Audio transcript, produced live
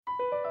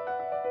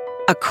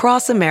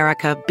Across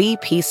America,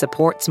 BP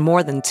supports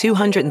more than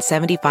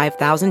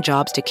 275,000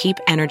 jobs to keep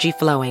energy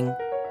flowing.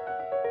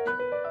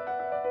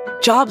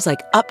 Jobs like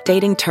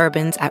updating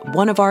turbines at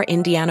one of our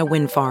Indiana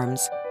wind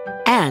farms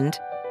and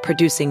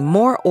producing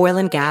more oil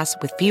and gas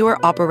with fewer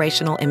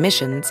operational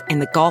emissions in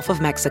the Gulf of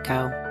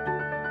Mexico.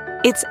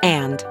 It's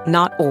and,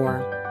 not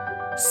or.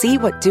 See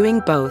what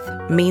doing both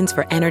means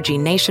for energy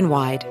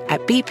nationwide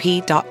at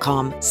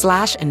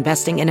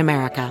bp.com/investing in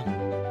America.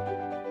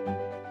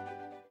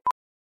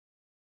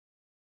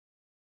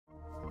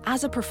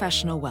 As a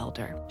professional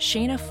welder,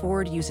 Shayna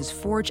Ford uses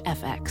Forge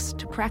FX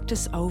to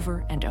practice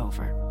over and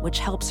over, which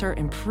helps her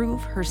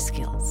improve her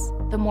skills.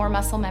 The more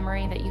muscle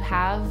memory that you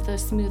have, the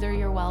smoother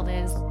your weld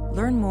is.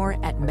 Learn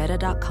more at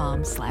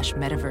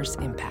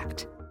meta.com/metaverse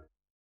impact.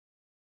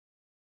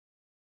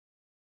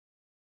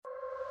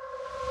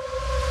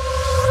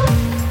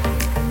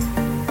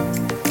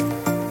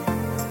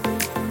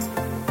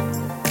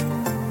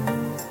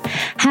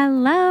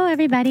 Hello,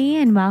 everybody,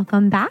 and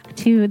welcome back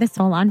to the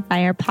Soul on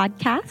Fire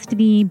podcast,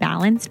 the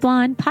Balanced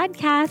Blonde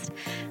podcast.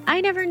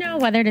 I never know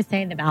whether to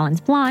say the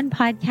Balanced Blonde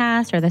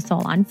podcast or the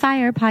Soul on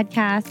Fire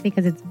podcast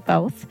because it's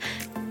both.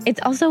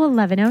 It's also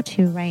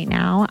 11:02 right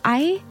now.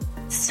 I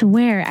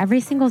swear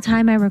every single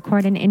time I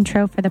record an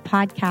intro for the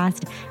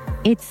podcast,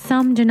 it's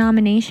some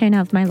denomination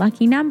of my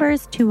lucky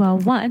numbers,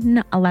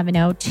 201,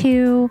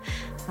 1102,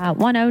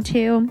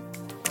 102.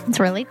 It's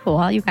really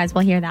cool. You guys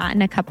will hear that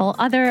in a couple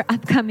other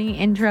upcoming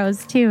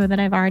intros too that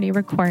I've already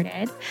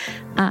recorded.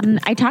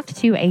 I talked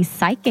to a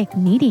psychic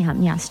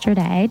medium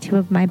yesterday. Two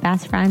of my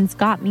best friends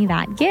got me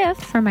that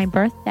gift for my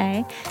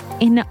birthday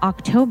in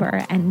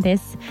October. And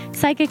this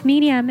psychic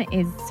medium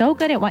is so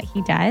good at what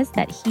he does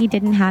that he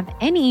didn't have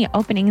any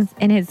openings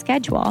in his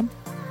schedule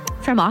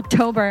from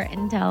October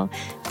until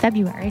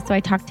February. So I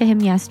talked to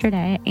him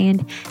yesterday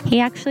and he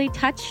actually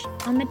touched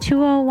on the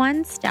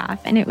 201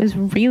 stuff and it was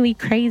really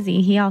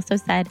crazy. He also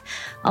said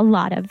a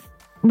lot of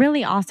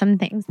really awesome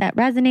things that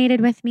resonated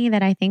with me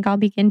that I think I'll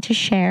begin to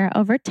share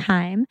over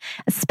time,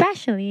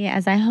 especially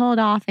as I hold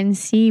off and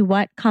see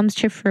what comes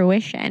to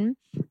fruition,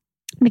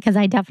 because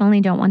I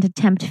definitely don't want to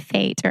tempt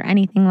fate or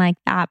anything like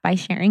that by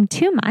sharing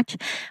too much.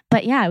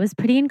 But yeah, it was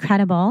pretty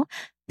incredible.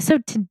 So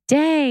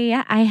today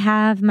I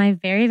have my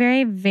very,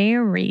 very,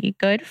 very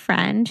good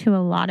friend who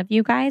a lot of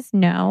you guys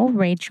know,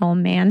 Rachel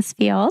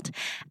Mansfield,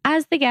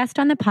 as the guest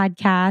on the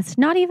podcast.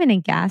 Not even a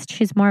guest.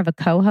 She's more of a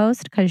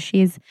co-host because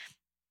she's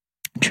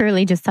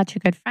truly just such a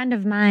good friend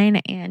of mine.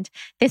 And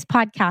this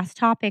podcast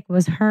topic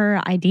was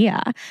her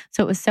idea.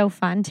 So it was so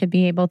fun to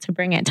be able to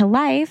bring it to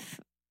life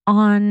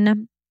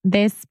on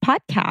this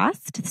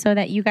podcast so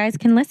that you guys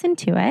can listen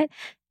to it.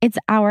 It's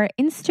our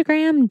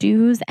Instagram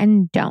do's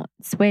and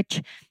don'ts,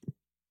 which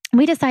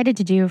we decided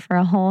to do for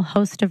a whole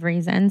host of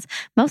reasons,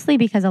 mostly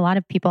because a lot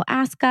of people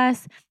ask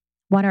us,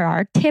 what are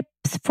our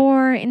tips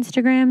for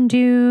Instagram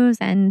do's?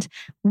 And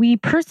we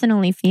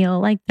personally feel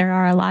like there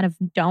are a lot of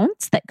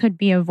don'ts that could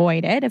be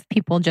avoided if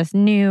people just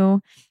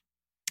knew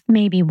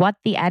maybe what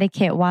the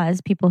etiquette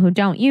was, people who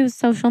don't use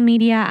social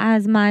media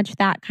as much,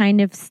 that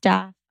kind of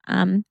stuff.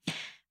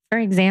 For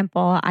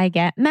example, I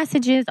get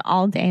messages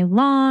all day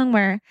long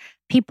where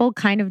people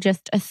kind of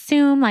just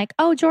assume like,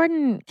 oh,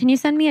 Jordan, can you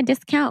send me a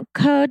discount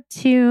code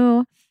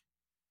to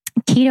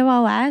Keto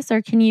OS?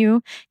 Or can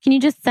you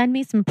just send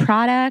me some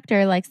product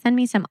or like send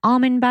me some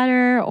almond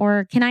butter?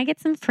 Or can I get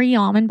some free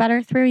almond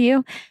butter through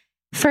you?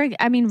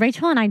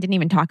 Rachel and I didn't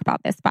even talk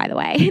about this, by the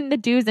way, in the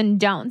do's and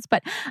don'ts,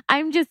 but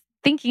I'm just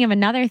thinking of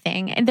another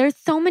thing. And there's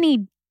so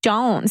many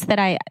don'ts that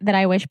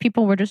I wish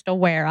people were just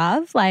aware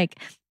of. Like,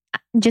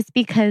 just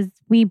because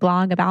we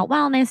blog about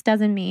wellness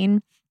doesn't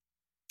mean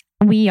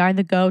we are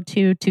the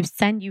go-to to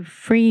send you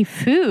free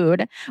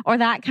food or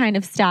that kind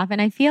of stuff.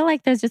 And I feel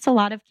like there's just a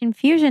lot of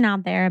confusion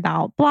out there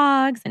about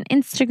blogs and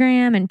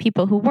Instagram and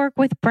people who work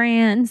with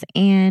brands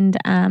and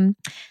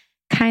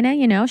kind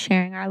of,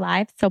 sharing our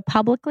lives so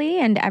publicly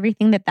and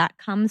everything that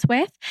comes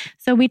with.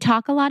 So we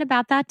talk a lot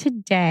about that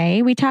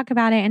today. We talk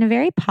about it in a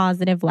very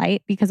positive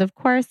light because, of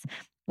course,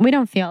 we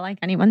don't feel like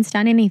anyone's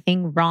done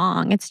anything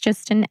wrong. It's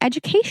just an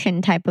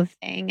education type of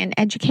thing, an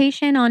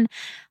education on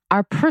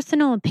our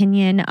personal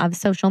opinion of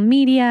social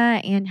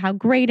media and how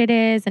great it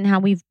is and how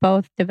we've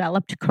both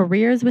developed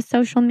careers with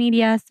social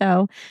media.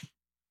 So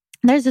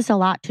there's just a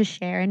lot to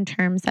share in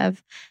terms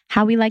of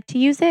how we like to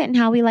use it and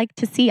how we like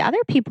to see other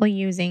people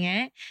using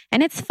it.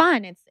 And it's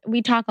fun.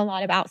 We talk a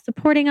lot about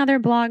supporting other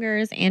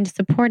bloggers and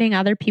supporting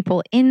other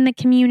people in the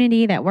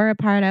community that we're a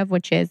part of,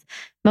 which is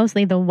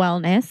mostly the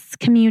wellness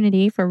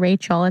community. For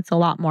Rachel, it's a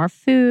lot more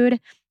food.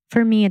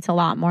 For me, it's a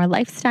lot more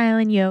lifestyle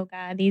and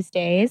yoga these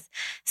days.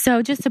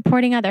 So just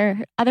supporting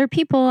other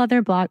people,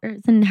 other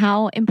bloggers, and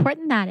how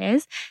important that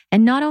is.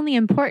 And not only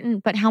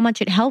important, but how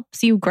much it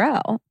helps you grow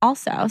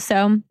also.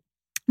 So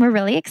we're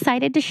really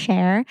excited to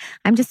share.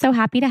 I'm just so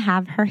happy to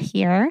have her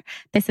here.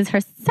 This is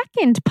her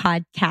second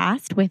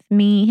podcast with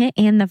me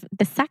and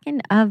the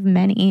second of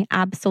many,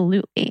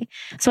 absolutely.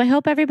 So I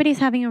hope everybody's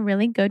having a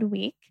really good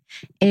week.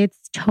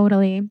 It's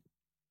totally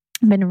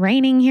been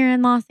raining here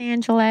in Los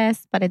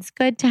Angeles, but it's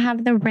good to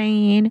have the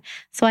rain.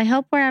 So I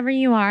hope wherever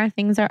you are,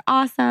 things are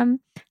awesome.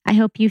 I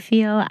hope you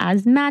feel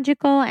as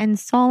magical and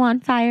soul on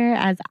fire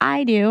as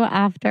I do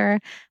after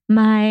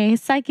my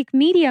psychic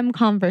medium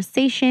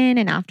conversation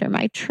and after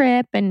my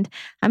trip. And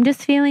I'm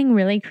just feeling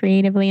really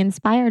creatively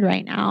inspired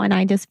right now. And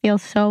I just feel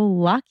so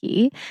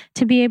lucky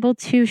to be able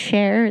to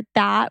share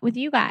that with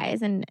you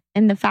guys and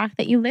the fact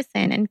that you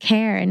listen and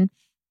care. And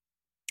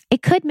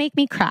it could make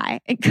me cry.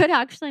 It could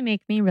actually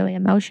make me really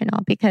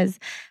emotional because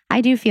I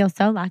do feel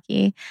so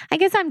lucky. I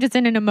guess I'm just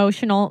in an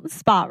emotional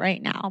spot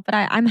right now, but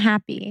I'm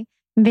happy.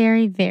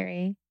 Very,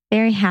 very,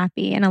 very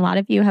happy. And a lot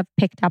of you have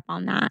picked up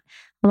on that.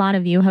 A lot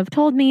of you have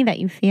told me that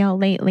you feel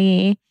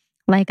lately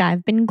like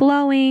I've been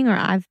glowing or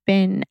I've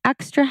been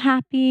extra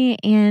happy.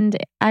 And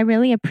I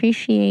really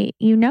appreciate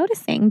you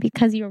noticing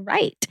because you're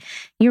right.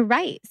 You're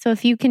right. So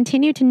if you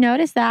continue to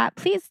notice that,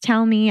 please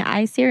tell me.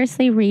 I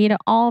seriously read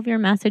all of your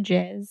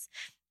messages.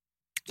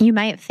 You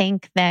might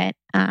think that,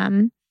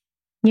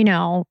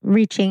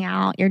 reaching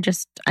out, you're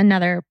just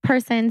another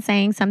person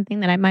saying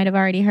something that I might have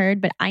already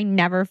heard, but I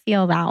never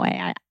feel that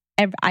way.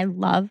 I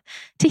love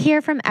to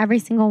hear from every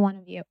single one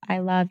of you. I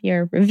love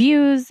your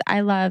reviews.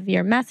 I love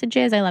your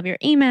messages. I love your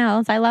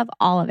emails. I love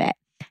all of it.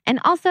 And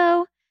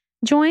also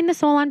join the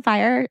Soul on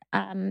Fire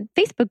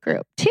Facebook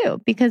group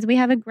too, because we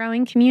have a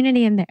growing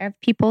community in there of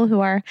people who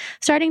are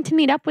starting to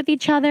meet up with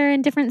each other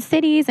in different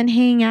cities and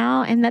hang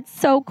out. And that's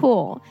so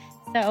cool.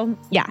 So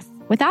yes.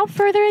 Without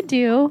further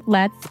ado,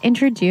 let's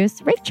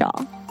introduce Rachel.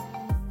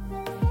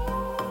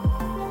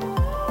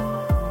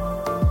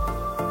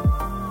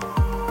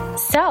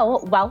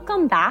 So,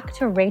 welcome back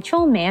to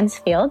Rachel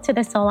Mansfield to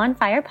the Soul on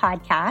Fire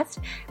podcast.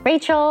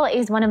 Rachel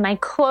is one of my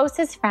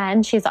closest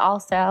friends. She's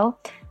also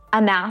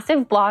a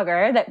massive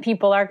blogger that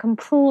people are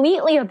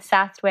completely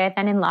obsessed with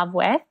and in love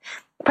with.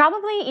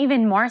 Probably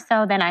even more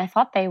so than I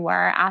thought they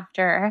were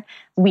after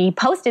we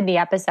posted the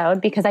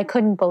episode because I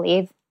could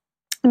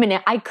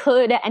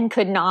and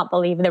could not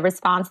believe the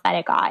response that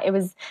it got. It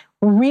was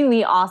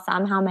really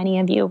awesome how many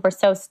of you were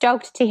so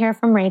stoked to hear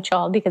from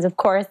Rachel because, of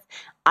course,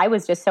 I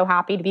was just so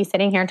happy to be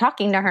sitting here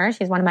talking to her.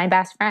 She's one of my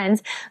best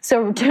friends.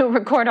 So to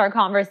record our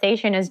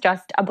conversation is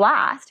just a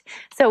blast.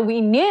 So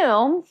we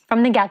knew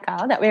from the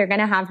get-go that we were going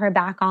to have her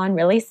back on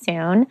really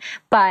soon,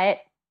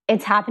 but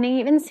it's happening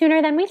even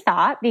sooner than we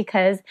thought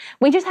because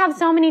we just have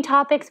so many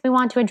topics we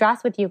want to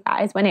address with you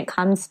guys when it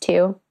comes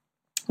to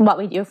what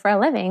we do for a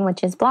living,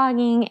 which is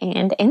blogging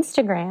and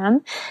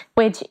Instagram,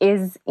 which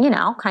is,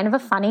 kind of a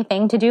funny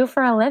thing to do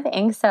for a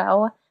living.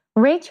 So,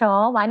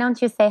 Rachel, why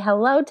don't you say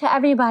hello to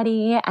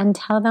everybody and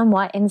tell them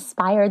what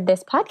inspired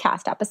this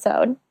podcast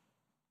episode?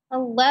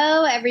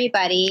 Hello,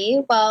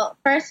 everybody. Well,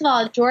 first of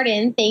all,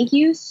 Jordan, thank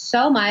you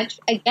so much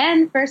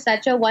again for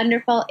such a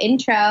wonderful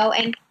intro.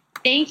 And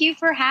thank you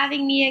for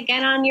having me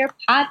again on your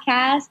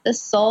podcast, the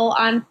Soul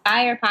on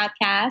Fire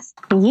podcast.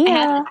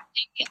 Yeah.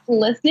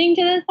 Listening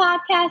to this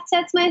podcast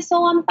sets my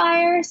soul on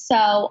fire.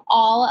 So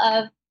all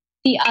of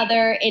the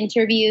other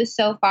interviews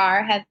so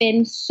far have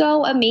been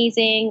so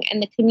amazing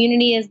and the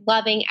community is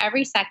loving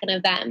every second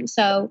of them.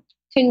 So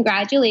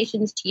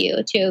congratulations to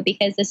you too,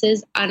 because this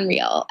is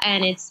unreal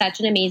and it's such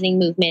an amazing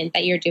movement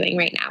that you're doing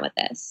right now with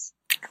this.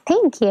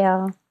 Thank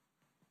you.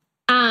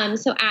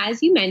 So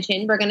as you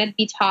mentioned, we're going to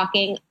be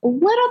talking a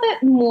little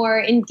bit more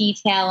in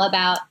detail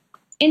about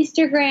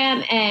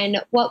Instagram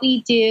and what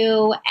we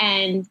do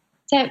and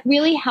to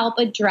really help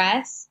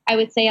address, I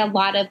would say, a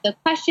lot of the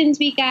questions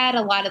we get,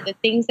 a lot of the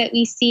things that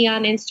we see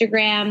on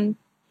Instagram,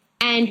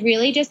 and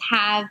really just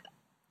have,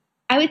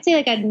 I would say,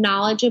 like a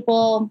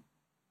knowledgeable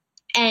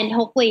and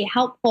hopefully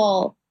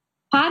helpful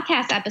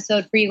podcast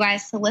episode for you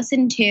guys to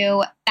listen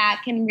to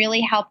that can really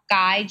help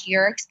guide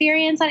your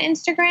experience on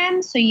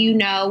Instagram so you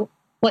know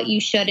what you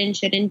should and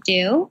shouldn't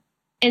do.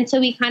 And so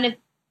we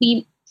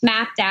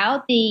mapped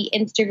out the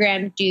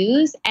Instagram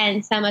do's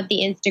and some of the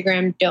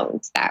Instagram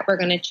don'ts that we're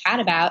going to chat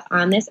about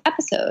on this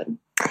episode.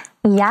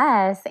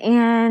 Yes.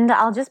 And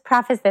I'll just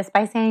preface this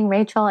by saying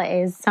Rachel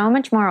is so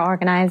much more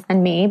organized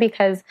than me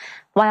because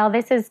while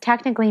this is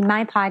technically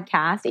my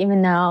podcast,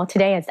 even though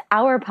today it's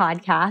our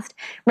podcast,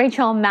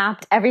 Rachel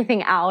mapped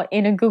everything out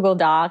in a Google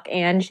Doc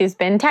and she's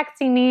been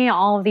texting me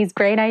all of these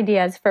great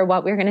ideas for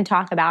what we're going to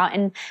talk about.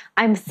 And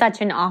I'm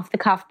such an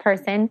off-the-cuff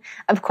person.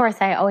 Of course,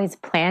 I always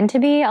plan to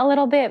be a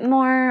little bit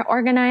more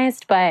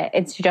organized, but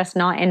it's just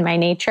not in my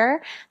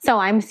nature. So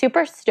I'm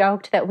super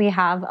stoked that we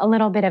have a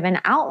little bit of an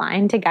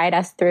outline to guide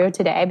us through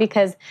today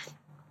because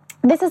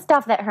this is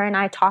stuff that her and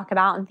I talk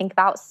about and think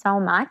about so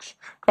much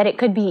that it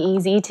could be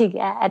easy to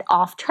get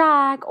off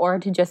track or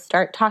to just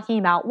start talking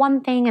about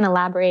one thing and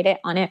elaborate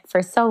on it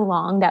for so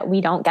long that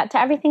we don't get to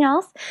everything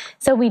else.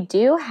 So we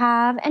do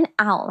have an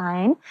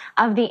outline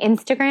of the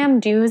Instagram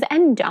do's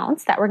and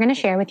don'ts that we're going to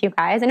share with you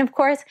guys. And of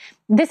course,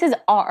 this is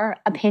our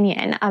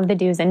opinion of the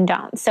do's and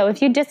don'ts. So if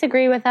you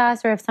disagree with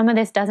us or if some of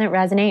this doesn't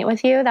resonate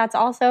with you, that's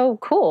also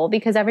cool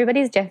because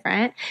everybody's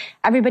different.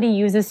 Everybody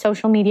uses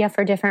social media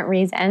for different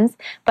reasons.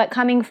 But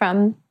coming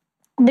from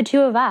the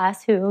two of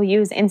us who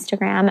use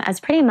Instagram as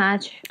pretty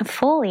much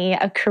fully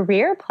a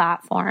career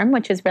platform,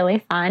 which is really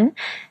fun.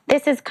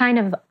 This is kind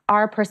of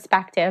our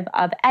perspective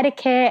of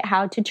etiquette,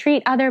 how to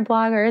treat other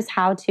bloggers,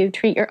 how to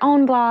treat your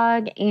own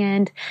blog,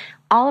 and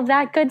all of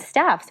that good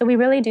stuff. So we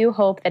really do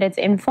hope that it's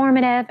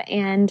informative,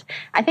 and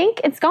I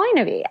think it's going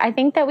to be. I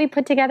think that we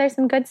put together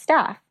some good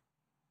stuff.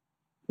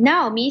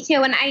 No, me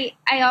too. And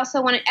I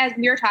also want to, as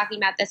we were talking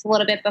about this a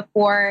little bit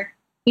before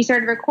we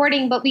started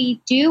recording, but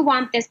we do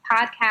want this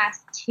podcast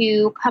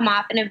to come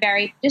off in a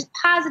very just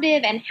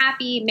positive and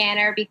happy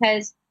manner,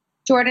 because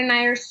Jordan and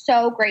I are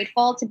so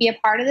grateful to be a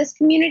part of this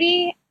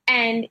community.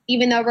 And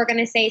even though we're going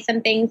to say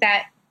some things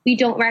that we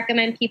don't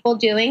recommend people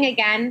doing,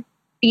 again,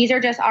 these are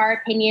just our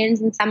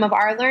opinions and some of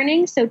our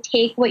learning. So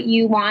take what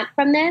you want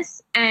from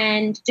this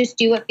and just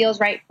do what feels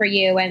right for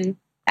you. And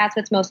that's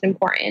what's most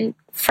important.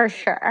 For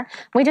sure.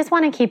 We just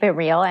want to keep it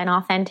real and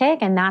authentic.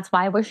 And that's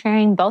why we're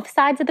sharing both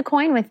sides of the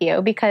coin with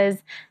you, because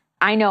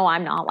I know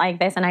I'm not like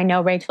this, and I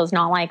know Rachel's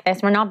not like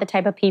this. We're not the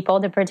type of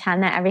people to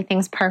pretend that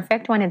everything's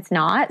perfect when it's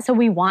not. So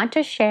we want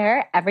to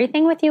share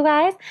everything with you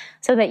guys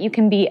so that you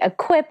can be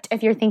equipped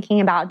if you're thinking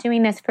about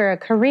doing this for a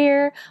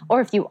career, or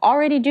if you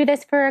already do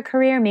this for a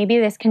career, maybe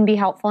this can be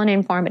helpful and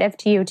informative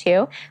to you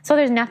too. So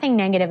there's nothing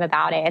negative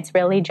about it. It's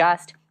really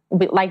just,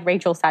 like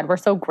Rachel said, we're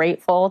so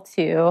grateful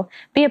to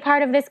be a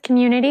part of this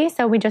community.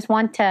 So we just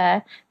want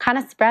to kind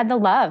of spread the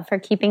love for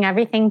keeping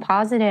everything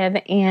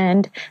positive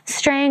and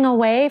straying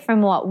away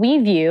from what we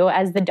view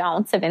as the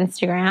don'ts of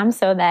Instagram,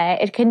 so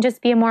that it can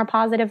just be a more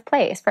positive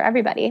place for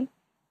everybody.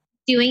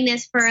 Doing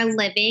this for a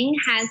living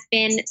has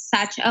been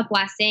such a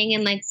blessing.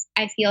 And like,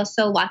 I feel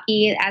so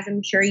lucky, as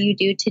I'm sure you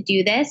do, to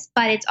do this,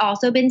 but it's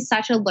also been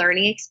such a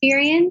learning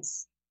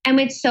experience. And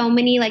with so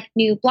many like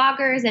new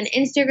bloggers and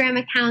Instagram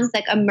accounts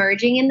like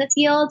emerging in the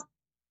field,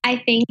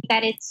 I think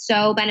that it's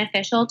so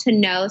beneficial to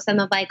know some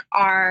of like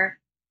our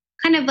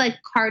kind of like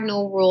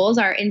cardinal rules,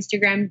 our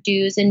Instagram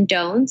do's and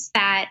don'ts,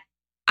 that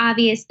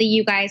obviously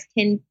you guys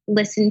can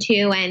listen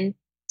to and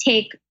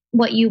take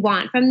what you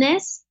want from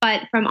this.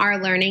 But from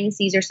our learnings,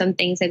 these are some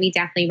things that we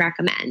definitely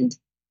recommend.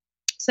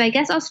 So I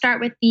guess I'll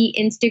start with the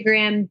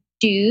Instagram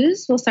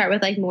do's. We'll start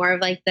with like more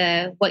of like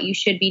the what you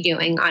should be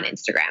doing on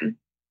Instagram.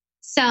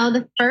 So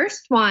the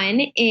first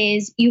one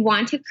is you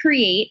want to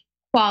create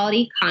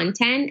quality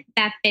content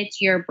that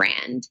fits your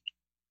brand.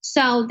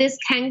 So this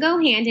can go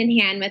hand in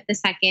hand with the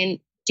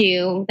second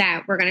do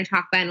that we're going to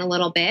talk about in a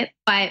little bit,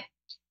 but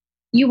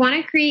you want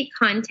to create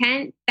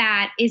content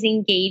that is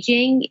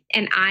engaging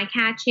and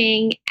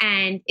eye-catching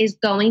and is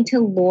going to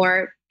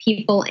lure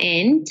people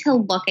in to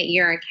look at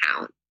your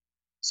account.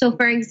 So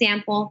for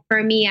example,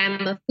 for me,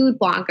 I'm a food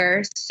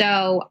blogger,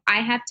 so I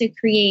have to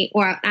create,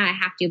 or not I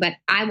have to, but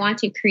I want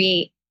to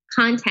create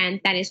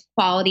content that is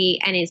quality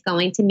and is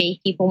going to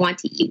make people want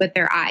to eat with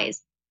their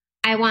eyes.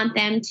 I want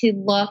them to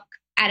look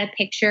at a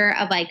picture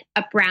of like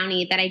a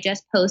brownie that I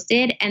just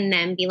posted and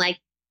then be like,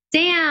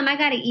 damn, I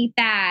got to eat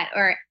that.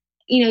 Or,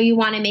 you know, you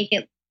want to make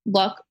it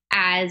look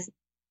as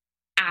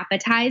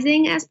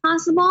appetizing as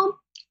possible.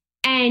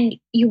 And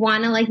you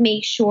want to like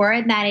make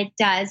sure that it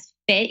does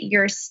fit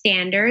your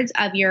standards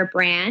of your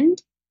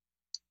brand,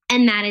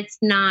 and that it's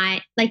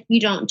not like you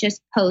don't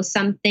just post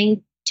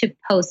something to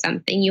post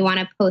something. You want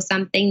to post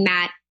something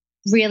that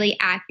really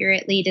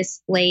accurately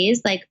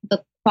displays like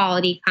the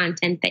quality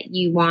content that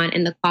you want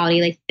and the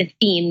quality, like the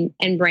theme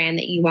and brand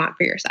that you want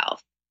for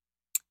yourself.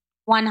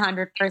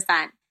 100%.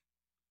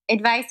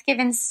 Advice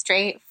given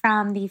straight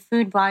from the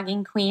food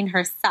blogging queen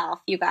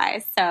herself, you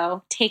guys.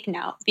 So take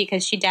note,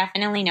 because she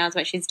definitely knows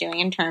what she's doing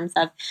in terms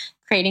of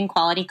creating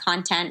quality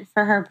content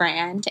for her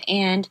brand.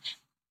 And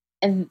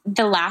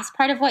the last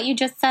part of what you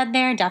just said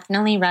there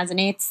definitely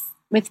resonates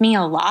with me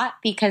a lot,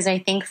 because I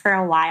think for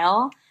a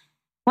while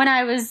when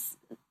I was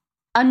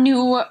a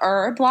newer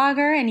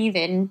blogger, and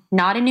even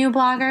not a new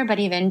blogger, but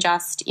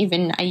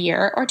even a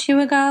year or two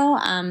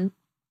ago,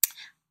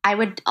 I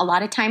would a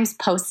lot of times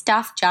post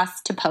stuff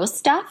just to post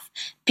stuff,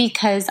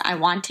 because I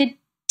wanted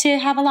to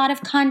have a lot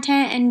of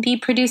content and be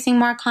producing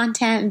more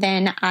content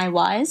than I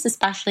was,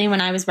 especially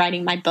when I was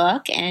writing my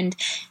book and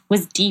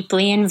was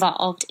deeply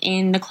involved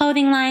in the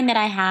clothing line that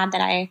I had that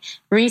I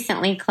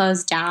recently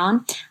closed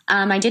down.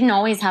 I didn't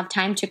always have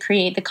time to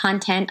create the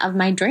content of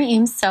my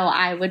dreams, so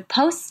I would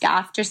post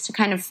stuff just to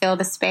kind of fill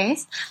the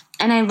space.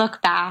 And I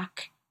look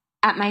back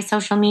at my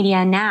social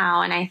media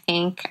now, and I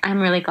think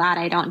I'm really glad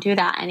I don't do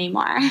that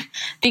anymore,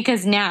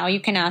 because now you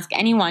can ask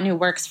anyone who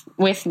works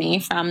with me,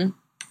 from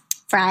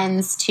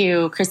friends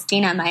to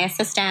Christina, my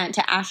assistant,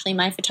 to Ashley,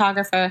 my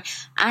photographer.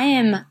 I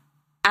am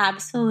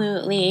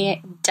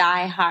absolutely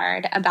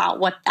diehard about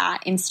what that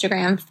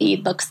Instagram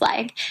feed looks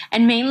like,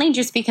 and mainly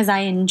just because I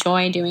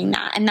enjoy doing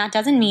that. And that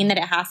doesn't mean that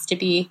it has to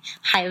be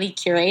highly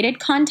curated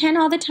content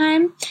all the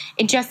time.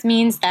 It just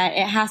means that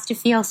it has to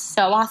feel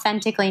so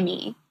authentically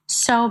me,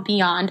 so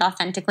beyond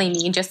authentically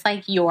me, just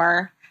like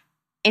your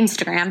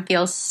Instagram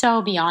feels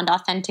so beyond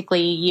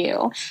authentically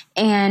you.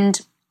 And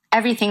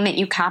everything that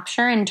you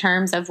capture in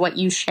terms of what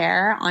you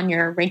share on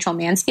your Rachel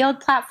Mansfield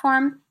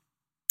platform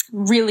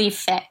really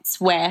fits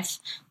with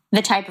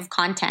the type of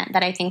content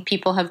that I think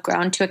people have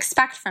grown to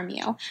expect from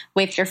you,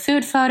 with your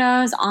food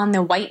photos on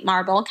the white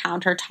marble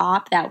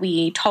countertop that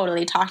we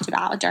totally talked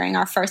about during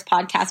our first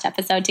podcast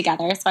episode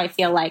together. So I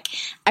feel like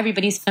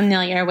everybody's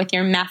familiar with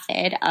your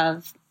method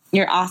of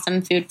your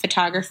awesome food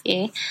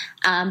photography,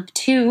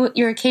 to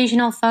your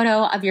occasional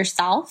photo of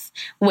yourself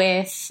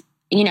with,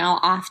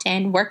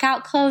 often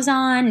workout clothes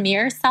on,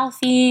 mirror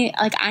selfie.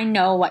 Like, I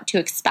know what to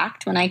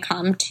expect when I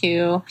come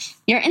to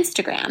your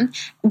Instagram,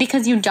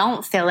 because you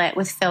don't fill it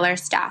with filler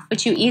stuff,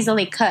 which you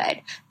easily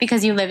could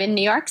because you live in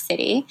New York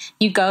City.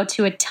 You go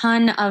to a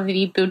ton of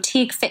the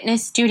boutique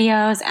fitness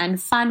studios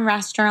and fun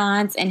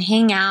restaurants and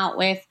hang out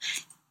with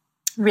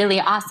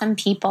really awesome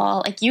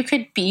people. Like, you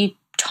could be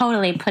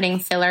totally putting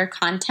filler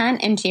content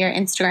into your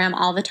Instagram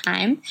all the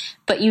time,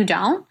 but you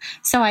don't.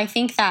 So I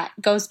think that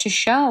goes to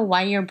show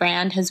why your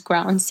brand has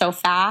grown so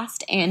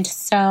fast and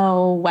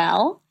so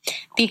well,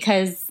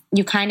 because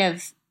you kind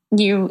of,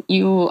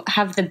 you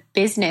have the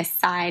business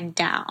side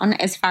down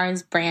as far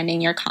as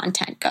branding your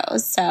content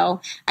goes.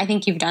 So I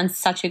think you've done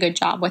such a good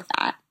job with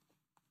that.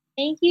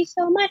 Thank you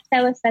so much.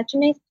 That was such a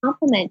nice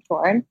compliment,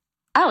 Jordan.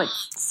 Oh,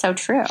 it's so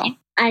true.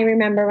 I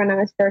remember when I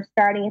was first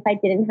starting, if I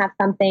didn't have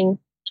something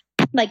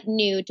like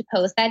new to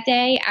post that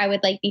day, I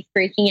would like be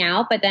freaking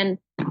out. But then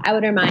I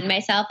would remind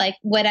myself, like,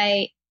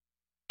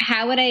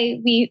 how would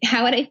I feel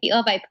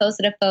if I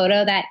posted a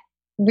photo that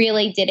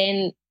really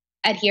didn't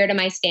adhere to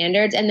my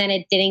standards and then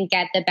it didn't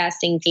get the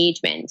best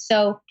engagement?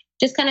 So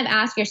just kind of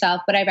ask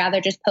yourself, would I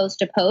rather just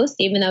post a post,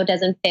 even though it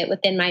doesn't fit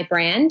within my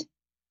brand?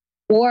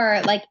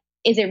 Or like,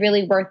 is it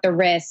really worth the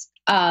risk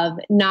of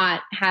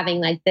not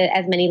having like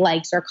as many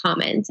likes or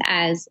comments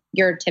as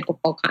your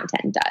typical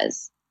content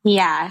does?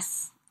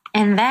 Yes.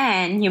 And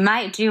then you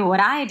might do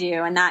what I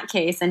do in that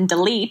case and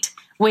delete,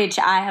 which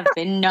I have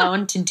been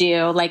known to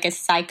do like a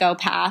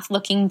psychopath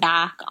looking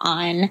back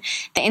on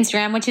the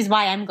Instagram, which is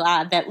why I'm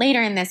glad that later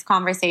in this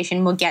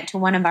conversation we'll get to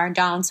one of our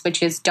don'ts,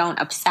 which is don't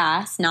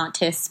obsess, not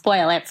to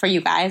spoil it for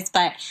you guys.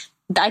 But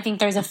I think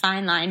there's a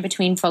fine line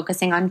between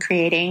focusing on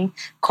creating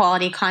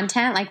quality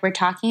content like we're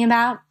talking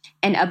about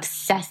and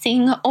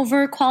obsessing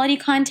over quality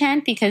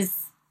content, because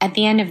at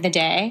the end of the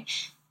day,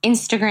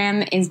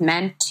 Instagram is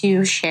meant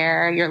to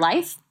share your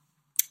life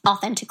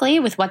authentically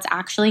with what's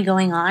actually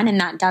going on. And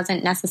that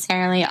doesn't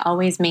necessarily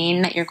always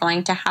mean that you're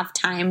going to have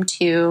time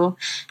to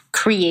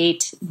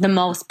create the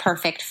most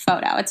perfect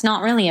photo. It's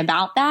not really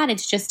about that.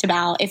 It's just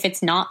about, if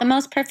it's not the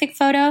most perfect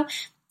photo,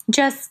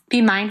 just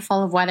be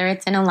mindful of whether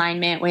it's in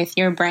alignment with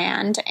your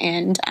brand.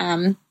 And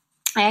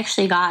I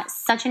actually got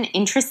such an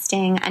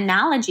interesting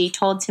analogy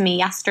told to me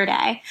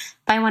yesterday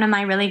by one of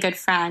my really good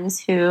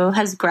friends who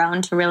has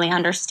grown to really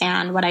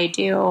understand what I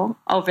do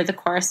over the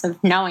course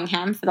of knowing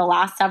him for the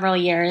last several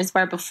years,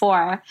 where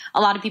before a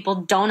lot of people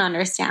don't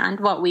understand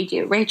what we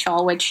do,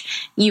 Rachel,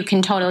 which you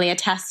can totally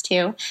attest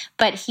to.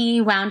 But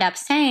he wound up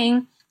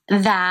saying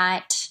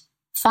that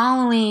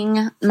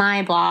following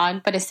my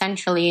blog, but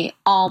essentially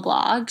all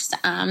blogs,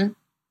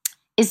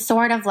 is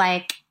sort of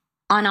like,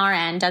 on our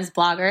end as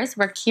bloggers,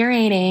 we're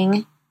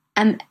curating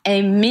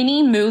a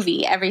mini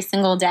movie every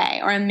single day,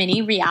 or a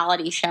mini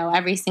reality show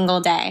every single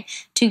day,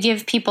 to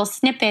give people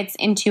snippets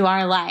into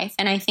our life.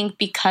 And I think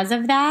because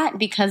of that,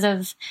 because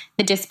of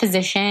the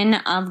disposition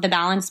of the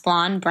Balanced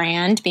Blonde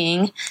brand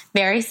being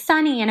very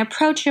sunny and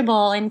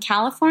approachable in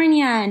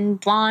California and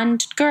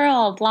blonde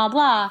girl, blah,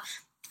 blah,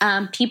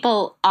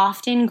 people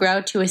often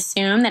grow to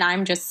assume that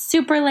I'm just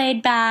super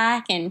laid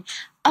back and,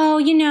 oh,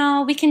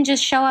 we can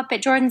just show up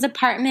at Jordan's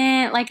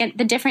apartment like at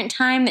the different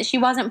time that she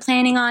wasn't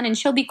planning on and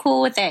she'll be cool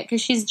with it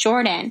because she's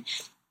Jordan.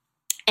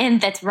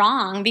 And that's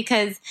wrong,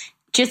 because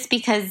just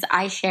because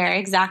I share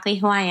exactly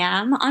who I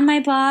am on my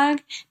blog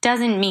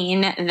doesn't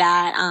mean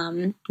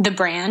that the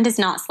brand is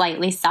not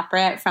slightly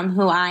separate from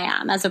who I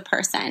am as a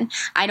person.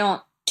 I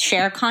don't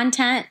share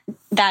content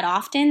that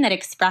often that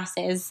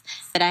expresses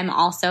that I'm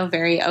also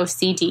very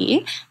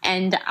OCD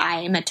and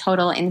I'm a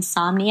total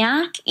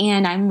insomniac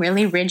and I'm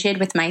really rigid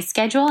with my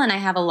schedule, and I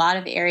have a lot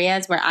of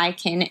areas where I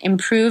can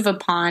improve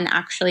upon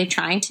actually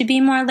trying to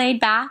be more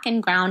laid back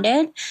and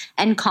grounded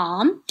and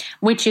calm,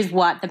 which is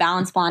what the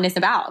Balanced Blonde is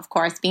about, of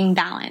course, being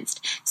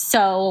balanced.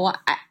 So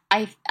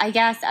I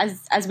guess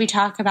as we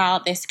talk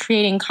about this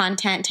creating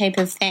content type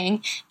of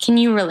thing, can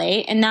you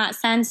relate in that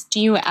sense? Do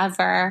you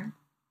ever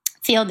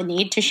feel the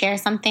need to share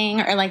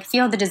something, or like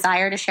feel the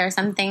desire to share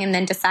something and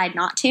then decide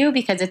not to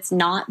because it's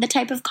not the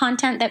type of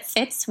content that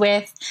fits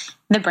with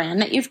the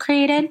brand that you've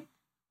created?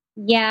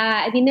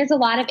 Yeah, I mean, there's a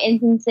lot of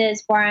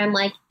instances where I'm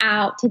like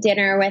out to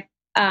dinner with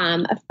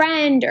a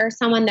friend or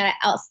someone that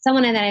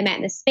I met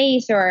in the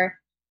space, or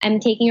I'm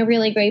taking a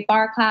really great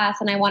bar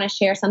class and I want to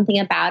share something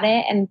about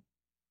it, and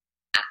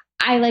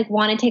I like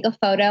want to take a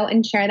photo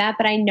and share that,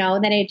 but I know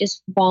that it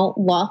just won't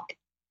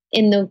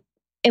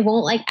it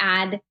won't like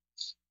add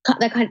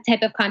the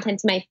type of content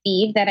to my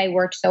feed that I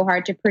worked so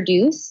hard to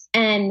produce.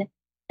 And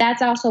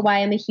that's also why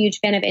I'm a huge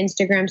fan of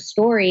Instagram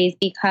stories,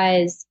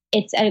 because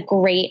it's a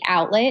great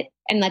outlet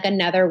and like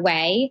another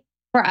way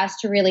for us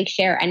to really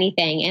share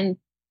anything. And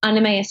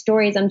on my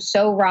stories, I'm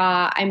so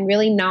raw. I'm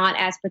really not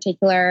as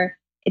particular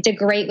it's a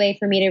great way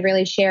for me to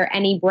really share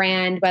any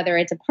brand, whether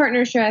it's a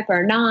partnership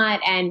or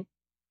not. And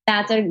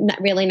that's a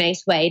really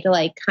nice way to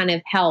like kind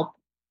of help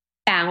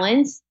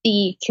balance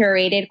the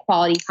curated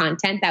quality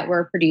content that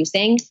we're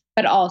producing,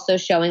 but also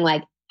showing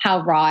like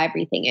how raw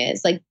everything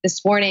is. Like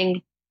this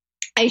morning,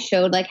 I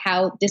showed like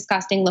how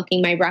disgusting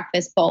looking my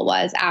breakfast bowl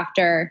was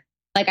after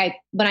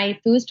when I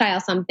food style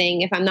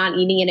something, if I'm not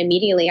eating it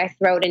immediately, I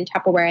throw it in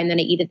Tupperware and then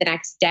I eat it the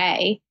next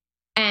day.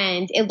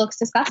 And it looks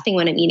disgusting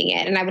when I'm eating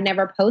it. And I would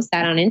never post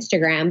that on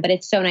Instagram, but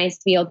it's so nice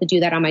to be able to do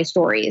that on my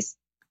stories.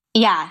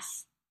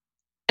 Yes.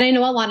 And I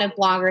know a lot of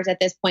bloggers at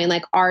this point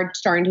like are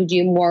starting to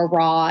do more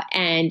raw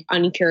and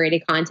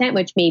uncurated content,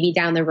 which maybe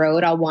down the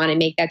road I'll want to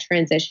make that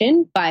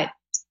transition. But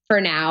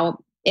for now,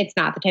 it's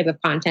not the type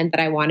of content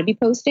that I want to be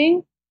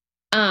posting.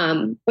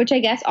 Which I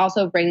guess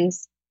also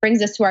brings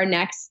us to our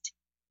next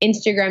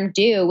Instagram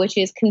do, which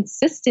is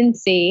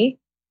consistency.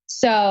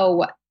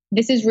 So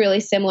this is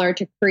really similar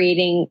to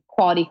creating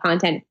quality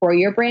content for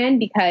your brand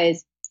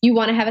because you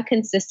want to have a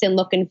consistent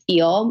look and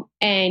feel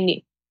and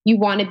you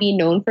want to be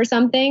known for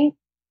something.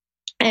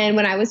 And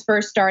when I was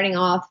first starting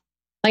off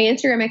my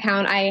Instagram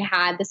account, I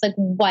had this like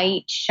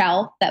white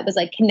shelf that was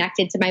like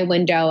connected to my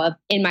window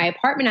in my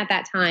apartment at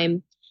that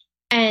time.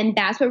 And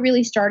that's what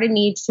really started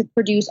me to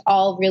produce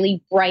all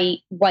really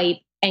bright,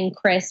 white, and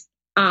crisp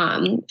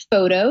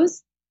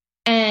photos.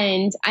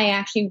 And I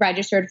actually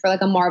registered for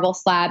like a marble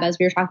slab, as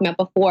we were talking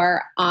about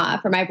before,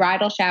 for my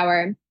bridal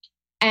shower.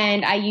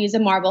 And I use a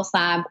marble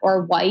slab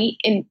or white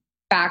in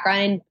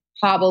background in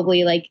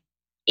probably like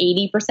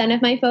 80%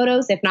 of my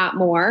photos, if not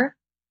more.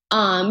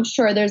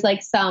 Sure, there's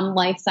like some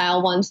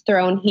lifestyle ones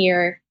thrown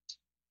here.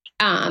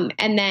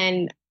 And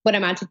then when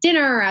I'm out to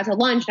dinner or out to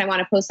lunch and I want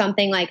to post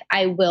something, like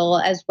I will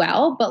as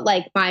well. But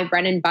like my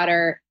bread and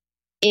butter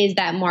is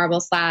that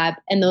marble slab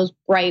and those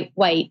bright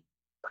white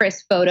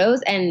crisp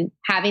photos, and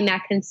having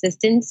that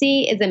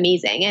consistency is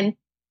amazing. And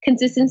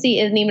consistency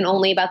isn't even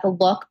only about the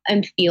look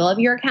and feel of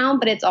your account,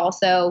 but it's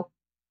also,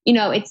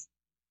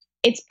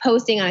 it's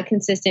posting on a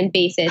consistent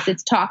basis.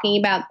 It's talking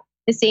about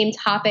the same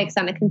topics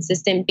on a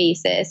consistent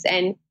basis.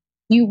 And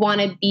you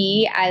want to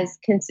be as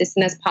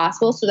consistent as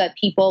possible so that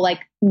people like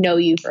know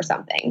you for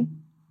something.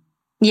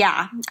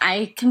 Yeah,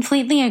 I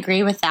completely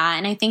agree with that.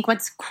 And I think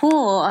what's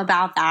cool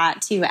about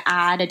that, to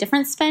add a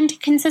different spin to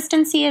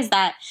consistency, is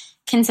that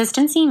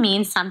consistency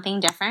means something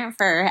different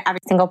for every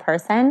single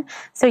person.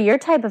 So your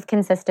type of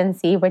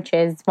consistency, which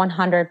is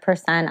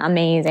 100%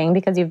 amazing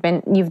because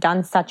you've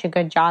done such a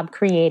good job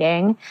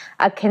creating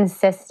a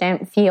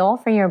consistent feel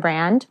for your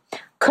brand,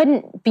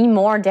 couldn't be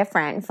more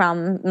different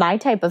from my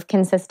type of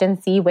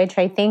consistency, which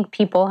I think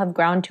people have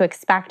grown to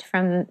expect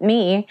from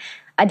me.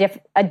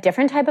 A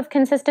different type of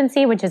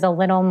consistency, which is a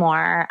little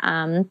more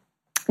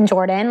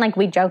Jordan. Like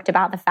we joked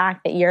about the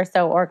fact that you're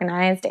so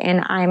organized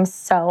and I'm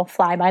so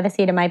fly by the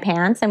seat of my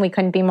pants, and we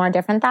couldn't be more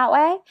different that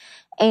way.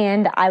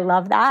 And I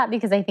love that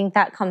because I think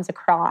that comes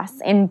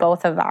across in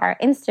both of our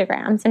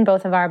Instagrams and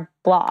both of our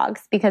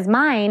blogs, because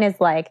mine is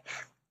like,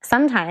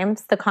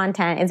 sometimes the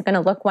content is going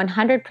to look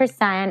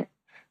 100%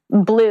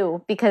 blue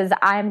because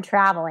I'm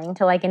traveling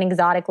to like an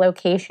exotic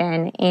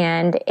location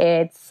and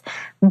it's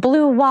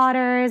blue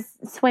waters,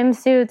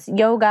 swimsuits,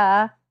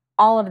 yoga,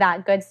 all of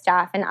that good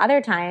stuff. And other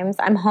times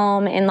I'm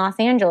home in Los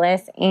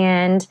Angeles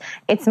and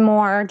it's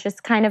more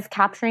just kind of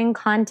capturing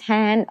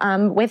content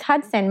with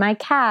Hudson, my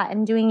cat,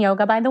 and doing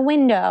yoga by the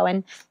window,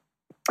 and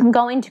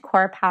going to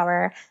Core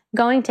Power,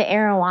 going to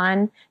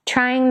Erewhon,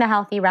 trying the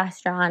healthy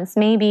restaurants,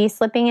 maybe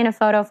slipping in a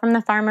photo from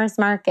the farmer's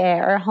market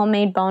or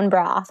homemade bone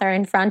broth, or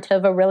in front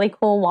of a really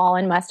cool wall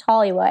in West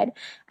Hollywood.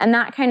 And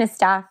that kind of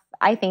stuff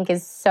I think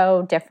is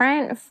so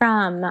different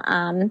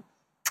from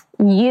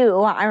you.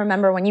 I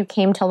remember when you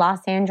came to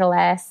Los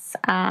Angeles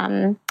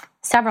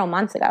several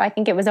months ago, I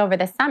think it was over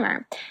the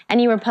summer,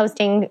 and you were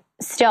posting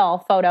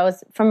still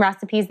photos from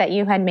recipes that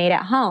you had made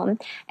at home.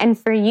 And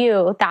for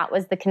you, that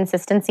was the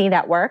consistency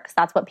that works.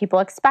 That's what people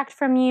expect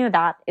from you.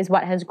 That is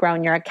what has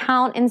grown your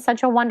account in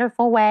such a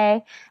wonderful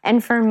way.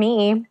 And for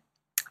me,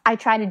 I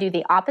try to do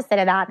the opposite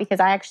of that because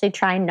I actually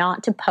try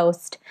not to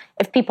post.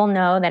 If people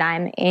know that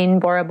I'm in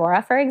Bora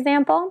Bora, for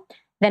example,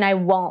 then I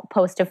won't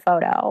post a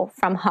photo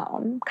from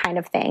home, kind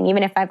of thing,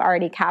 even if I've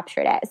already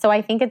captured it. So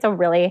I think it's a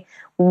really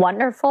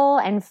wonderful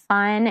and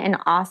fun and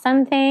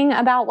awesome thing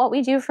about what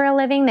we do for a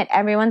living, that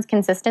everyone's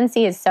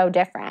consistency is so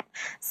different.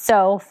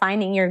 So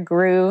finding your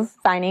groove,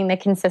 finding the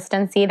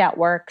consistency that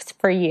works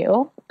for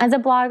you as a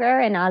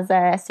blogger and as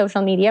a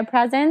social media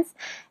presence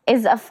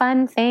is a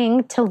fun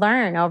thing to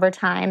learn over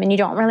time. And you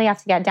don't really have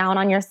to get down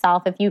on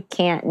yourself if you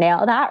can't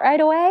nail that right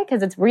away,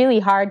 because it's really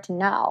hard to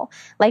know.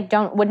 Like,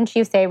 wouldn't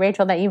you say,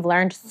 Rachel, that you've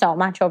learned so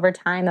much over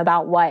time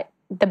about what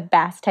the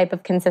best type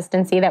of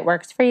consistency that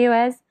works for you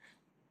is?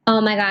 Oh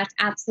my gosh,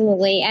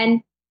 absolutely.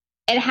 And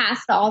it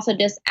has to also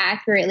just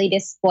accurately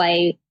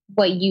display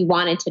what you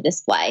wanted to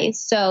display.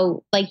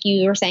 So like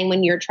you were saying,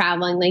 when you're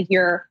traveling, like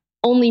you're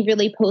only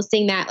really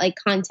posting that like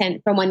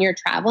content from when you're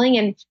traveling.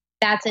 And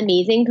that's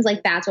amazing because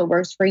like that's what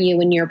works for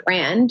you and your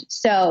brand.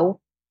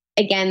 So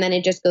again, then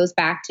it just goes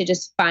back to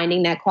just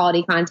finding that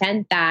quality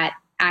content that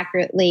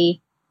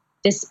accurately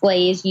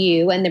displays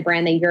you and the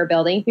brand that you're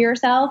building for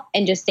yourself,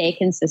 and just stay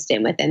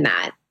consistent within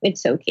that.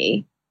 It's so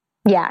key.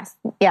 Yes.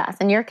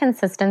 And your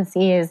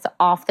consistency is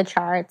off the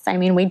charts. I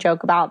mean, we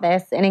joke about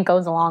this and it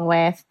goes along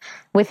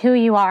with who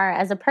you are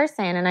as a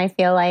person. And I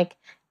feel like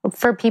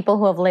for people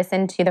who have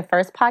listened to the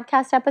first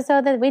podcast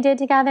episode that we did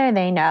together,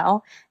 they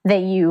know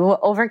that you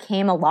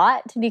overcame a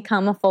lot to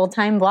become a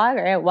full-time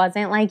blogger. It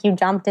wasn't like you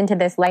jumped into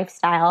this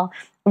lifestyle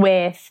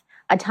with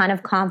a ton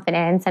of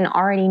confidence and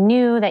already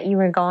knew that you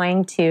were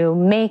going to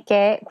make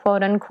it,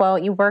 quote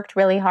unquote. You worked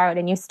really hard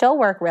and you still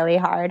work really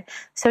hard.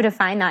 So to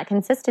find that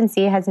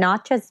consistency has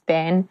not just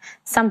been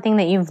something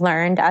that you've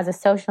learned as a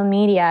social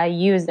media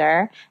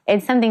user,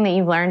 it's something that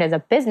you've learned as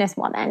a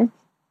businesswoman.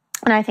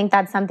 And I think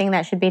that's something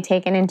that should be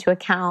taken into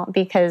account,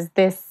 because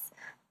this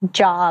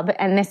job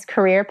and this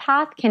career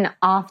path can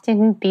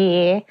often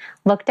be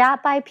looked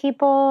at by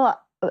people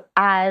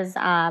as,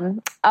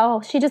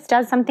 oh, she just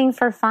does something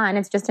for fun.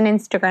 It's just an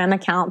Instagram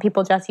account.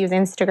 People just use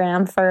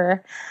Instagram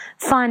for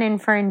fun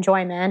and for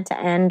enjoyment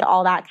and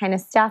all that kind of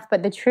stuff.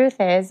 But the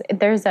truth is,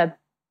 there's a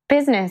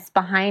business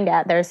behind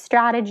it. There's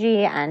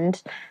strategy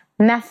and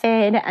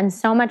method and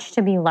so much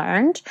to be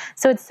learned.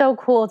 So it's so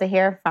cool to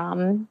hear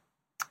from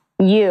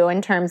you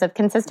in terms of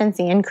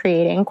consistency in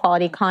creating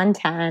quality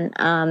content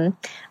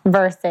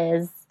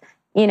versus,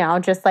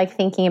 just like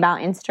thinking about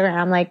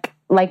Instagram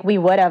like we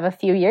would have a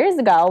few years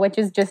ago, which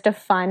is just a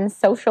fun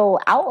social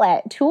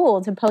outlet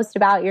tool to post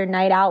about your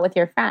night out with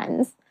your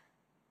friends.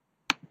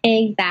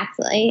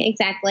 Exactly.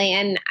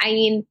 And I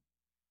mean,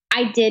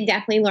 I did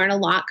definitely learn a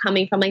lot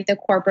coming from like the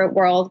corporate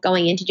world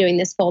going into doing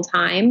this full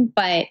time,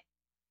 but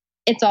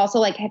it's also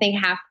like, I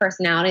think half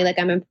personality. Like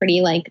I'm a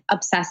pretty like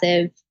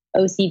obsessive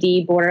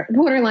OCD,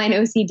 borderline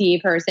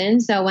OCD person.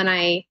 So when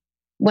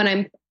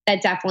I'm,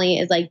 that definitely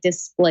is like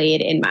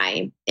displayed in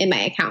my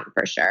account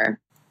for sure.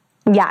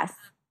 Yes.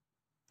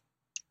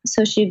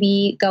 So should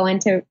we go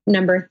into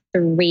number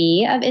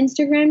 3 of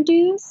Instagram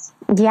do's?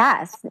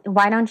 Yes.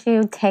 Why don't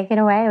you take it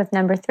away with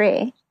number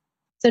 3?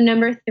 So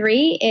number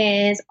 3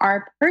 is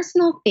our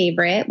personal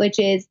favorite, which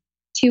is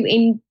to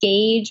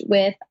engage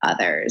with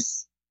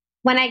others.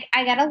 When I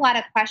get a lot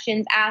of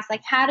questions asked,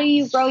 like, how do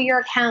you grow your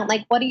account?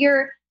 Like, what are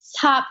your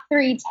top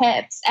 3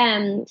 tips?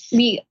 And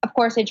we, of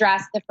course,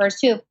 address the first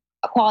 2,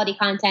 quality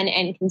content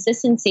and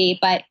consistency,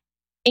 but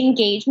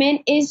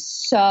engagement is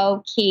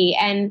so key.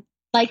 And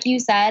like you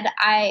said,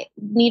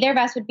 neither of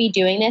us would be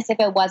doing this if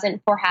it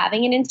wasn't for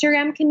having an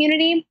Instagram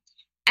community.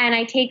 And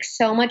I take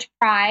so much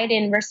pride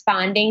in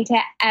responding to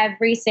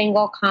every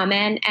single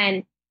comment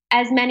and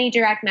as many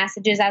direct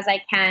messages as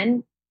I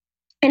can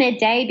in a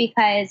day,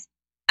 because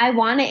I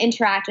want to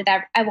interact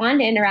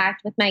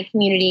with my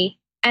community.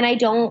 And I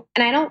don't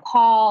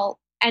call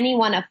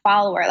anyone a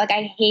follower. Like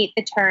I hate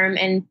the term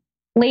and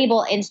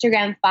label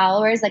Instagram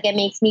followers. Like it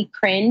makes me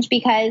cringe,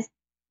 because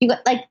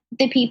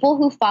the people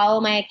who follow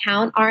my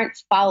account aren't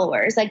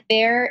followers. Like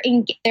they're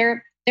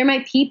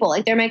my people.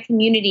 Like they're my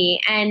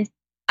community, and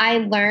I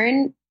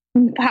learn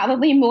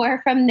probably more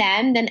from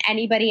them than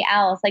anybody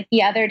else. Like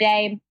the other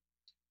day,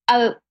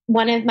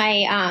 one of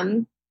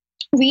my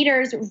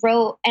readers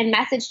wrote and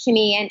messaged to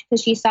me, and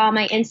because she saw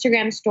my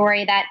Instagram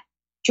story that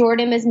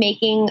Jordan was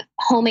making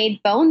homemade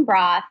bone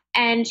broth,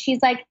 and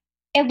she's like,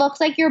 "It looks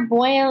like you're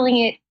boiling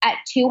it at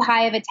too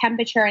high of a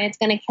temperature, and it's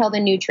going to kill the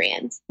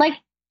nutrients." Like,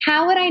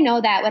 how would I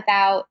know that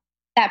without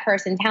that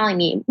person telling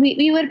me?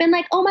 We would have been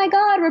like, "Oh my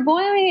God, we're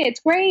boiling it. It's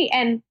great."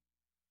 And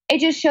it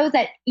just shows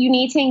that you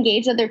need to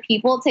engage other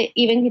people to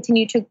even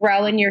continue to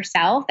grow in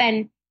yourself.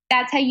 And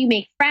that's how you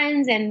make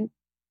friends. And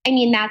I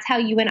mean, that's how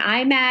you and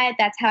I met.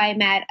 That's how I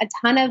met a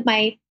ton of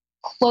my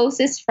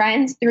closest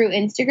friends through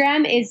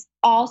Instagram. Is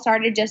all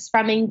started just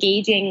from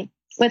engaging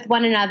with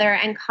one another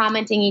and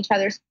commenting each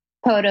other's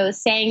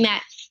photos, saying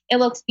that it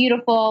looks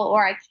beautiful,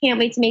 or I can't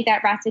wait to make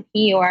that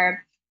recipe,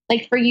 or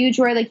like for you,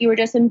 Joy, like you were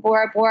just in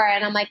Bora Bora,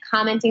 and I'm like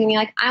commenting and being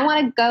like, I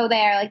want to go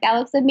there. Like that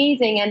looks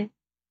amazing. And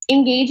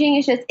engaging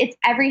is just, it's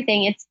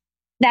everything.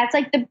 That's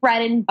like the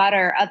bread and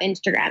butter of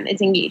Instagram is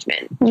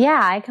engagement. Yeah,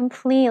 I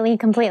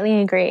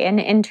completely agree. And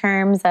in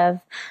terms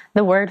of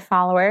the word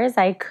followers,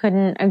 I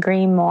couldn't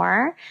agree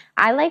more.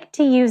 I like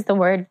to use the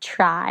word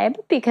tribe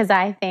because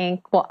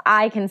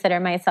I consider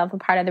myself a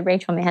part of the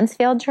Rachel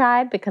Mansfield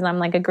tribe because I'm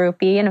like a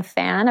groupie and a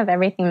fan of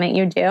everything that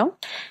you do.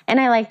 And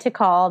I like to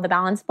call the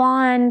Balanced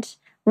Blonde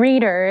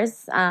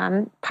readers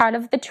part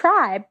of the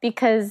tribe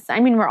because, I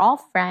mean, we're all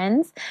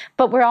friends,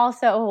 but we're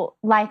also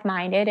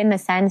like-minded in the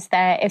sense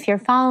that if you're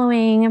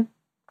following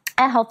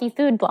a healthy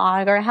food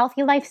blog or a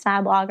healthy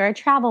lifestyle blog or a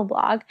travel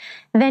blog,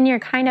 then you're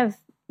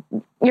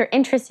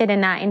interested in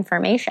that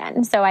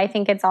information. So I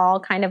think it's all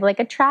kind of like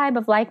a tribe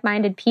of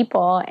like-minded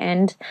people.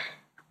 And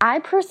I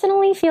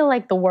personally feel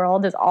like the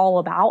world is all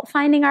about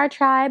finding our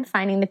tribe,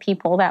 finding the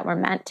people that we're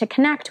meant to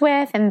connect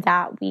with and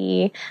that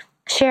we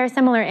share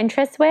similar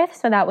interests with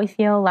so that we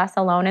feel less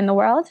alone in the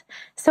world.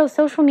 So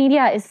social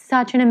media is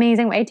such an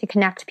amazing way to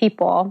connect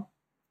people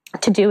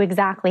to do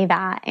exactly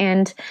that.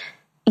 And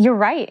you're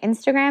right.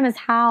 Instagram is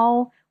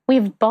how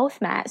we've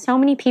both met so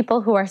many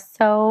people who are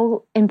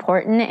so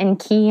important and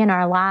key in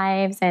our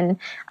lives. And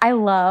I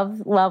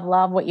love, love,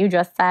 love what you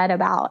just said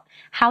about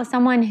how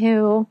someone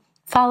who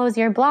follows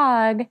your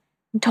blog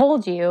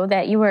told you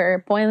that you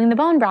were boiling the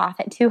bone broth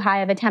at too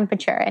high of a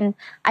temperature. And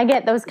I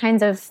get those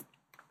kinds of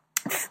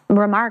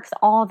remarks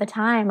all the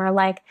time, or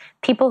like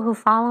people who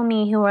follow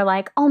me who are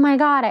like, oh my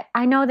God,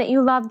 I know that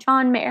you love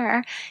John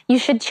Mayer. You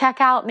should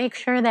make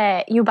sure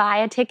that you buy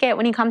a ticket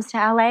when he comes to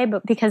LA,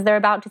 but because they're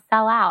about to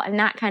sell out and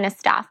that kind of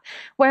stuff.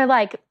 Where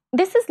like,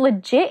 this is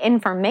legit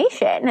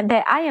information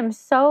that I am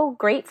so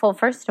grateful,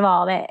 first of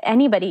all, that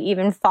anybody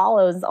even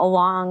follows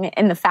along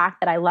in the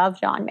fact that I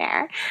love John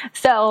Mayer.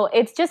 So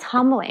it's just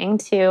humbling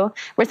to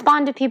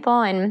respond to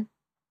people, and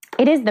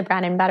it is the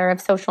bread and butter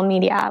of social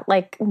media.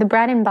 Like, the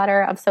bread and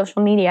butter of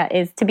social media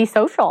is to be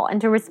social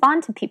and to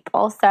respond to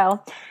people.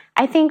 So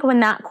I think when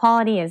that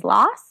quality is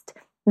lost,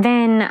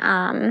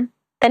 then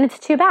it's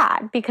too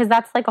bad, because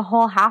that's like a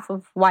whole half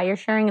of why you're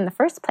sharing in the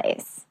first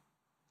place.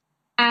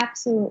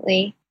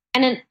 Absolutely.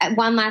 And then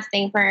one last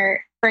thing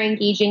for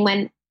engaging,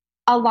 when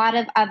a lot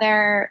of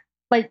other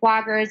like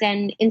bloggers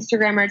and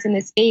Instagrammers in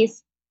this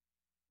space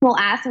will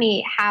ask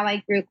me how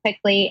I grew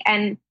quickly,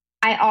 and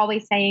I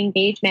always say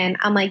engagement.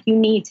 I'm like, you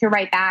need to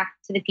write back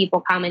to the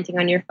people commenting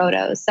on your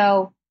photos.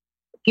 So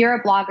if you're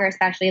a blogger,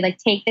 especially, like,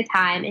 take the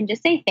time and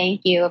just say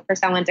thank you for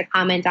someone to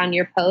comment on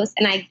your post.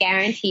 And I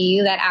guarantee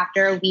you that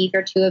after a week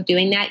or two of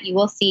doing that, you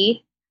will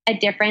see a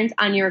difference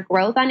on your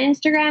growth on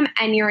Instagram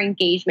and your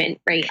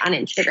engagement rate on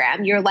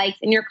Instagram. Your likes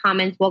and your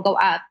comments will go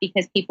up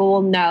because people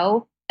will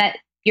know that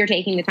you're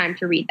taking the time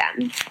to read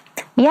them.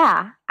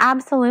 Yeah,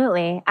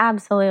 absolutely.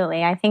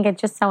 Absolutely. I think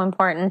it's just so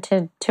important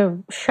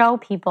to show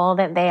people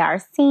that they are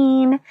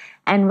seen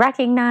and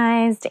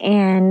recognized.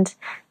 And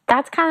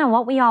that's kind of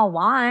what we all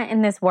want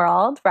in this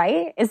world,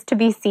 right? Is to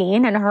be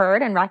seen and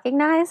heard and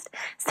recognized.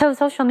 So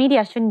social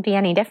media shouldn't be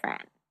any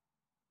different.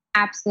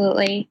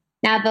 Absolutely.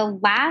 Now, the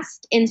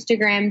last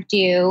Instagram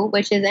do,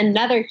 which is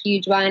another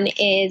huge one,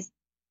 is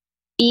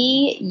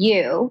be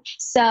you.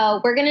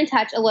 So we're going to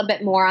touch a little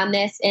bit more on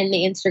this in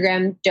the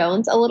Instagram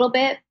don'ts a little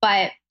bit,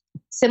 but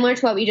similar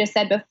to what we just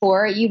said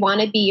before, you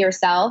want to be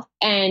yourself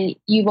and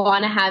you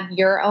want to have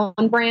your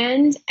own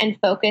brand and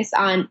focus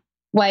on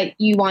what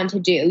you want to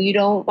do. You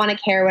don't want to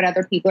care what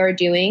other people are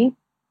doing.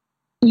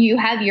 You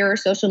have your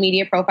social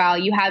media profile,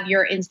 you have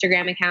your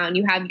Instagram account,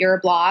 you have your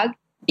blog,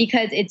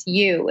 because it's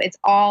you. It's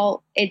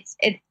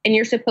and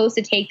you're supposed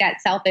to take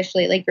that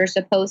selfishly. Like, you're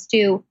supposed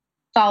to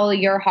follow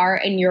your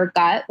heart and your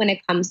gut when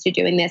it comes to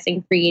doing this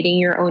and creating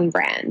your own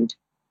brand.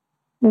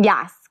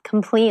 Yes.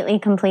 Completely.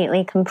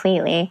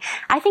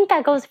 I think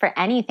that goes for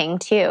anything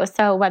too.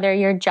 So whether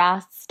you're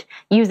just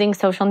using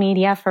social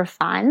media for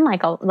fun,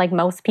 like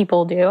most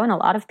people do, and a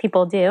lot of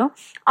people do,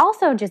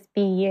 also just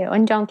be you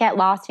and don't get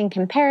lost in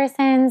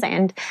comparisons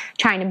and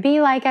trying to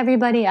be like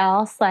everybody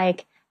else.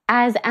 Like,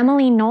 as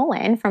Emily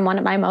Nolan from one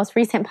of my most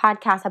recent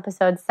podcast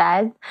episodes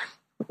said,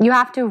 you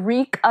have to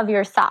reek of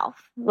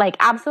yourself, like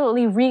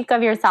absolutely reek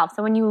of yourself.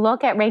 So when you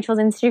look at Rachel's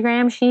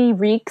Instagram, she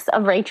reeks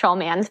of Rachel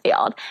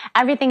Mansfield.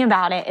 Everything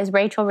about it is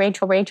Rachel.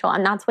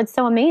 And that's what's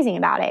so amazing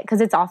about it, because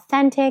it's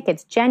authentic,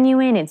 it's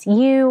genuine, it's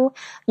you.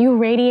 You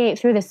radiate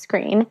through the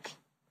screen.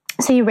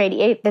 So you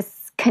radiate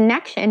this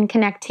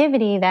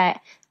connectivity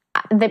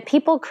that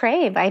people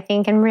crave, I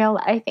think, in real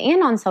life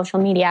and on social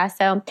media.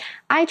 So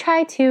I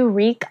try to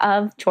reek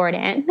of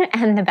Jordan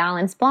and the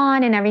Balanced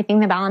Blonde and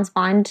everything the Balanced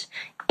Blonde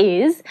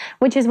is,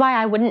 which is why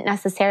I wouldn't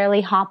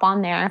necessarily hop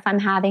on there if I'm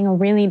having a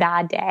really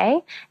bad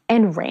day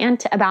and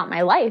rant about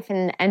my life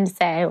and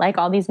say like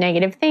all these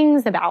negative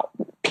things about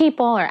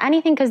people or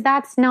anything, because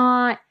that's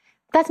not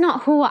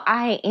who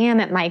I am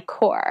at my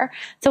core.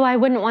 So I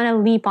wouldn't want to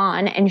leap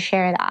on and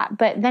share that.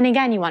 But then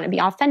again, you want to be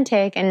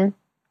authentic, and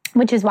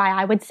which is why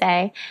I would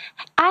say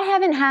I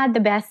haven't had the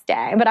best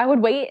day, but I would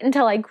wait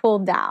until I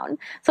cooled down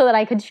so that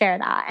I could share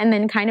that and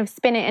then kind of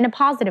spin it in a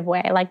positive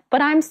way. Like,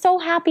 but I'm so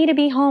happy to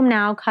be home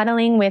now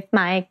cuddling with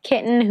my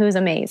kitten who's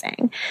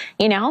amazing,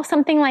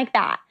 something like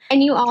that.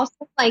 And you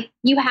also, like,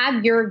 you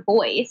have your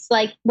voice.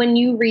 Like, when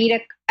you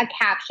read a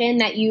caption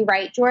that you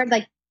write, George,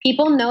 like,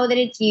 people know that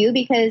it's you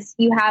because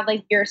you have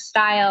like your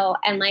style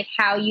and like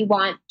how you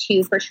want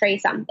to portray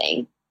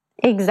something.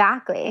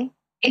 Exactly.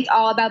 It's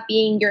all about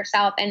being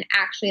yourself and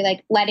actually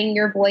like letting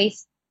your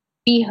voice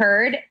be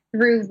heard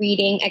through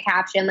reading a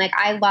caption. Like,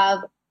 I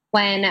love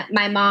when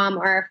my mom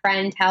or a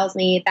friend tells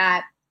me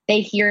that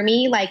they hear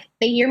me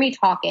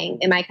talking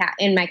in my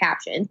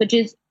captions, which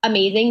is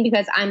amazing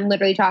because I'm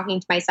literally talking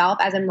to myself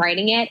as I'm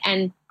writing it.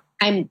 And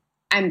I'm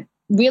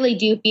really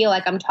do feel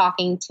like I'm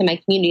talking to my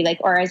community, like,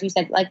 or as you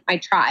said, like my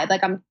tribe,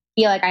 like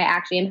feel like I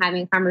actually am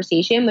having a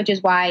conversation, which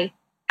is why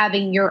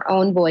having your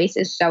own voice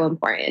is so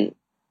important.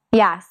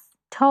 Yes.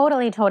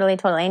 Totally.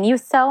 And you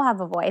so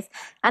have a voice.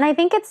 And I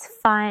think it's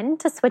fun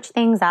to switch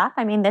things up.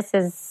 I mean, this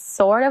is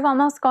sort of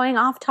almost going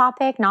off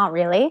topic, not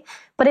really,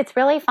 but it's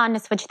really fun to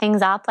switch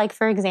things up. Like,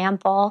 for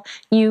example,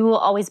 you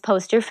always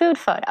post your food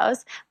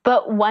photos,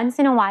 but once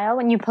in a while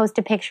when you post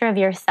a picture of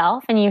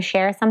yourself and you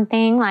share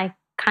something like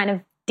kind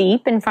of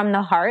deep and from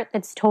the heart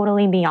that's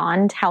totally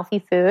beyond healthy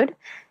food,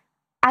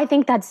 I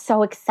think that's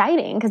so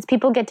exciting because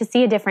people get to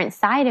see a different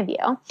side of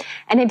you.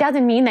 And it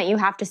doesn't mean that you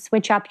have to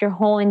switch up your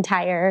whole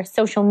entire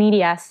social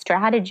media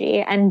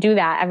strategy and do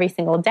that every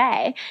single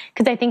day.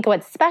 Because I think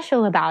what's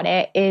special about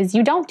it is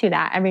you don't do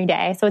that every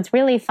day. So it's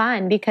really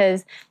fun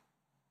because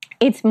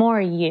it's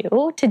more you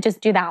to just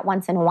do that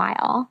once in a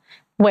while,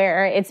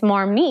 where it's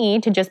more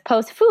me to just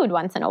post food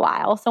once in a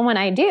while. So when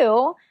I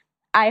do,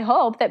 I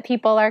hope that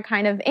people are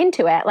kind of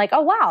into it. Like,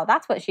 oh, wow,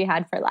 that's what she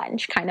had for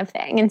lunch kind of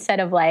thing.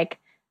 Instead of like,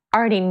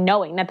 already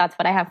knowing that that's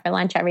what I have for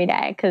lunch every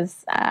day,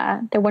 because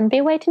there wouldn't be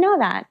a way to know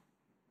that.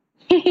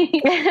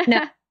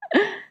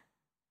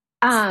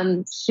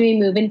 Should we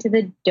move into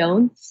the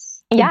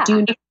don'ts? Yeah. The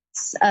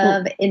do-nots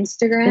of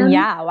Instagram?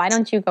 Yeah. Why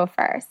don't you go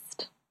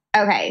first?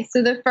 Okay.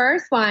 So the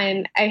first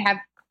one, I have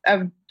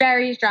a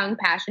very strong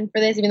passion for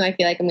this, even though I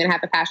feel like I'm going to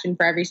have a passion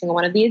for every single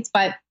one of these.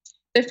 But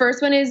the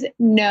first one is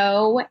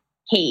no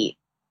hate.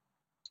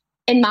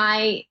 In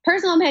my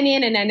personal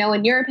opinion, and I know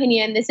in your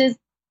opinion, this is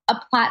a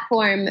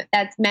platform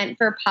that's meant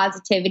for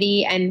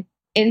positivity and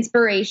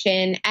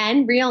inspiration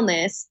and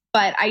realness.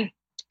 But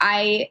I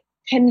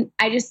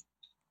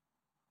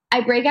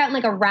break out in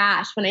like a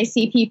rash when I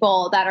see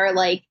people that are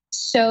like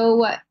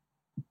so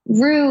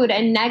rude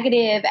and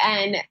negative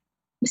and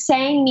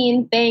saying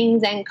mean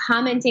things and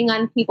commenting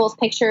on people's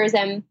pictures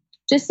and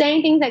just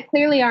saying things that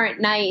clearly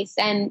aren't nice.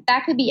 And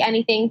that could be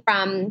anything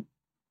from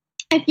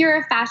if you're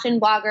a fashion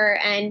blogger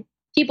and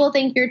people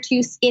think you're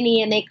too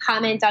skinny and they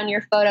comment on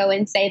your photo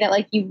and say that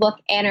like you look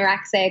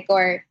anorexic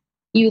or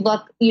you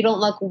don't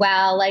look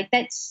well. Like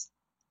it's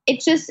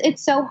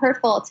so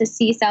hurtful to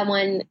see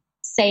someone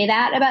say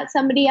that about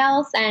somebody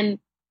else. And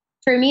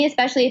for me,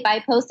 especially if I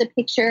post a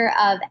picture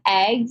of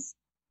eggs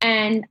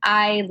and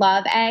I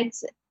love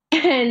eggs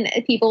and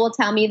people will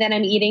tell me that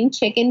I'm eating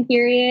chicken,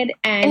 period.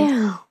 And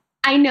Ew.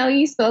 I know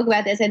you spoke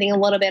about this, I think a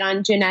little bit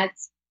on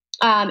Jeanette's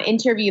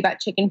interview about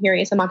chicken,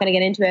 period. So I'm not going to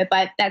get into it,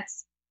 but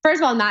that's, first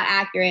of all, not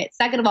accurate.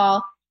 Second of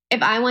all,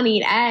 if I want to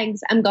eat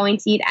eggs, I'm going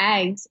to eat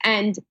eggs.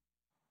 And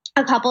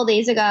a couple of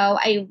days ago,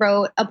 I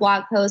wrote a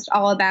blog post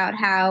all about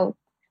how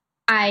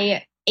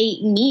I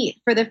ate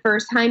meat for the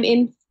first time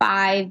in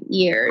 5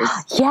 years.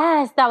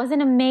 Yes, that was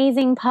an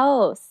amazing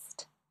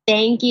post.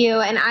 Thank you.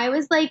 And I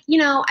was like,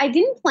 I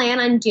didn't plan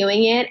on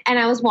doing it. And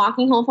I was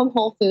walking home from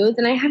Whole Foods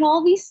and I had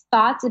all these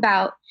thoughts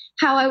about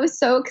how I was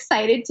so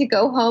excited to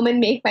go home and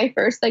make my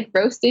first like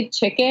roasted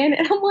chicken.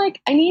 And I'm like,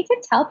 I need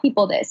to tell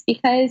people this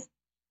because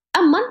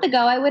a month ago,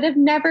 I would have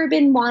never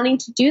been wanting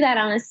to do that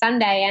on a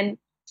Sunday. And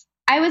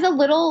I was a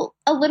little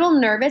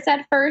nervous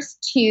at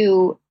first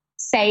to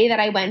say that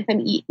I went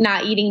from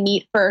not eating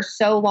meat for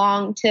so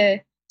long to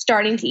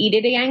starting to eat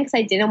it again because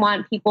I didn't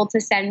want people to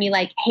send me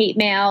like hate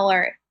mail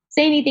or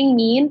say anything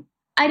mean.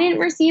 I didn't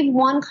receive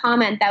one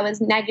comment that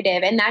was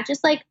negative, and that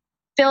just like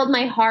filled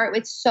my heart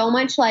with so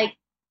much like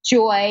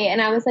joy.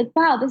 And I was like,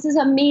 wow, this is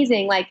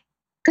amazing. Like,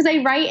 because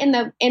I write in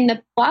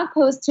the blog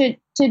post to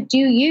do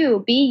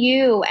you, be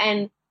you,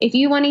 and if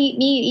you want to eat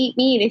meat, eat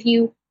meat. If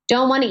you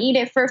don't want to eat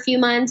it for a few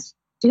months,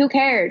 who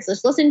cares?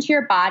 Just listen to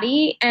your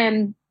body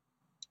and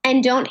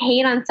don't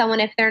hate on someone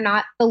if they're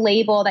not the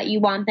label that you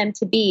want them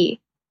to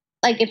be.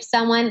 Like if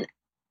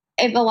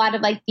a lot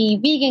of like the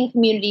vegan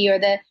community or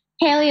the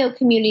paleo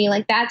community,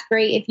 like that's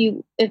great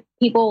if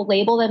people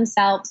label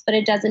themselves, but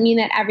it doesn't mean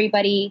that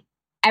everybody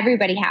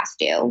has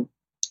to.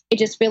 It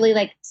just really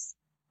like,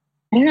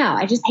 I don't know.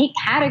 I just hate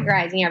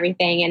categorizing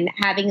everything and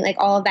having like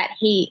all of that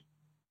hate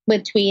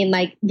between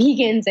like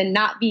vegans and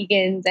not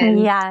vegans.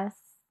 And yes.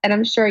 And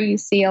I'm sure you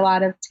see a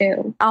lot of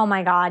too. Oh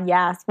my God,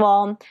 yes.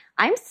 Well,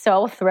 I'm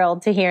so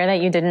thrilled to hear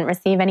that you didn't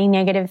receive any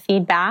negative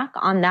feedback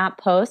on that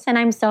post. And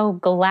I'm so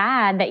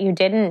glad that you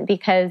didn't,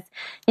 because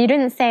you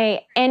didn't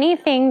say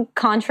anything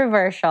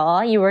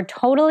controversial. You were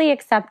totally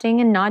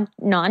accepting and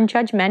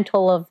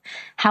non-judgmental of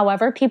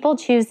however people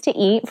choose to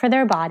eat for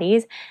their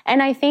bodies.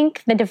 And I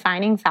think the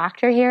defining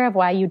factor here of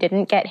why you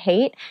didn't get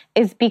hate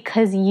is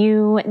because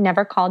you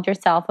never called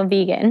yourself a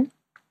vegan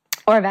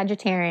or a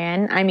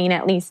vegetarian. I mean,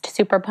 at least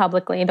super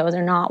publicly, those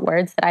are not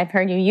words that I've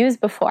heard you use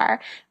before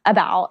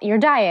about your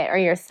diet or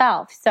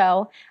yourself.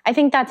 So I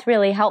think that's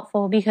really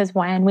helpful, because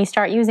when we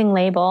start using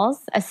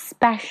labels,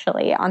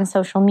 especially on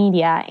social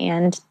media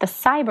and the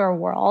cyber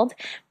world,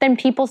 then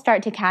people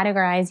start to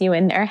categorize you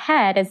in their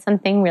head as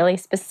something really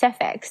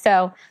specific.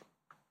 So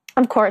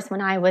of course,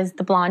 when I was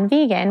the blonde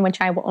vegan, which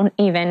I won't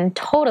even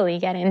totally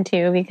get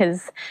into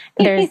because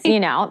there's,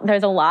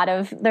 there's a lot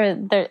of,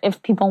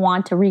 if people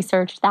want to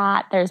research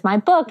that, there's my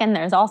book and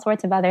there's all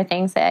sorts of other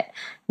things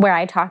where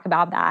I talk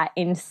about that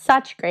in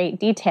such great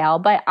detail.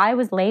 But I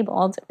was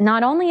labeled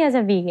not only as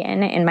a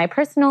vegan in my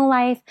personal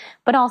life,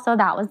 but also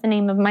that was the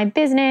name of my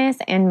business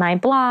and my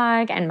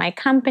blog and my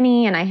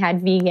company. And I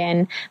had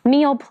vegan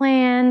meal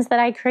plans that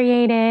I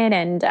created,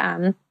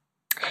 and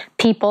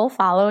people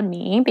followed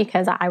me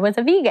because I was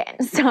a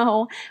vegan.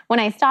 So when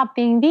I stopped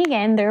being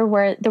vegan, there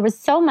was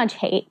so much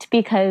hate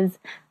because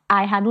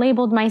I had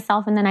labeled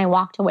myself and then I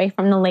walked away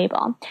from the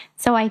label.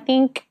 So I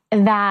think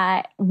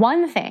that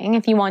one thing,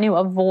 if you want to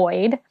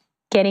avoid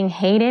getting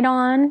hated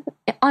on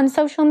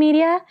social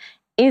media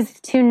is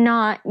to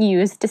not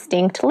use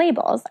distinct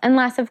labels,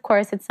 unless, of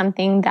course, it's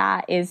something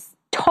that is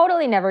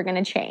totally never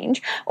going to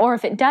change. Or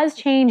if it does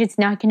change, it's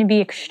not going to be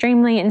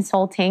extremely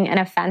insulting and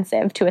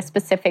offensive to a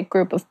specific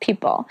group of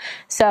people.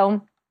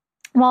 So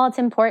while it's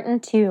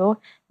important to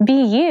be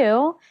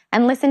you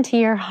and listen to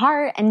your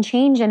heart and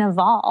change and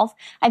evolve,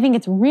 I think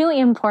it's really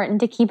important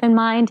to keep in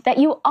mind that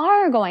you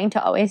are going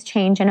to always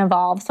change and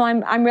evolve. So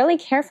I'm really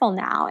careful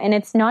now, and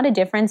it's not a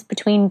difference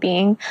between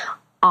being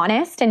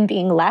honest and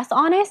being less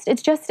honest.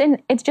 It's just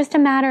a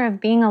matter of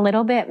being a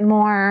little bit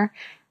more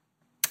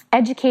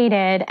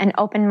educated and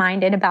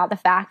open-minded about the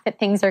fact that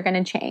things are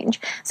going to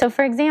change. So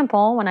for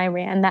example, when I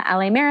ran the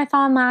LA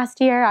Marathon last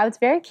year, I was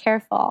very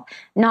careful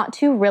not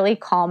to really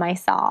call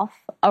myself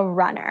a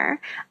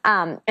runner.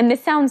 And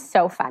this sounds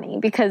so funny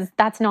because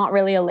that's not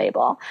really a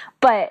label,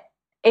 but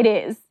it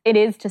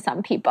is to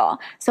some people.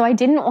 So I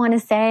didn't want to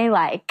say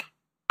like,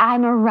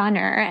 I'm a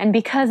runner, and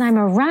because I'm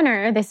a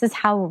runner, this is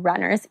how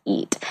runners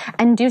eat,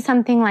 and do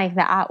something like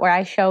that where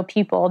I show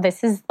people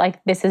this is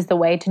the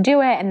way to do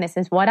it, and this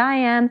is what I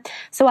am.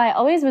 So I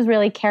always was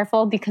really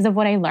careful because of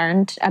what I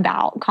learned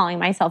about calling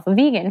myself a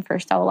vegan for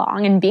so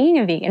long and being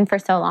a vegan for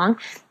so long.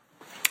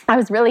 I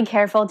was really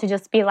careful to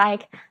just be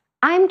like,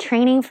 I'm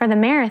training for the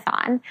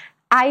marathon.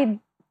 I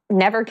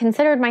never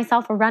considered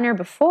myself a runner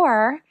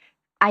before.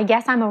 I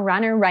guess I'm a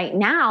runner right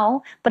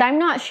now, but I'm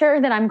not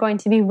sure that I'm going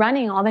to be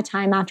running all the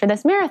time after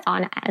this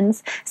marathon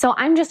ends. So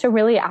I'm just a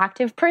really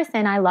active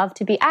person. I love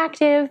to be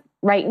active.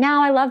 Right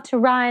now, I love to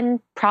run.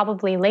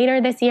 Probably later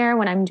this year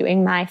when I'm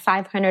doing my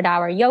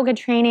 500-hour yoga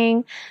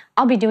training,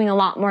 I'll be doing a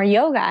lot more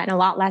yoga and a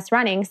lot less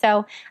running.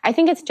 So I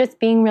think it's just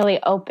being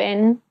really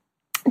open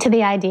to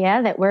the idea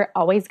that we're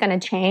always going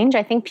to change.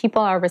 I think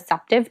people are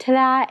receptive to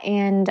that.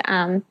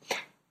 And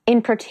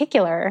in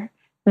particular,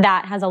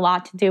 that has a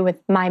lot to do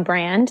with my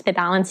brand, The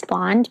Balanced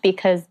Blonde,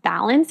 because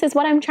balance is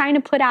what I'm trying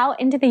to put out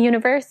into the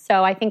universe.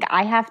 So I think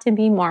I have to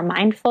be more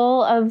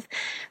mindful of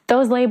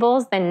those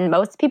labels than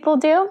most people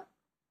do,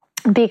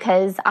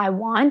 because I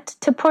want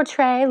to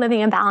portray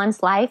living a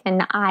balanced life.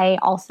 And I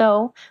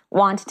also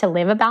want to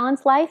live a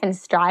balanced life and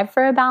strive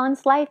for a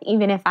balanced life,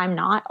 even if I'm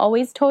not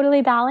always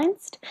totally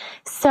balanced.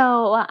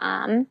 So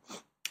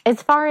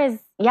as far as,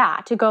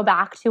 to go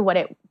back to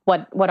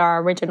what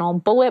our original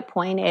bullet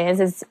point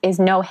is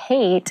no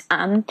hate.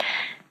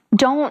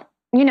 Don't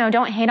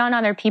hate on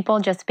other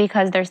people just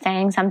because they're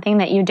saying something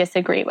that you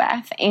disagree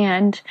with.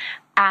 And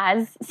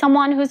as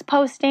someone who's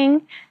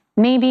posting,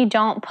 maybe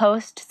don't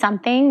post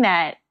something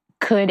that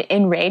could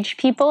enrage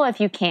people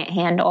if you can't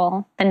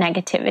handle the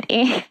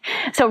negativity.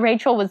 So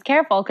Rachel was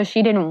careful because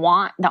she didn't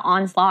want the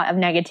onslaught of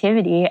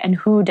negativity, and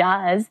who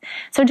does?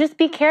 So just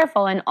be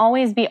careful and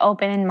always be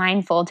open and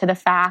mindful to the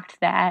fact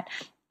that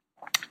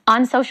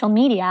on social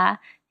media,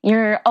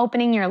 you're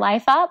opening your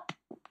life up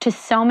to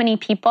so many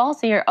people.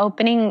 So you're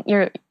opening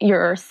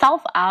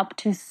yourself up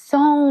to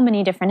so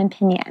many different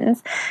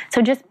opinions.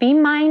 So just be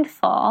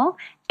mindful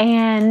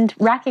and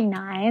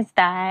recognize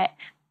that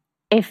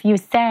if you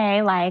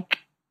say like,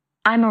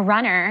 I'm a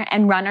runner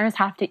and runners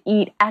have to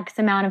eat X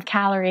amount of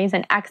calories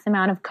and X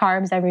amount of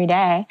carbs every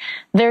day,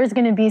 there's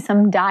going to be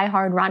some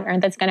diehard runner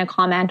that's going to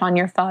comment on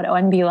your photo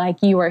and be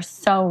like, you are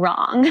so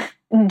wrong.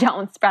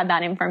 Don't spread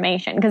that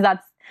information, because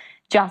that's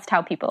just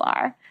how people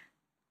are.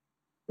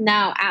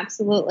 No,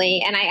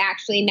 absolutely. And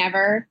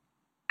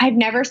I've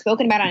never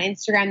spoken about on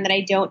Instagram that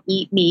I don't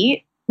eat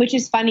meat, which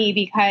is funny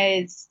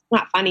because,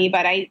 not funny,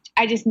 but I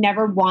just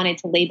never wanted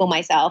to label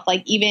myself.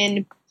 Like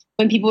even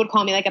when people would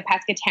call me like a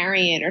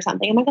pescatarian or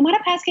something, I'm like, I'm not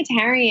a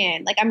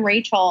pescatarian. Like I'm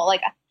Rachel.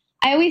 Like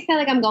I always say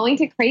like, I'm going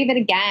to crave it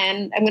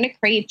again. I'm going to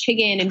crave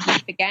chicken and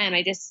beef again.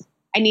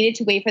 I needed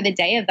to wait for the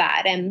day of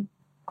that. And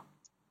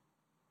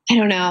I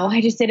don't know.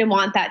 I just didn't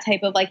want that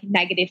type of like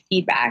negative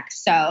feedback.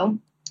 So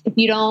if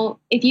you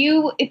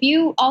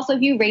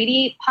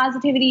radiate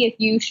positivity, if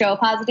you show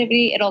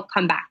positivity, it'll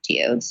come back to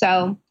you.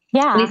 So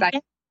yeah,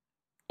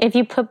 if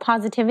you put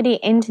positivity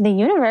into the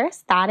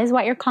universe, that is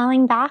what you're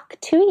calling back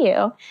to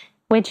you.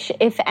 Which,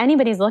 if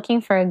anybody's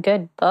looking for a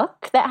good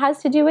book that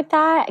has to do with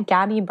that,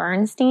 Gabby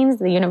Bernstein's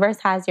The Universe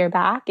Has Your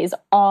Back is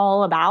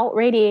all about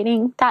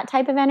radiating that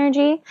type of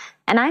energy.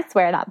 And I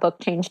swear that book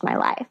changed my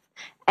life.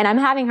 And I'm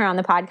having her on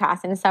the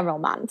podcast in several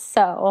months.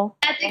 So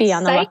be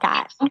on the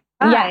lookout.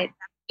 Yeah.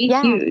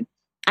 Huge.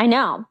 I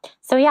know.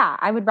 So yeah,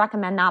 I would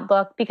recommend that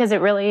book because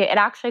it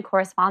actually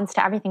corresponds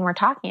to everything we're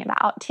talking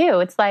about too.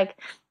 It's like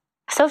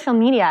social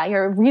media,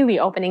 you're really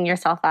opening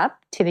yourself up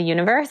to the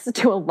universe,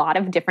 to a lot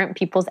of different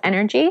people's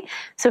energy.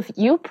 So if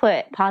you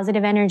put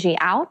positive energy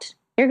out,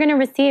 you're going to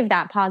receive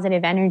that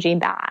positive energy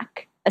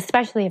back,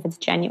 especially if it's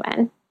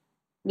genuine.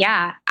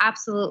 Yeah,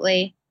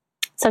 absolutely.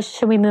 So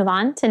should we move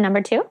on to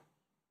number 2?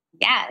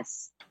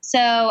 Yes. So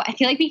I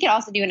feel like we could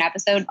also do an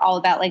episode all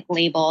about like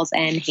labels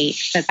and hate.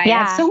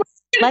 Have so much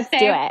Let's do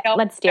it.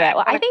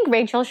 Well, I think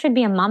Rachel should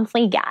be a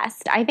monthly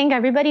guest. I think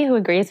everybody who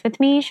agrees with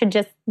me should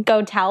just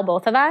go tell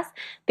both of us,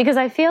 because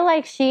I feel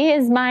like she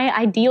is my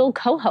ideal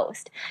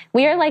co-host.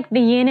 We are like the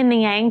yin and the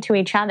yang to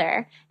each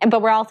other,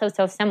 but we're also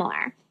so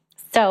similar.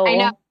 So I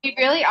know we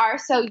really are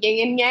so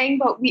yin and yang,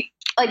 but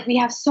we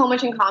have so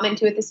much in common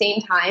too at the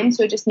same time.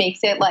 So it just makes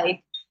it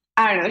like,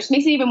 I don't know, it just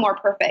makes it even more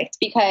perfect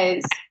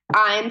because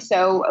I'm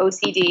so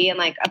OCD and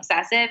like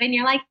obsessive and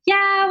you're like,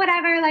 yeah,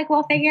 whatever, like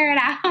we'll figure it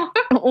out.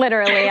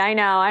 Literally, I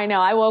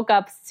know. I woke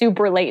up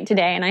super late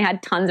today and I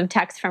had tons of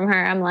texts from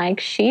her. I'm like,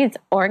 she's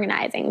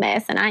organizing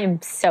this and I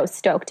am so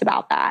stoked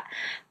about that.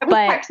 I was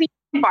texting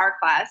in bar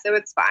class, so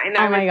it's fine.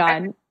 Oh my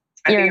God.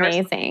 You're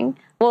amazing.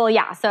 Well,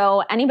 yeah.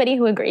 So anybody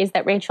who agrees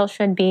that Rachel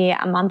should be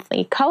a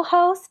monthly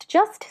co-host,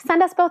 just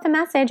send us both a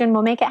message and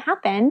we'll make it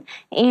happen.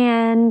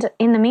 And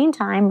in the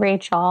meantime,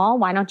 Rachel,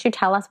 why don't you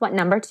tell us what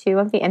number 2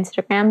 of the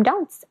Instagram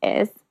don'ts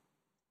is?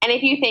 And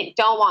if you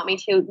don't want me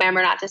to,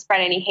 remember not to spread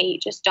any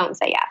hate. Just don't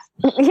say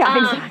yes. Yeah,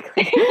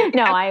 exactly.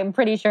 No, I'm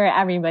pretty sure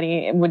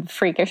everybody would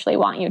freakishly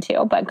want you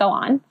to, but go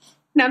on.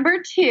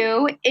 Number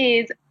 2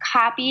 is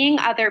copying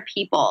other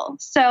people.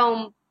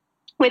 So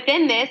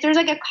within this, there's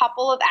like a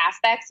couple of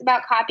aspects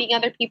about copying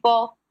other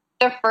people.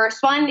 The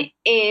first one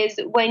is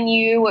when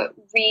you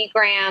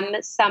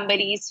regram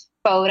somebody's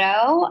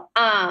photo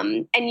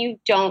and you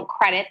don't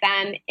credit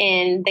them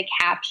in the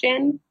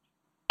caption.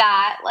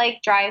 That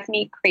like drives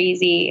me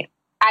crazy.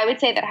 I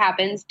would say that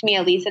happens to me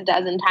at least a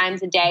dozen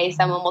times a day.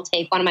 Someone will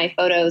take one of my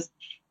photos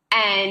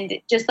and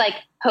just like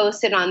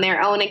post it on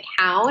their own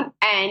account,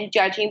 and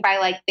judging by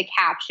like the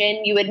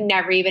caption, you would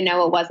never even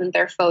know it wasn't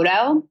their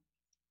photo.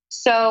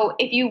 So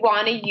if you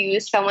want to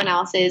use someone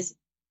else's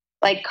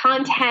like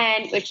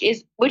content, which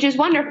is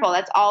wonderful,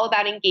 that's all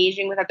about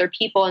engaging with other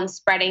people and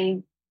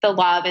spreading the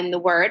love and the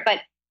word, but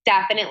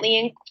definitely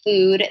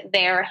include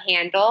their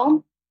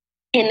handle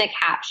in the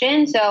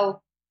caption. So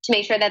to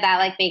make sure that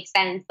like makes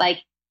sense,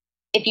 like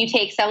if you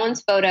take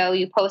someone's photo,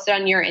 you post it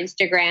on your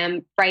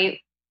Instagram,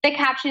 write the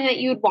caption that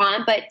you'd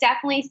want, but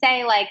definitely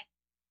say like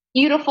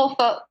beautiful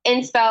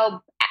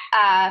inspo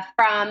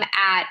from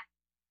at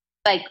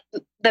like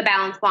the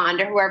Balance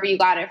Blonde or whoever you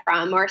got it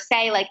from, or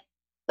say like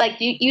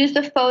you use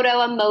the photo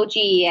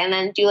emoji and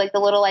then do like the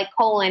little like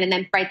colon and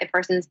then write the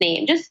person's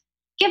name. Just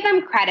give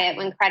them credit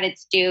when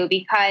credit's due,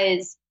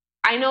 because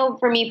I know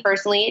for me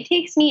personally, it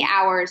takes me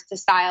hours to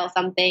style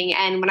something.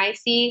 And when I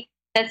see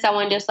that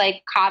someone just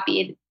like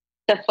copied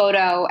the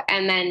photo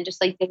and then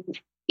just like didn't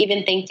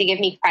even think to give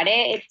me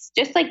credit, it's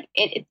just like,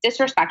 it's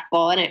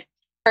disrespectful and it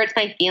hurts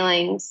my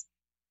feelings.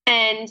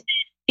 And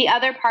the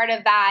other part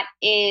of that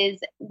is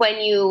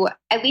when you,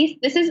 at least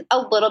this is a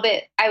little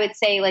bit, I would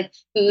say like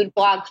food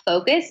blog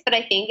focused, but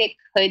I think it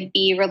could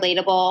be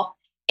relatable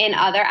in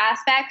other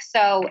aspects.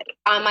 So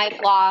on my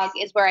blog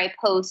is where I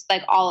post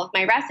like all of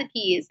my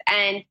recipes.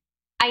 And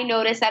I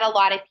notice that a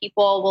lot of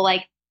people will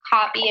like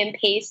copy and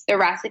paste the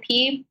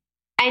recipe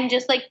and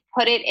just like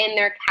put it in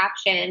their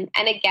caption.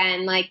 And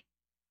again, like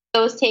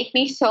those take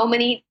me so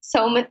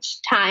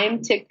much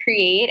time to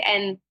create,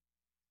 and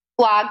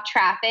blog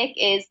traffic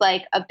is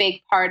like a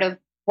big part of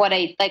what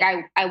I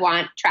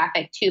want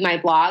traffic to my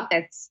blog.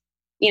 That's,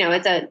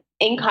 it's a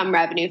income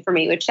revenue for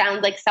me, which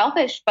sounds like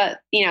selfish, but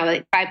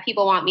if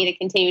people want me to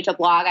continue to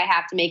blog, I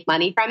have to make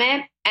money from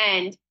it.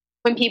 And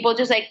when people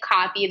just like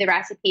copy the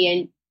recipe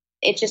and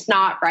it's just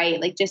not right,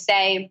 like just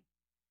say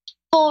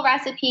full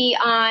recipe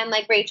on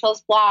like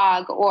Rachel's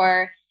blog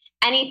or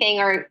anything,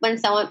 or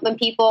when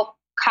people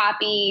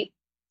copy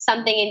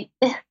something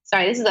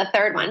sorry, this is the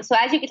third one. So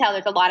as you can tell,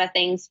 there's a lot of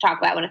things to talk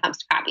about when it comes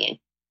to copying.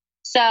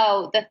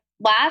 So the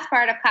last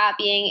part of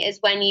copying is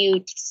when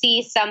you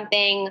see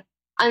something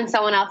on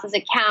someone else's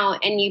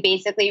account and you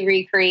basically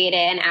recreate it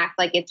and act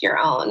like it's your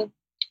own,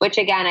 which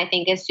again, I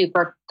think is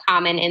super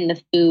common in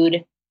the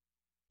food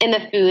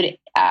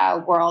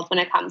world when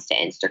it comes to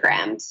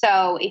Instagram.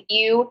 So if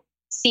you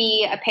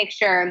see a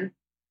picture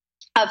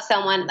of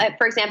someone, like,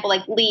 for example,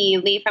 like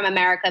Lee from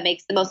America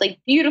makes the most like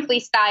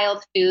beautifully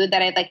styled food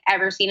that I've like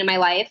ever seen in my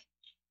life.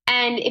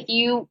 And if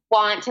you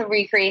want to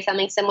recreate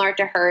something similar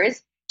to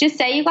hers, just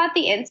say you got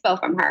the inspo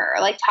from her,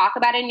 or like talk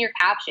about it in your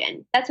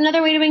caption. That's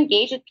another way to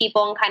engage with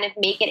people and kind of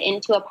make it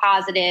into a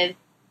positive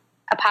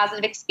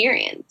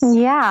experience.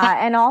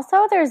 Yeah. And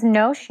also there's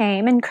no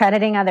shame in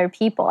crediting other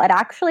people. It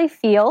actually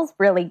feels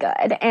really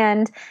good.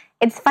 And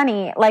it's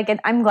funny, like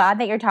I'm glad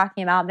that you're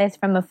talking about this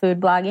from a food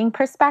blogging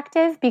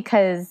perspective,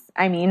 because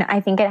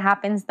I think it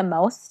happens the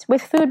most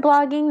with food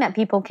blogging, that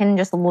people can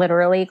just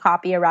literally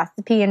copy a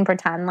recipe and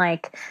pretend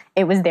like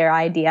it was their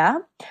idea,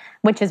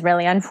 which is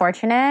really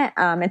unfortunate.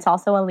 It's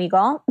also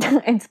illegal.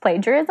 It's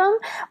plagiarism,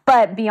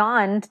 but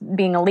beyond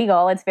being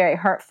illegal, it's very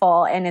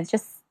hurtful, and it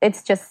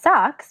just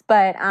sucks.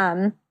 But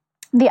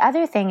the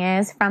other thing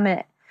is,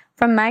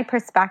 from my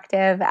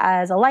perspective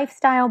as a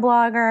lifestyle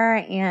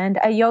blogger and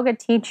a yoga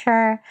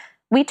teacher,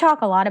 we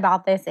talk a lot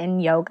about this in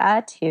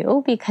yoga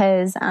too,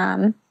 because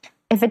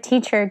if a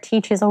teacher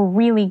teaches a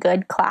really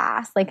good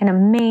class, like an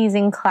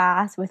amazing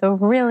class with a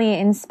really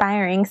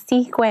inspiring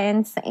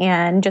sequence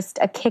and just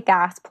a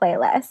kick-ass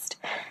playlist,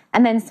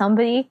 and then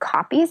somebody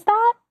copies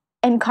that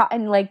and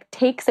like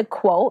takes a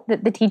quote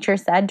that the teacher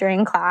said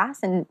during class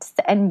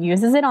and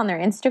uses it on their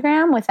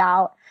Instagram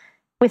without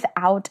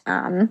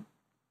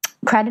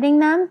crediting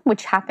them,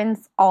 which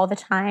happens all the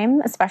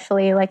time,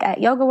 especially like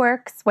at Yoga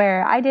Works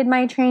where I did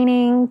my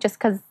training, just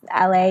because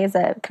LA is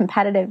a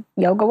competitive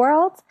yoga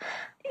world.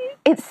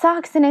 It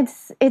sucks and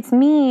it's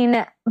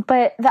mean,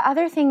 but the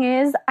other thing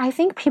is I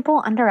think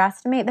people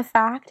underestimate the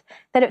fact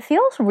that it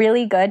feels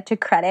really good to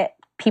credit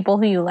people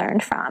who you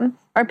learned from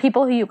or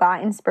people who you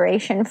got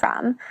inspiration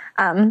from.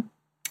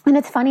 And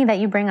it's funny that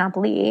you bring up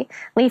Lee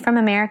from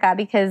America,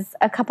 because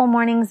a couple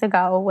mornings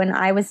ago when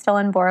I was still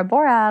in Bora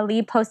Bora,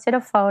 Lee posted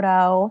a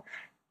photo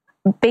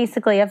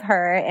basically of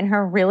her in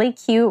her really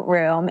cute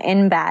room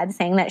in bed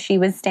saying that she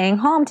was staying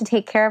home to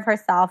take care of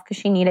herself because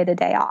she needed a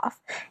day off.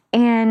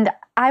 And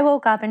I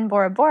woke up in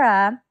Bora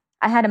Bora,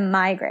 I had a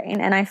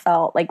migraine and I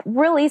felt like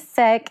really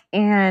sick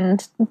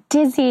and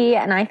dizzy,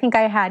 and I think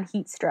I had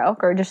heat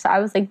stroke or just I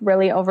was like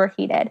really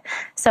overheated.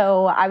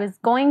 So I was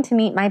going to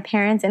meet my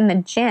parents in the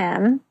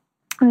gym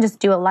and just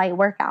do a light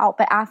workout.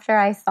 But after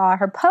I saw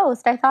her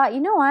post, I thought, you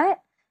know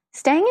what?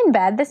 Staying in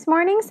bed this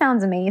morning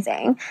sounds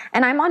amazing.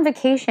 And I'm on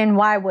vacation.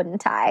 Why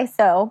wouldn't I?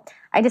 So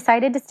I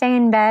decided to stay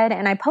in bed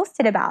and I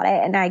posted about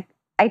it and I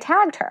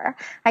tagged her.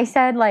 I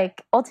said,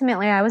 like,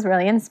 ultimately, I was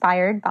really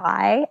inspired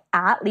by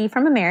 @Lee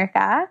from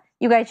America.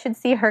 You guys should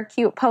see her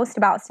cute post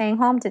about staying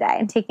home today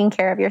and taking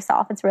care of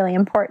yourself. It's really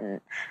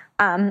important.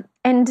 And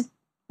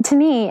to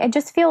me, it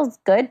just feels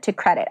good to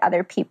credit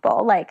other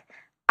people. Like,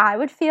 I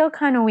would feel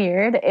kind of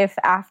weird if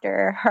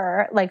after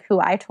her, like,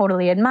 who I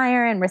totally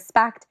admire and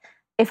respect,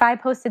 if I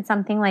posted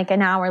something like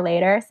an hour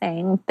later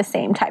saying the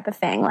same type of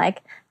thing,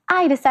 like,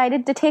 I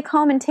decided to take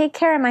home and take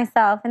care of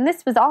myself and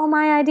this was all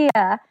my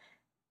idea.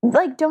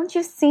 Like, don't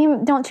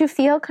you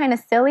feel kind of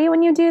silly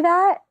when you do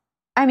that?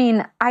 I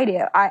mean, I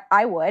do.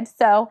 I would.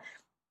 So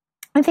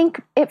I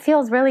think it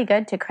feels really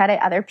good to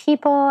credit other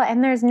people,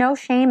 and there's no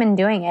shame in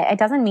doing it. It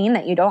doesn't mean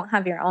that you don't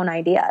have your own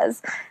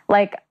ideas.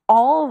 Like,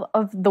 all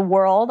of the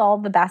world, all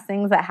the best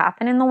things that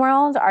happen in the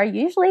world are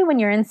usually when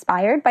you're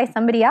inspired by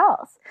somebody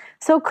else.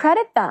 So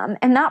credit them,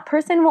 and that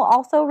person will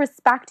also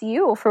respect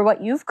you for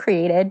what you've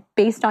created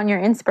based on your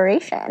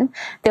inspiration.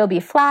 They'll be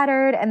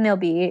flattered and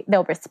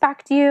they'll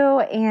respect you,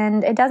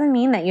 and it doesn't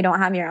mean that you don't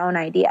have your own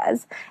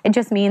ideas. It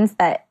just means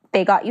that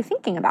they got you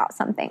thinking about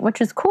something,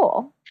 which is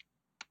cool.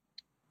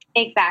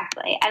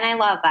 Exactly. And I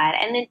love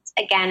that. And it's,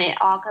 again, it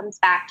all comes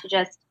back to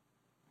just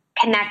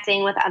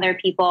connecting with other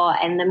people.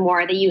 And the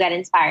more that you get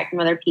inspired from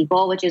other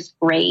people, which is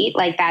great,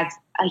 like that's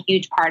a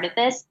huge part of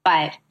this,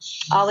 but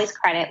always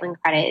credit when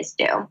credit is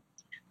due.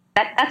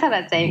 That's how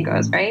that saying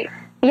goes, right?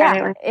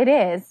 Yeah, it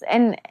is.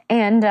 And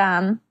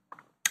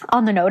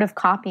on the note of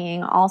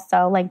copying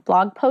also, like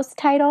blog post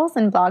titles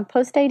and blog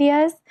post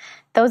ideas,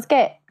 those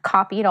get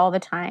copied all the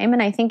time.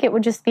 And I think it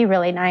would just be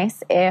really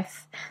nice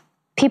if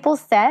people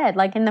said,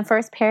 like in the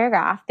first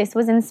paragraph, this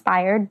was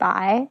inspired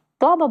by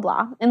blah, blah,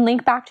 blah, and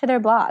link back to their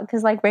blog.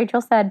 Because like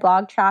Rachel said,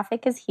 blog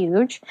traffic is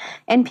huge.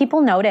 And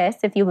people notice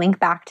if you link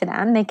back to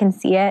them, they can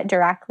see it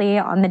directly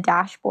on the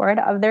dashboard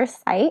of their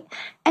site.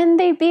 And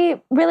they'd be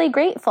really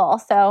grateful.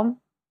 So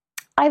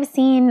I've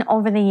seen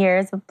over the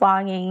years of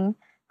blogging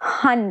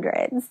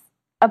hundreds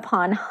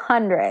upon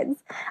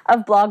hundreds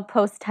of blog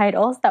post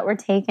titles that were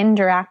taken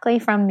directly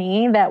from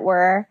me that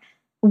were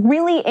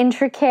really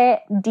intricate,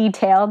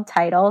 detailed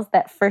titles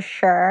that for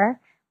sure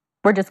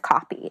were just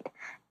copied.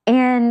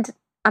 And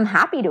I'm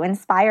happy to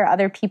inspire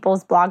other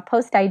people's blog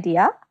post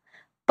idea,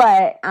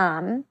 but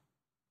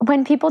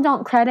when people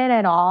don't credit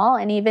at all,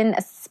 and even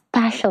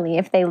especially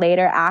if they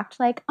later act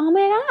like, oh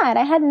my God,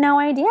 I had no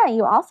idea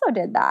you also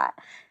did that,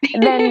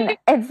 then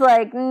it's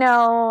like,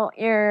 no,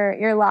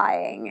 you're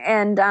lying.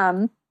 And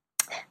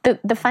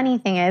the funny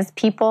thing is,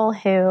 people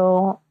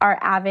who are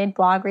avid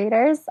blog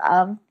readers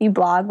of the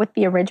blog with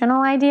the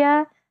original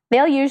idea,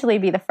 they'll usually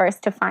be the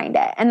first to find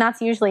it. And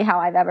that's usually how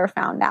I've ever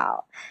found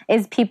out,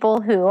 is people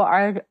who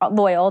are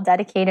loyal,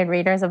 dedicated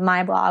readers of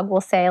my blog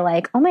will say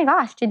like, oh my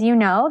gosh, did you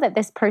know that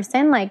this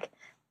person like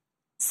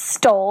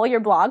stole your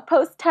blog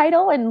post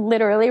title and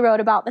literally wrote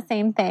about the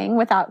same thing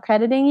without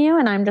crediting you?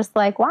 And I'm just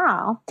like,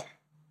 wow,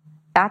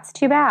 that's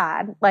too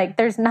bad. Like,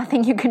 there's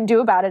nothing you can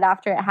do about it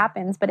after it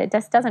happens, but it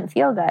just doesn't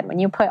feel good when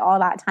you put all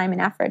that time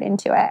and effort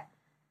into it.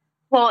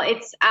 Well,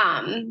 it's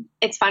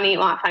funny,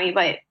 well, not funny,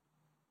 but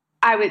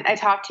I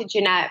talked to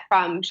Jeanette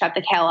from Shut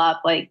the Kale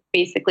Up, like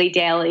basically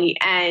daily,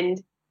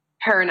 and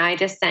her and I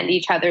just send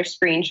each other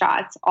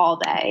screenshots all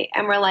day.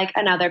 And we're like,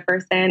 another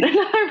person.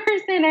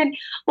 And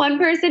one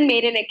person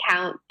made an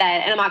account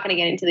that, and I'm not going to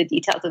get into the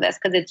details of this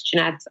because it's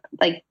Jeanette's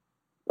like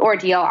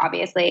ordeal,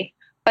 obviously.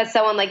 But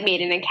someone like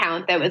made an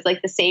account that was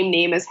like the same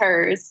name as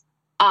hers,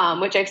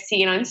 which I've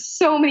seen on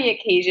so many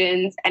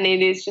occasions. And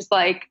it is just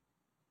like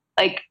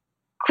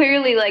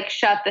clearly like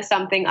Shut the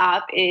Something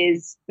Up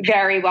is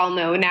very well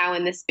known now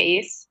in the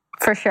space.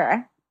 For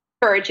sure.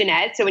 For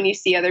Jeanette. So when you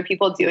see other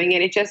people doing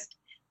it, it just,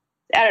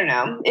 I don't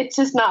know. It's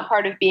just not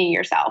part of being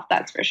yourself.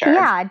 That's for sure.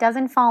 Yeah. It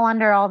doesn't fall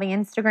under all the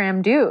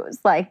Instagram dues.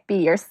 Like, be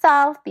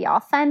yourself, be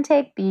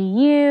authentic, be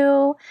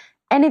you.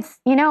 And it's,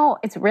 you know,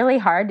 it's really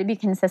hard to be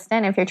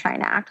consistent if you're trying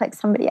to act like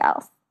somebody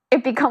else.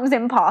 It becomes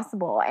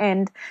impossible.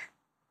 And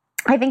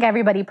I think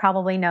everybody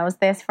probably knows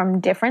this from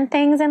different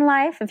things in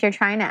life. If you're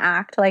trying to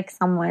act like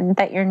someone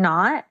that you're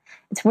not,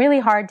 it's really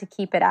hard to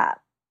keep it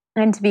up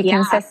and to be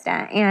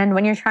consistent. And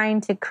when you're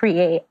trying to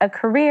create a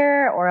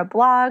career or a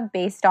blog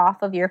based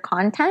off of your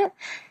content,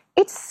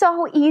 it's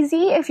so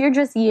easy if you're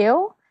just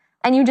you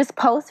and you just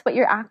post what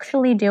you're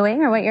actually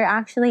doing or what you're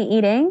actually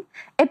eating.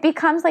 It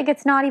becomes like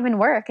it's not even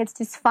work. It's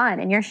just fun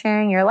and you're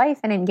sharing your life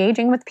and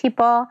engaging with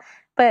people.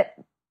 But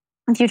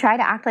if you try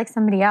to act like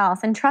somebody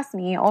else, and trust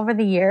me, over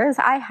the years,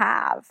 I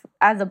have,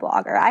 as a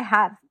blogger, I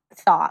have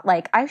thought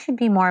like I should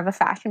be more of a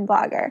fashion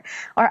blogger,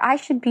 or I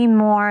should be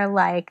more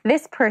like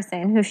this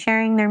person who's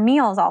sharing their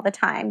meals all the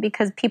time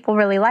because people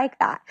really like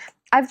that.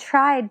 I've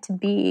tried to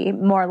be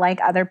more like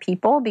other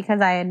people because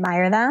I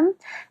admire them,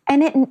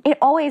 and it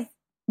always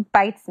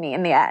bites me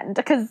in the end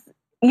because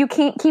you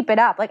can't keep it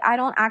up. Like, I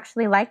don't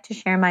actually like to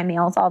share my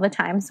meals all the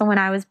time. So when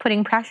I was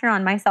putting pressure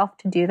on myself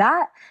to do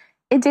that,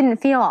 it didn't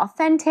feel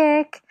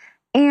authentic.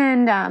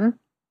 And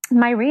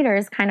my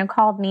readers kind of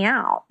called me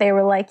out. They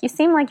were like, you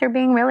seem like you're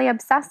being really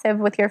obsessive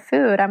with your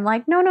food. I'm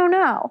like,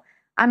 no,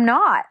 I'm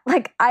not.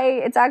 Like,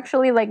 it's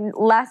actually like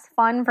less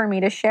fun for me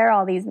to share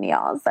all these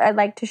meals. I'd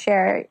like to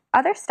share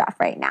other stuff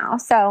right now.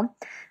 So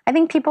I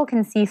think people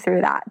can see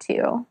through that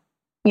too.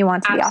 You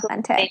want to be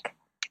authentic.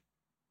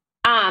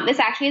 This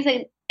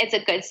actually it's a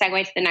good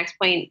segue to the next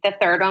point, the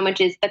third one, which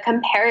is the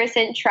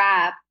comparison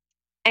trap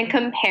and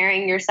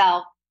comparing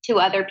yourself to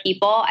other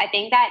people. I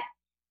think that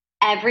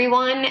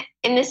everyone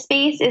in this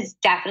space is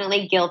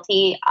definitely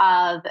guilty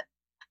of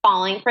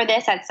falling for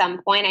this at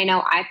some point. I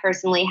know I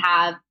personally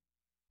have,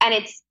 and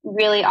it's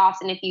really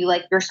often if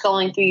you're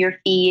scrolling through your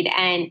feed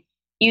and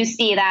you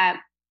see that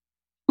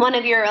one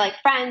of your like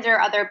friends or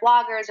other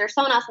bloggers or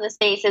someone else in the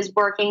space is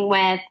working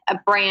with a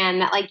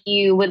brand that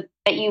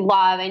that you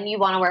love and you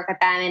want to work with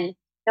them, and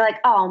you're like,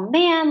 oh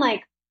man,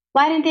 like,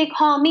 why didn't they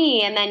call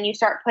me? And then you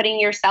start putting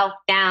yourself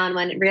down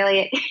when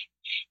really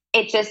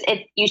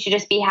you should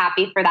just be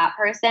happy for that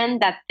person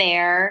that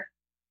they're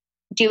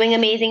doing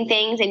amazing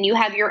things and you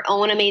have your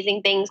own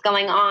amazing things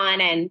going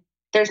on. And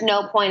there's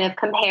no point of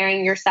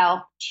comparing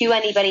yourself to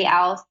anybody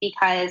else,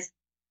 because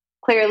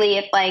clearly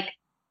if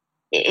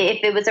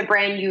it was a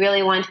brand you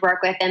really wanted to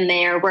work with and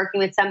they're working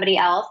with somebody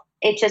else,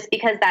 it's just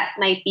because that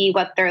might be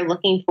what they're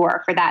looking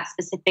for that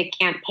specific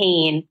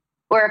campaign.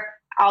 Or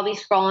I'll be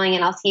scrolling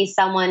and I'll see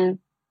someone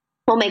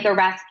will make a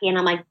recipe and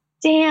I'm like,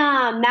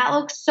 damn, that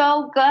looks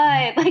so good.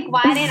 Like,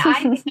 why didn't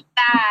I think of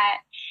that?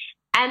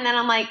 And then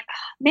I'm like,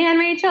 man,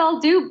 Rachel,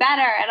 do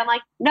better. And I'm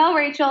like, no,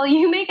 Rachel,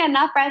 you make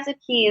enough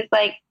recipes.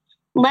 Like,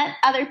 let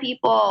other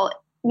people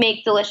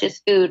make delicious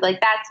food.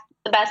 Like, that's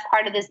the best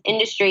part of this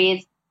industry,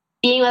 is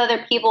being with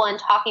other people and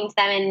talking to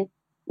them and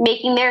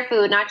making their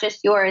food, not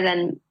just yours.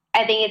 And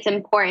I think it's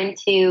important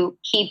to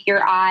keep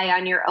your eye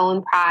on your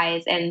own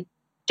prize and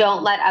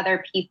don't let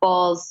other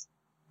people's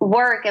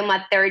work and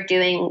what they're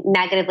doing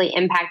negatively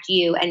impact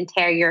you and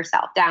tear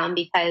yourself down,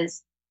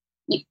 because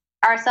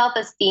our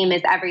self-esteem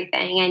is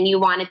everything, and you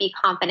want to be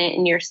confident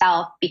in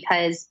yourself,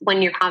 because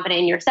when you're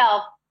confident in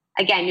yourself,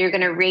 again, you're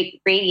going to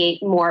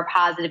radiate more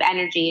positive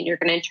energy and you're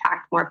going to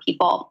attract more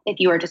people if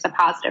you are just a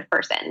positive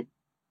person.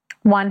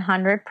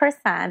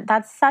 100%.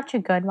 That's such a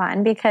good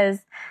one, because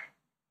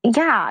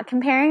yeah,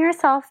 comparing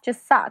yourself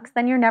just sucks.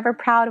 Then you're never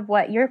proud of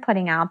what you're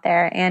putting out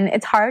there. And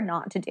it's hard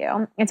not to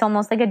do. It's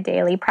almost like a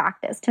daily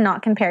practice to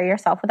not compare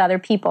yourself with other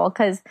people,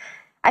 because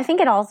I think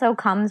it also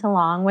comes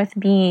along with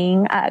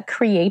being a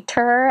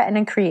creator and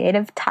a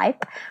creative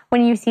type.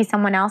 When you see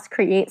someone else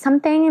create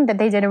something that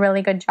they did a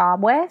really good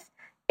job with,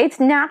 it's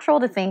natural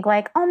to think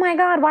like, oh my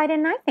God, why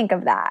didn't I think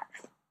of that?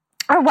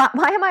 Or why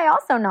am I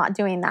also not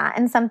doing that?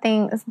 And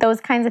those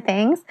kinds of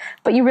things.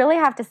 But you really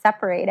have to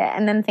separate it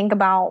and then think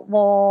about,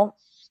 well,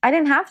 I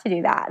didn't have to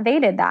do that. They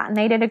did that and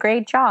they did a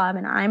great job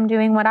and I'm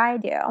doing what I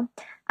do.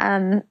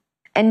 And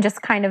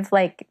just kind of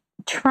like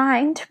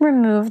trying to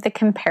remove the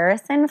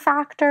comparison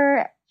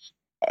factor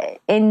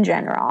in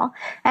general.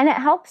 And it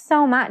helps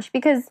so much,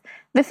 because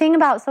the thing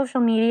about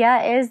social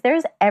media is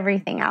there's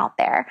everything out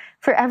there.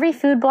 For every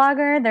food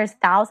blogger, there's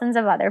thousands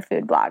of other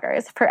food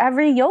bloggers. For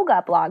every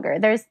yoga blogger,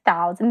 there's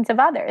thousands of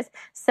others.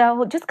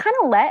 So just kind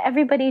of let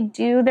everybody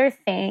do their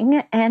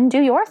thing and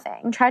do your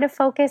thing. Try to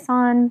focus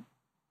on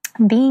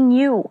being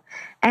you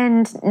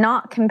and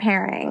not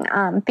comparing,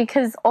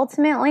 because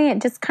ultimately it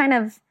just kind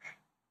of,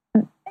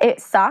 it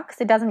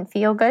sucks. It doesn't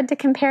feel good to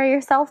compare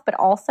yourself, but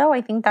also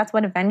I think that's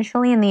what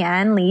eventually in the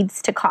end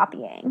leads to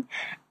copying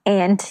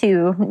and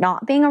to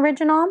not being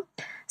original.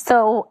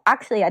 So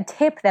actually a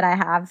tip that I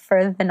have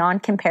for the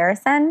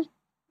non-comparison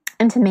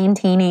and to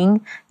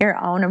maintaining your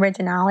own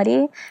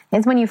originality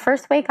is when you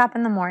first wake up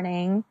in the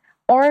morning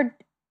or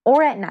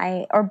at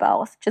night or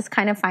both, just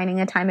kind of finding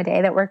a time of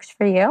day that works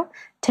for you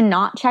to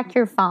not check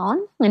your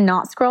phone and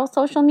not scroll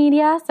social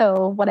media.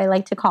 So what I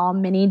like to call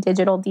mini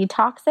digital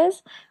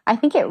detoxes. I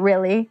think it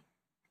really,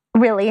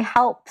 really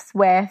helps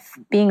with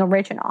being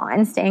original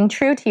and staying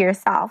true to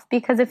yourself.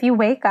 Because if you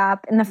wake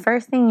up and the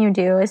first thing you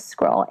do is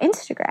scroll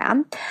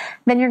Instagram,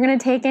 then you're going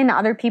to take in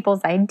other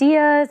people's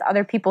ideas,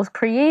 other people's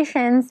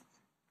creations,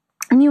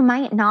 And you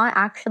might not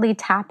actually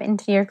tap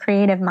into your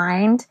creative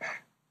mind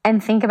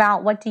and think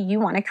about, what do you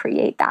want to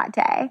create that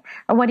day?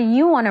 Or what do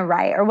you want to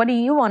write? Or what do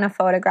you want to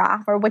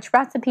photograph? Or which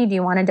recipe do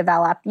you want to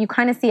develop? You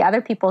kind of see other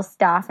people's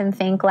stuff and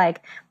think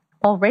like,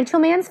 well, Rachel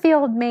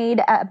Mansfield made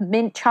a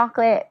mint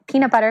chocolate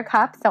peanut butter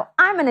cup, so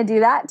I'm going to do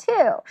that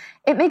too.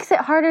 It makes it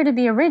harder to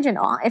be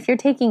original if you're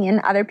taking in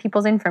other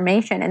people's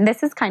information. And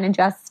this is kind of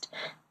just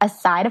a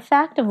side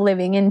effect of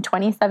living in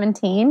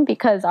 2017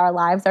 because our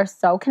lives are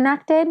so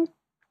connected.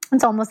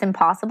 It's almost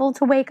impossible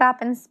to wake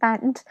up and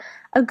spend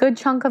a good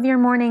chunk of your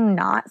morning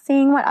not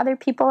seeing what other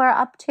people are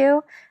up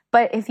to.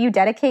 But if you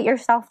dedicate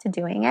yourself to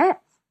doing it,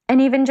 and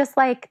even just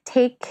like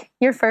take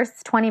your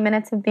first 20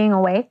 minutes of being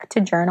awake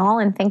to journal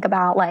and think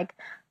about like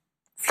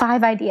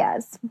 5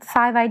 ideas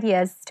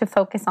to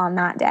focus on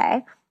that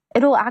day,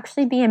 it'll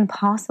actually be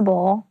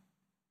impossible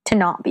to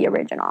not be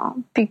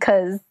original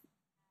because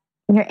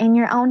you're in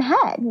your own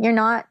head. You're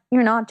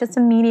not just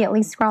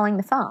immediately scrolling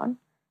the phone.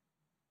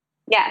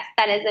 Yes,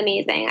 that is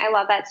amazing. I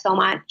love that so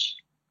much.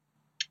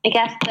 I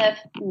guess the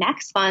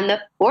next one, the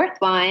 4th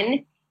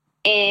one,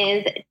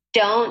 is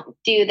don't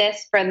do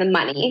this for the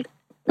money.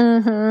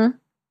 Mm-hmm.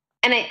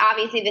 And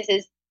obviously this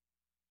is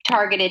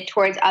targeted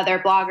towards other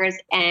bloggers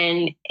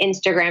and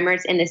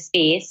Instagrammers in the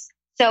space.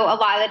 So a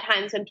lot of the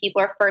times when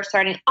people are first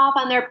starting off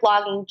on their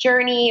blogging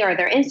journey or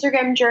their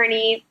Instagram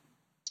journey,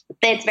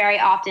 it's very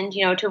often,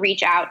 to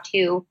reach out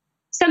to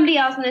somebody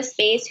else in this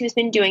space who's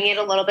been doing it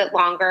a little bit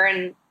longer.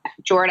 And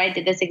Jordan, I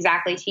did this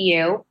exactly to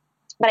you,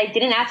 but I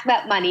didn't ask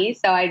about money,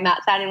 so I'm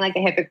not sounding like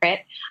a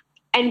hypocrite.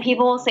 And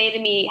people will say to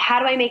me, how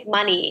do I make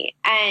money?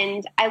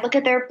 And I look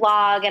at their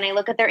blog and I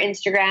look at their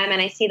Instagram and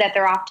I see that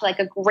they're off to like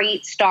a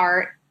great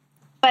start.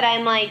 But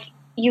I'm like,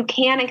 you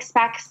can't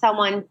expect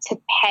someone to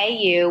pay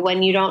you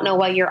when you don't know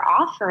what you're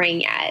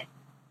offering yet.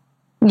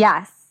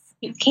 Yes.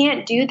 You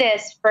can't do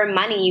this for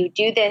money. You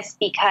do this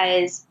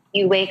because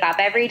you wake up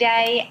every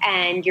day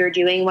and you're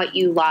doing what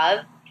you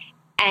love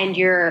and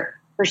you're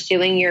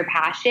pursuing your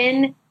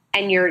passion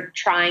and you're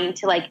trying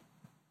to like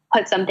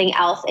put something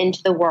else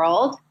into the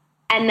world.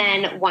 And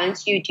then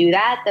once you do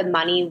that, the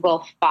money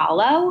will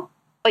follow.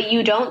 But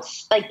you don't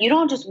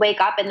just wake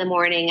up in the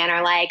morning and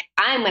are like,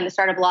 I'm going to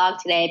start a blog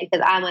today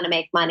because I'm going to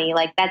make money.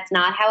 Like, that's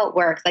not how it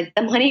works. Like,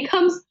 the money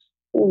comes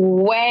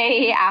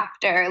way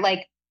after,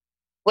 like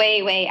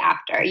way, way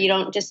after. You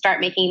don't just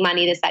start making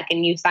money the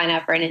second you sign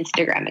up for an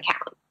Instagram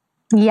account.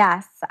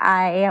 Yes,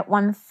 I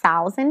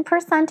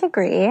 1000%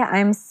 agree.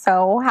 I'm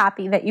so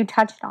happy that you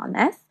touched on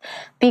this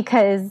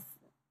because,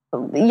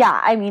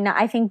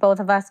 I think both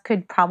of us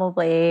could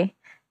probably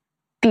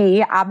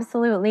be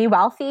absolutely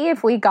wealthy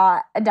if we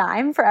got a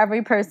dime for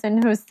every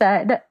person who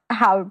said,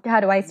 how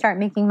do I start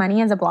making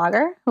money as a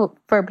blogger?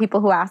 For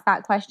people who ask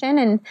that question.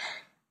 And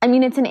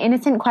it's an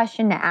innocent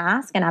question to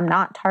ask, and I'm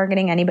not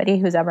targeting anybody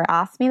who's ever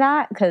asked me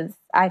that because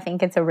I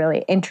think it's a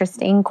really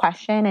interesting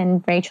question,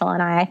 and Rachel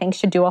and I think,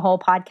 should do a whole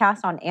podcast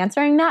on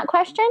answering that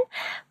question.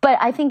 But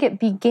I think it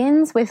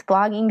begins with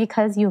blogging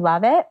because you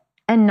love it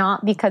and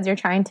not because you're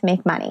trying to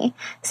make money.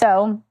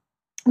 So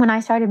when I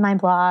started my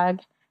blog,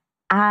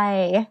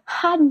 I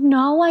had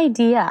no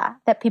idea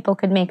that people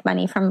could make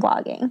money from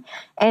blogging.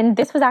 And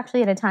this was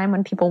actually at a time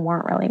when people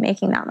weren't really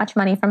making that much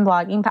money from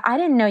blogging, but I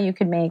didn't know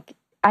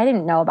I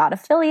didn't know about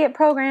affiliate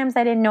programs.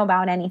 I didn't know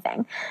about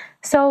anything.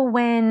 So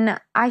when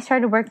I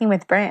started working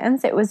with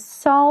brands, it was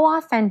so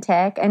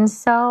authentic and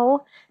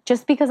so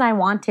just because I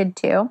wanted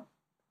to.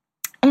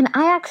 And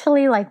I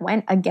actually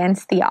went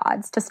against the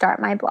odds to start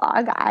my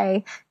blog.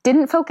 I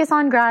didn't focus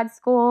on grad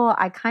school.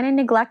 I kind of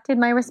neglected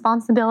my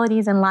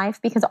responsibilities in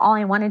life because all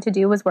I wanted to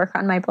do was work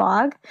on my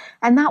blog.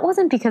 And that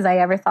wasn't because I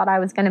ever thought I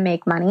was going to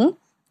make money.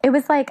 It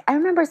was I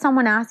remember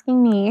someone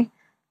asking me,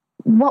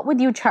 what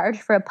would you charge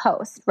for a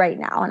post right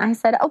now? And I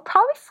said,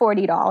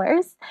 probably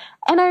 $40.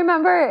 And I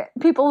remember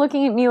people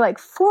looking at me like,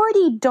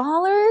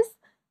 $40?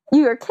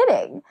 You're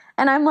kidding.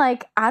 And I'm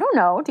like, I don't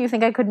know. Do you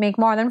think I could make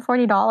more than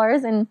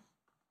 $40? And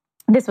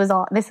this is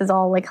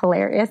all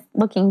hilarious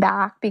looking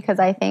back because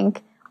I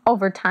think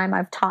over time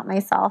I've taught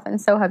myself, and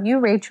so have you,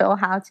 Rachel,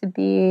 how to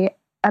be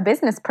a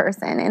business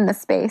person in the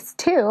space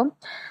too.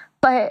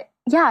 But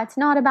yeah, it's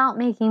not about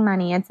making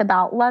money. It's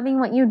about loving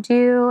what you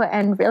do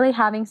and really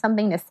having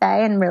something to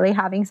say and really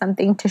having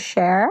something to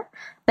share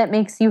that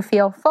makes you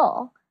feel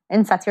full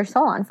and sets your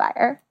soul on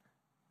fire.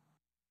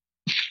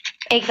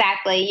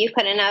 Exactly. You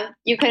couldn't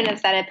have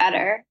said it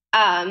better.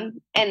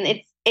 And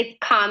it's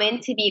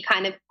common to be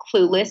kind of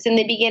clueless in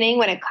the beginning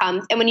when it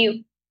comes, and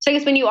I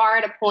guess when you are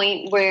at a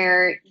point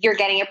where you're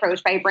getting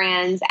approached by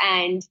brands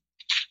and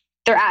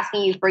they're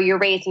asking you for your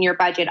rates and your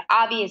budget,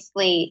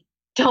 obviously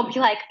don't be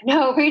like,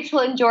 no, Rachel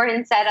and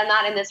Jordan said, I'm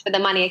not in this for the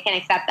money. I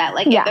can't accept that.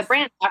 Yes. If the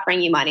brand's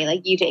offering you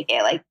money, you take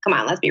it. Come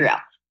on, let's be real.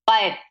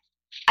 But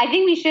I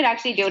think we should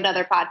actually do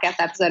another podcast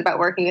episode about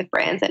working with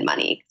brands and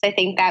money, because I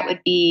think that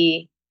would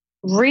be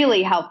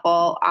really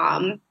helpful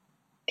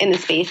in the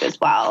space as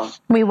well.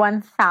 We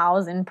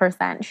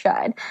 1000%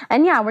 should.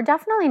 And yeah, we're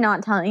definitely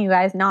not telling you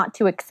guys not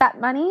to accept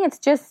money. It's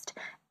just,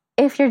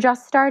 if you're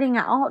just starting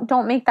out,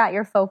 don't make that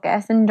your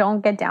focus and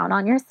don't get down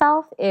on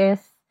yourself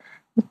if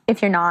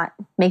if you're not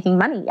making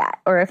money yet,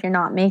 or if you're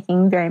not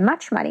making very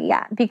much money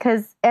yet,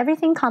 because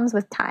everything comes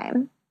with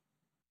time.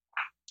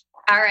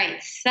 All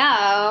right.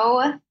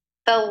 So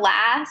the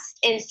last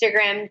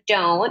Instagram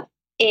don't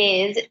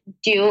is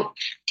do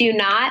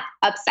not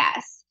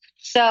obsess.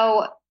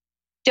 So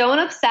don't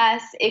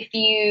obsess if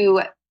you,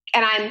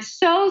 and I'm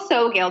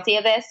so guilty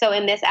of this. So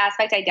in this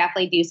aspect, I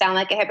definitely do sound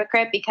like a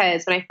hypocrite,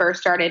 because when I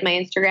first started my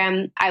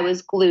Instagram, I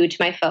was glued to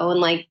my phone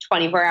like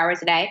 24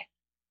 hours a day.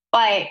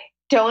 But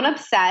don't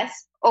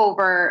obsess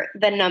over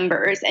the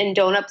numbers, and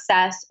don't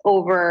obsess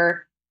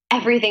over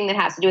everything that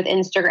has to do with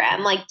Instagram.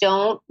 Like,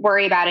 don't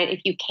worry about it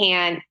if you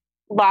can't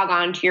log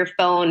on to your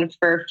phone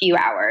for a few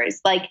hours.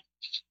 Like,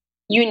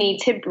 you need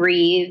to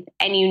breathe,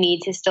 and you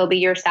need to still be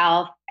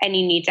yourself, and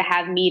you need to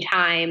have me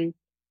time.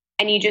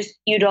 And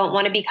you don't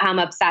want to become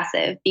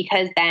obsessive,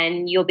 because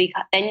then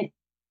then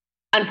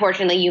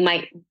unfortunately you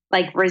might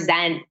like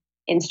resent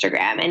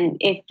Instagram. And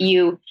if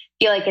you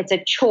feel like it's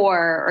a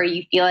chore, or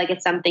you feel like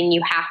it's something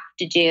you have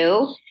to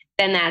do,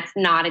 then that's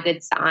not a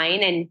good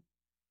sign. And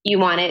you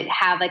want to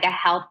have like a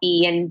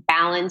healthy and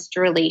balanced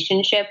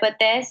relationship with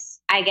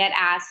this. I get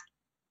asked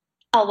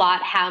a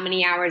lot how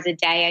many hours a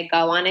day I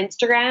go on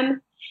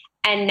Instagram.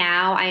 And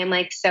now I am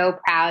like so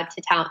proud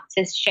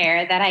to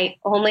share that I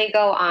only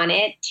go on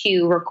it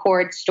to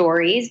record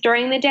stories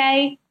during the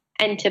day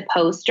and to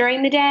post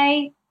during the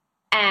day.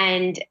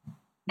 And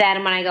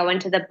then when I go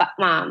into the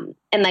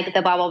in like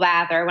the bubble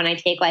bath, or when I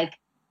take like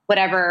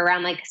whatever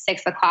around like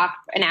 6 o'clock,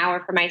 an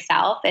hour for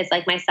myself, it's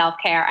like my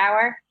self-care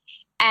hour.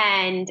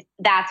 And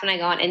that's when I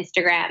go on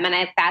Instagram,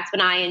 and that's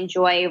when I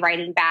enjoy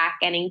writing back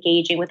and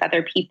engaging with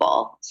other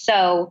people.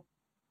 So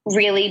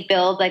really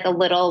build like a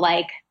little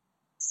like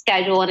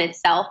schedule in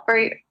itself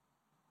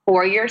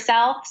for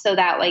yourself, so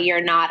that way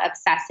you're not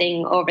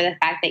obsessing over the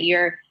fact that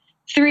you're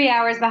 3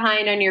 hours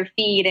behind on your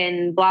feed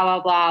and blah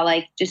blah blah.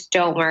 Like, just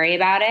don't worry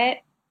about it,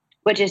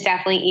 which is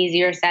definitely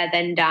easier said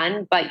than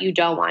done. But you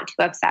don't want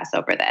to obsess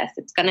over this.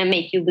 It's going to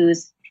make you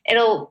lose.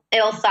 It'll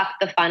suck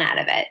the fun out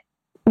of it.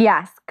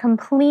 Yes,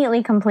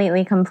 completely.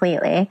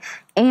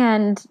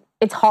 And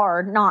it's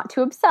hard not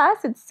to obsess.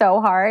 It's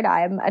so hard.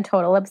 I'm a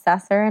total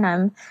obsessor, and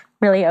I'm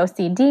really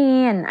OCD.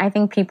 And I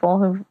think people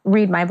who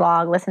read my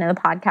blog, listen to the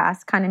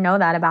podcast, kind of know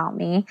that about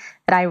me,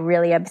 that I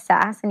really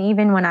obsess. And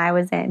even when I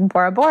was in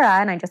Bora Bora,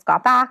 and I just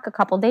got back a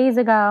couple days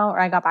ago, or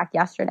I got back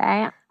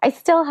yesterday, I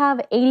still have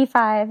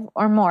 85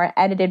 or more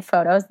edited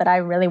photos that I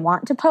really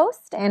want to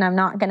post. And I'm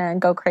not going to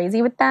go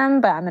crazy with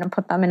them, but I'm going to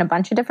put them in a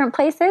bunch of different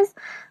places,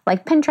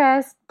 like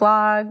Pinterest,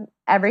 blog,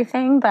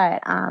 everything.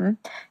 But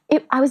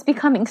I was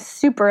becoming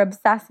super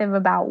obsessive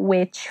about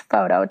which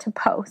photo to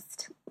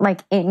post,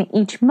 like in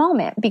each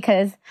moment,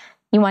 because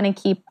you want to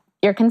keep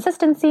your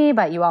consistency,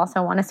 but you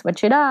also want to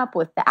switch it up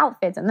with the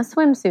outfits and the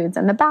swimsuits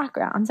and the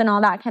backgrounds and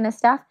all that kind of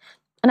stuff.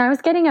 And I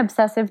was getting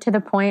obsessive to the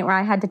point where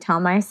I had to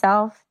tell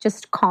myself,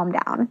 just calm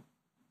down,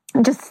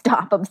 just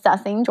stop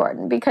obsessing,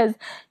 Jordan, because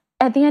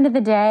at the end of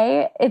the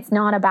day, it's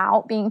not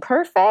about being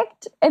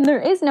perfect, and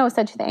there is no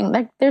such thing.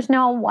 Like, there's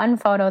no one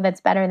photo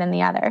that's better than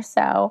the other.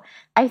 So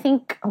I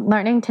think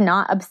learning to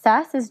not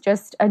obsess is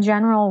just a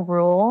general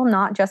rule,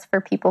 not just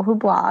for people who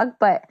blog,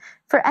 but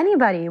for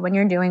anybody when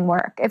you're doing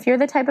work. If you're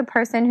the type of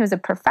person who's a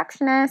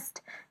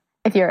perfectionist,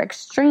 if you're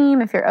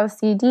extreme, if you're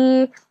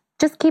OCD,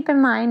 just keep in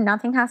mind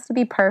nothing has to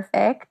be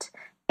perfect.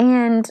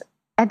 And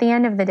at the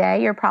end of the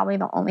day, you're probably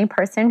the only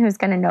person who's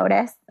going to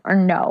notice or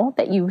know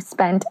that you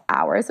spent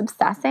hours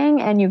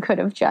obsessing, and you could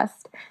have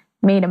just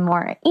made a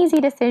more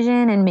easy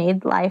decision and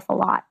made life a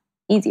lot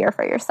easier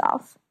for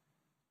yourself.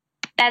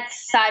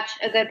 That's such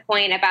a good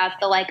point about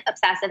the like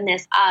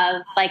obsessiveness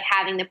of like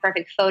having the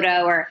perfect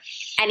photo or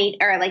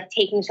like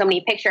taking so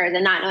many pictures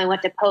and not knowing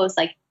what to post.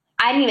 Like,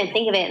 I didn't even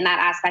think of it in that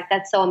aspect.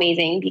 That's so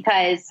amazing,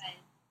 because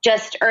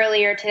just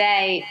earlier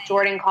today,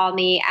 Jordan called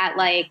me at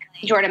like,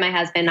 Jordan, my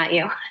husband, not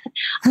you,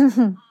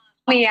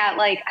 me at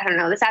like, I don't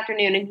know, this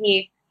afternoon. And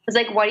he was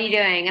like, what are you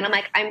doing? And I'm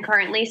like, I'm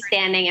currently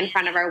standing in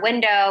front of our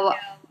window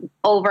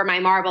over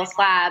my marble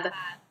slab,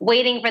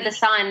 waiting for the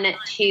sun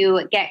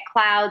to get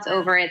clouds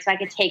over it so I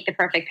could take the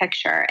perfect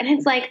picture. And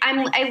it's like, I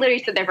literally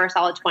stood there for a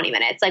solid 20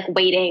 minutes, like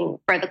waiting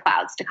for the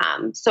clouds to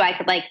come so I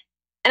could like,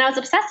 and I was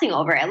obsessing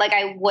over it. Like,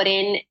 I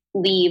wouldn't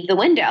leave the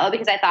window,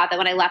 because I thought that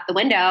when I left the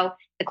window,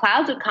 the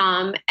clouds would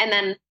come, and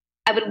then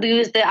I would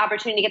lose the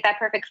opportunity to get that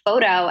perfect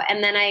photo.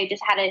 And then I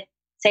just had to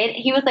say it.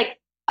 He was like,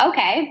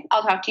 okay,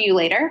 I'll talk to you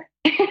later.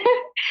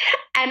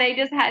 And I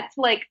just had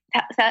to like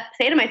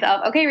say to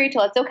myself, okay,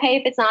 Rachel, it's okay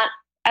if it's not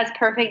as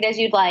perfect as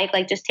you'd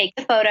like just take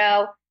the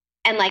photo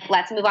and like,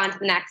 let's move on to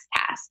the next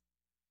task.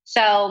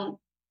 So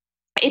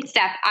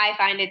I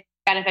find it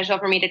beneficial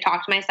for me to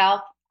talk to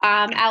myself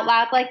out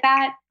loud like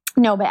that.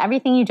 No, but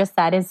everything you just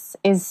said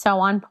is so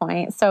on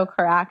point, so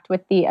correct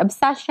with the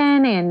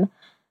obsession, and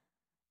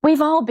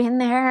we've all been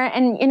there.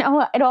 And, you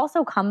know, it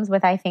also comes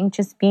with, I think,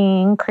 just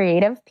being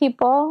creative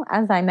people,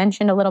 as I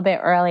mentioned a little bit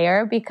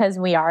earlier, because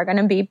we are going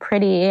to be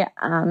pretty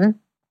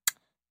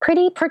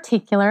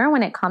particular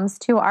when it comes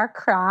to our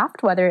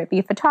craft, whether it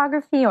be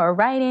photography or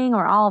writing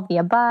or all of the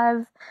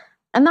above.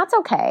 And that's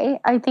okay.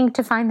 I think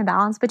to find the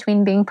balance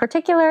between being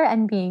particular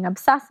and being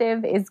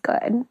obsessive is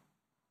good.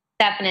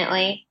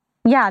 Definitely.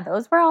 Yeah,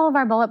 those were all of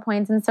our bullet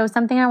points. And so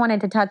something I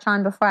wanted to touch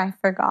on before I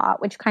forgot,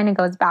 which kind of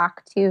goes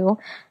back to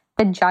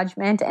the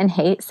judgment and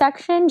hate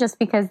section, just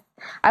because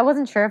I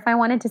wasn't sure if I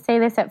wanted to say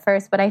this at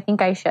first, but I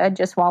think I should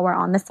just while we're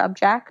on the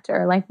subject,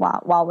 or like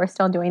while we're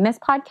still doing this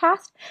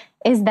podcast,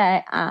 is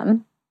that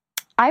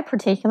I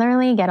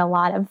particularly get a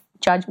lot of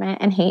judgment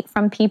and hate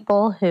from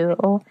people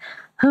who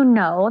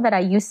know that I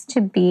used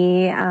to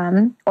be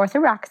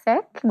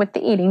orthorexic with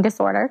the eating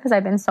disorder, because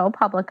I've been so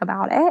public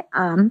about it,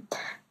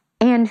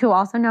 and who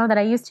also know that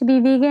I used to be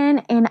vegan.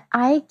 And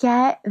I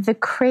get the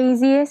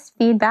craziest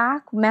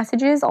feedback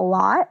messages a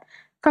lot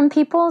from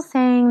people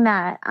saying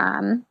that,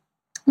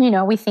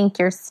 we think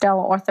you're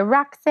still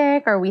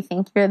orthorexic, or we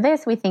think you're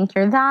this, we think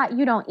you're that,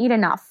 you don't eat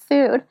enough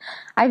food.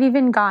 I've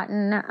even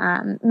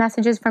gotten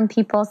messages from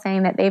people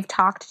saying that they've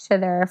talked to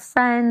their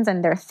friends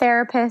and their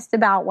therapist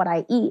about what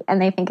I eat,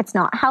 and they think it's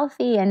not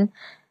healthy. And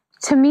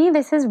to me,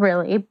 this has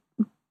really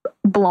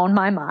blown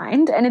my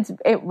mind, and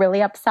it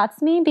really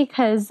upsets me,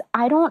 because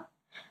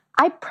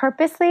I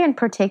purposely and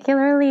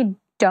particularly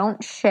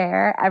don't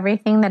share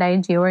everything that I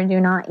do or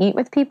do not eat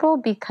with people,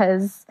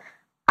 because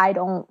I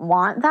don't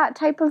want that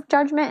type of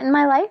judgment in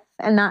my life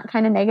and that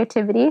kind of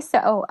negativity.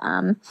 So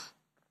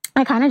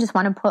I kind of just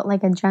want to put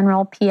like a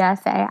general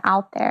PSA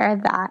out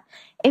there that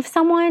if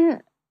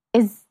someone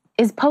is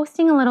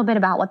posting a little bit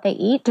about what they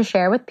eat to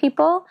share with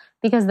people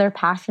because they're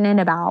passionate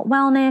about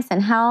wellness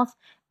and health,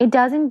 it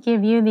doesn't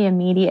give you the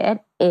immediate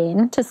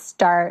in to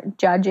start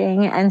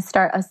judging and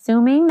start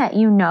assuming that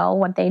you know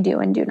what they do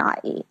and do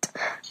not eat.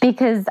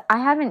 Because I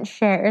haven't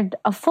shared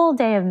a full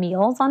day of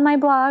meals on my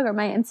blog or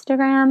my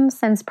Instagram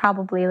since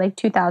probably like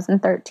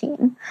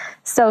 2013.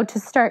 So to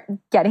start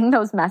getting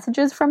those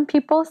messages from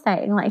people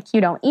saying like,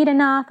 you don't eat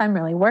enough, I'm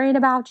really worried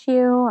about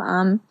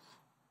you.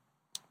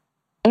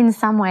 In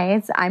some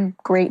ways, I'm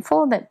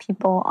grateful that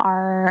people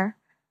are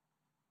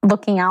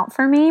looking out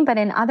for me. But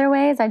in other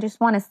ways, I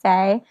just want to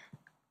say,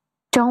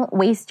 don't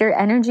waste your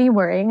energy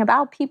worrying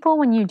about people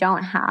when you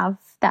don't have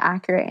the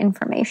accurate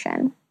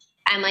information.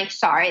 I'm like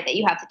sorry that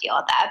you have to deal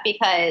with that,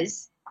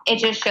 because it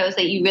just shows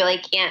that you really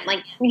can't,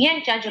 like, you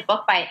can't judge a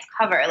book by its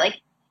cover.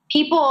 Like,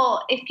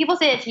 if people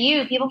say it to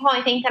you, people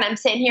probably think that I'm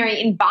sitting here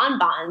eating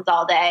bonbons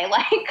all day.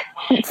 Like,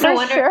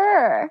 for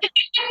sure.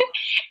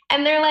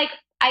 And they're like,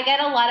 I get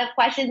a lot of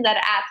questions that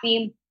ask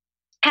me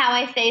how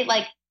I stay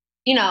like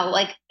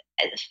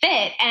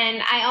fit.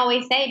 And I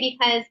always say,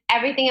 because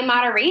everything in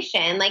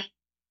moderation. Like,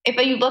 if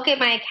you look at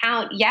my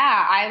account,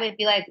 yeah, I would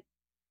be like,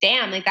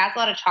 damn, like that's a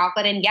lot of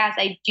chocolate. And yes,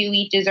 I do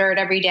eat dessert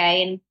every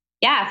day. And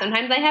yeah,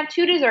 sometimes I have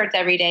 2 desserts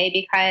every day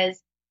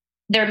because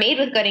they're made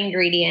with good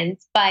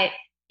ingredients. But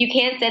you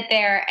can't sit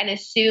there and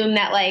assume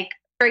that, like,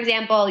 for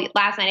example,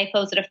 last night I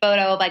posted a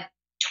photo of like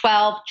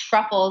 12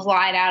 truffles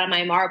lied out of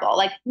my marble.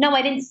 Like, no,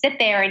 I didn't sit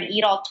there and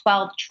eat all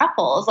 12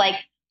 truffles. Like,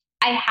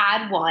 I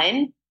had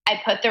one, I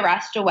put the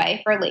rest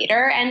away for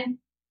later, and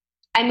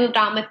I moved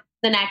on with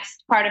the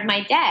next part of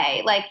my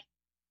day. Like,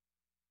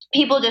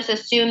 people just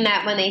assume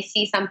that when they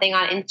see something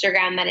on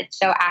Instagram that it's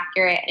so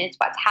accurate and it's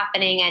what's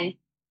happening. And,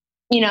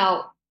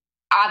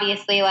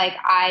 obviously, like,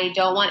 I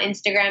don't want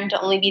Instagram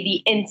to only be the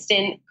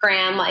instant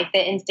gram, like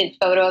the instant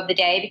photo of the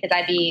day, because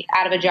I'd be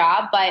out of a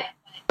job. But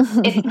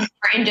it's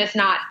important just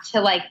not to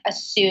like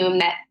assume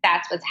that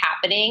that's what's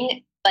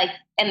happening, like,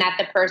 and that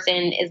the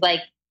person is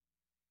like,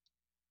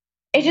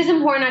 it's just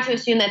important not to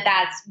assume that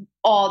that's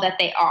all that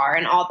they are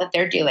and all that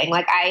they're doing.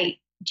 Like, I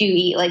do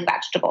eat like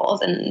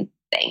vegetables and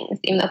things,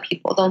 even though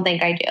people don't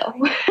think I do.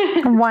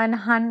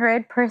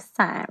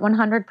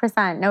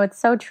 100%. No, it's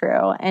so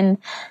true. And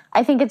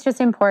I think it's just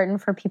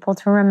important for people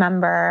to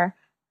remember,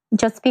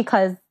 just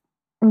because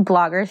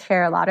bloggers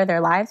share a lot of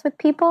their lives with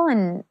people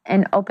and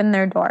open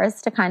their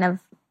doors to kind of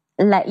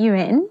let you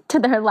in to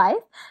their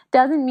life,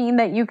 doesn't mean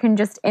that you can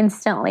just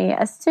instantly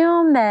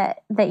assume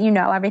that you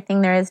know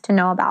everything there is to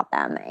know about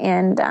them.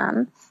 And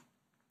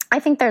I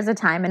think there's a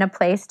time and a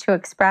place to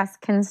express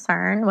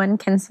concern when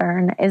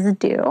concern is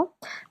due.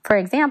 For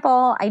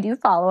example, I do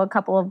follow a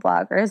couple of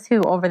bloggers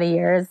who over the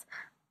years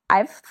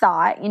I've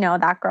thought,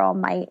 that girl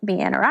might be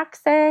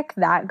anorexic,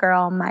 that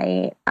girl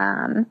might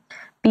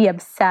be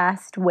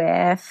obsessed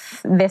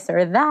with this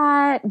or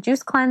that,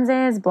 juice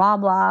cleanses, blah,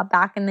 blah.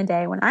 Back in the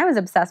day when I was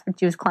obsessed with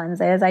juice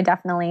cleanses, I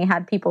definitely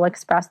had people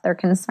express their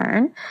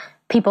concern,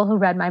 people who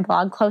read my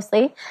blog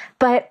closely.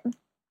 But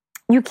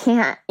you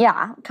can't,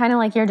 kind of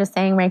like you're just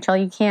saying,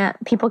 Rachel,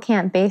 people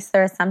can't base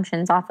their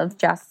assumptions off of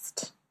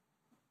just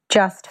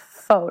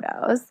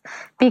photos,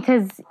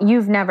 because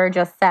you've never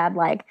just said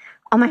like,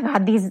 oh my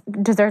God, these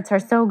desserts are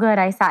so good,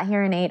 I sat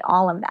here and ate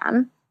all of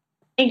them.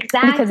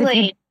 Exactly. Because if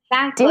you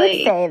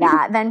did say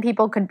that, then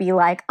people could be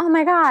like, oh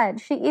my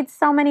God, she eats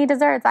so many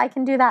desserts, I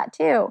can do that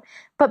too.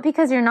 But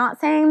because you're not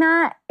saying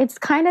that, it's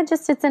kind of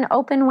just, it's an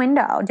open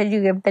window. Did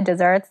you give the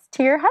desserts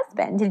to your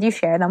husband? Did you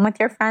share them with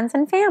your friends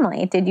and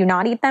family? Did you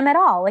not eat them at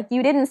all? Like,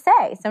 you didn't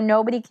say, so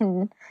nobody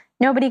can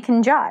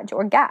judge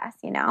or guess,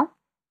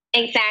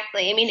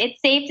 Exactly. I mean,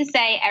 it's safe to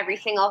say every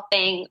single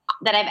thing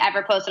that I've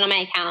ever posted on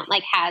my account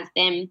like has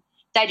been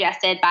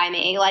digested by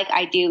me. Like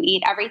I do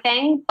eat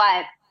everything,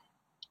 but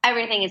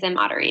everything is in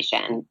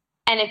moderation.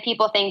 And if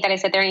people think that I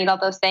sit there and eat all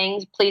those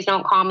things, please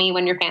don't call me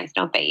when your pants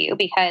don't fit you,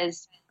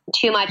 because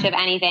too much of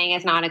anything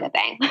is not a good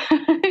thing.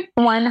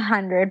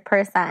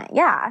 100%.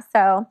 Yeah.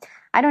 So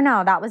I don't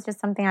know. That was just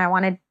something I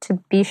wanted to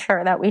be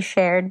sure that we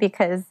shared,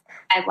 because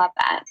I love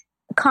that.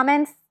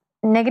 Comments,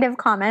 negative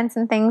comments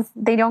and things,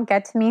 they don't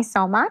get to me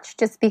so much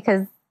just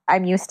because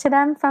I'm used to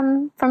them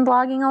from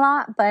blogging a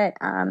lot. But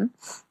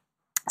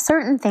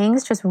certain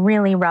things just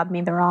really rub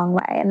me the wrong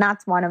way. And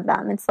that's one of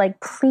them. It's like,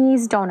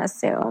 please don't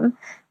assume.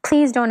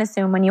 Please don't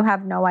assume when you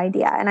have no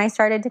idea. And I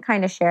started to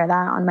kind of share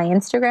that on my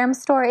Instagram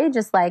story,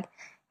 just like,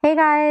 hey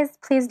guys,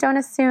 please don't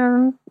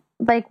assume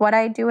like what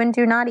I do and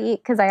do not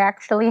eat, because I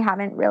actually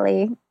haven't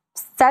really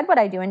said what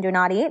I do and do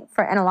not eat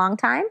in a long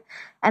time.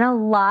 And a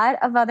lot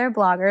of other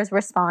bloggers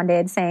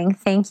responded saying,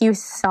 thank you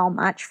so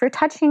much for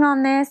touching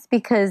on this,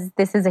 because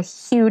this is a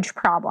huge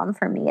problem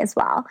for me as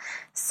well.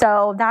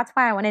 So that's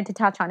why I wanted to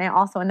touch on it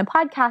also in the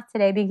podcast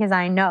today, because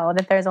I know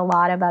that there's a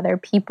lot of other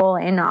people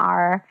in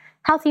our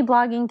healthy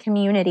blogging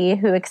community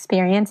who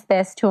experience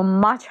this to a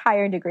much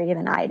higher degree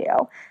than I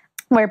do,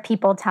 where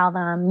people tell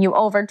them you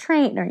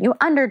overtrain or you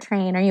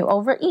undertrain or you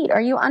overeat or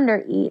you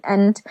undereat.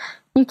 And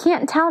you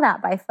can't tell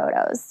that by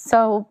photos.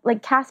 So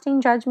like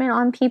casting judgment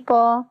on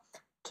people,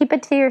 keep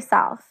it to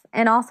yourself.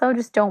 And also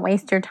just don't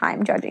waste your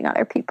time judging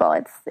other people.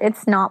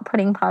 It's not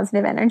putting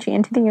positive energy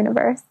into the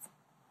universe.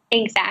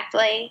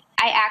 Exactly.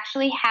 I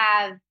actually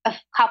have a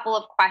couple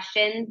of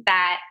questions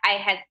that I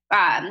had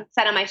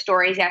said on my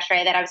stories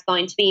yesterday that I was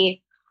going to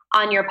be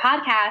on your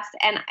podcast.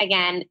 And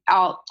again,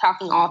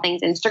 talking all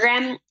things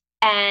Instagram.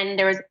 And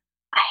there was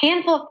a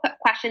handful of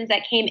questions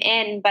that came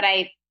in, but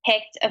I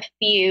picked a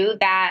few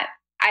that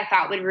I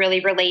thought would really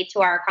relate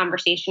to our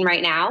conversation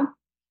right now.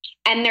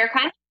 And they're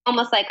kind of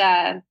almost like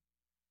a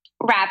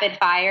rapid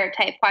fire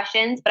type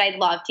questions, but I'd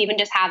love to even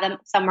just have them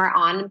somewhere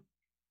on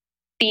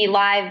the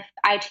live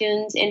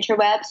iTunes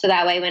interweb. So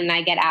that way when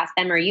I get asked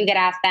them or you get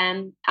asked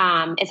them,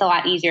 it's a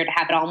lot easier to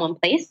have it all in one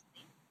place.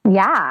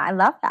 Yeah, I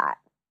love that.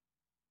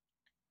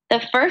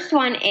 The first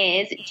one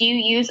is, do you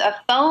use a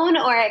phone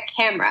or a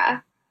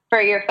camera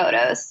for your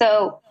photos?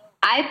 So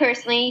I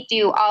personally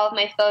do all of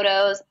my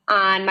photos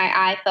on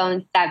my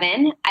iPhone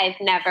 7. I've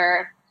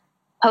never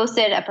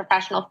posted a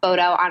professional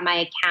photo on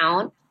my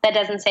account. That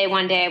doesn't say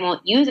one day I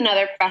won't use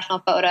another professional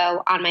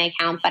photo on my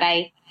account, but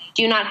I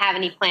do not have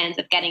any plans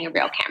of getting a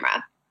real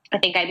camera. I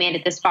think I made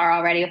it this far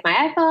already with my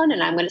iPhone,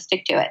 and I'm going to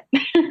stick to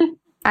it.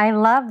 I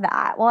love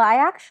that. Well, I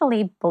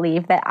actually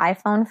believe that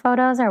iPhone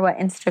photos are what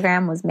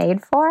Instagram was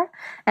made for.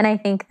 And I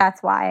think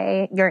that's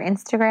why your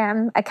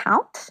Instagram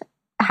account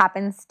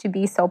happens to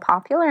be so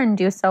popular and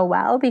do so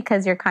well,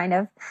 because you're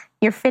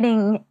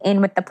fitting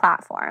in with the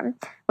platform,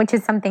 which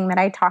is something that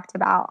I talked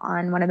about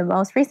on one of the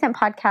most recent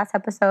podcast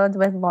episodes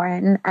with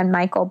Lauren and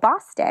Michael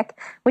Bostic,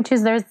 which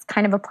is there's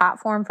kind of a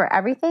platform for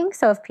everything.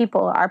 So if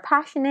people are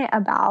passionate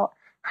about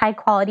high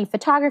quality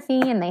photography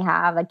and they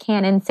have a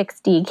Canon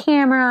 6D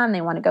camera and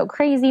they want to go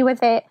crazy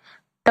with it,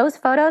 those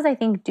photos I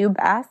think do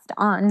best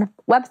on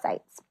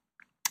websites,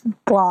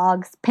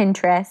 blogs,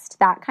 Pinterest,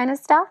 that kind of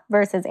stuff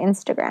versus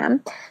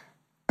Instagram.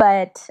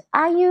 But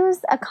I use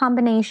a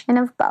combination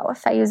of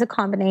both. I use a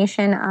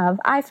combination of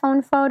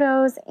iPhone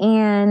photos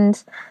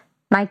and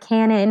my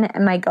Canon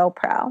and my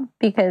GoPro,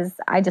 because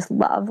I just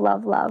love,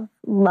 love, love,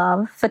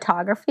 love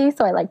photography.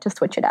 So I like to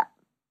switch it up.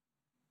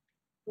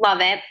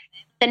 Love it.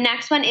 The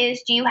next one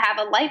is, do you have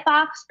a light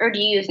box or do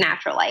you use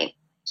natural light?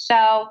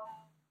 So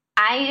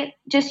I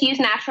just use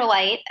natural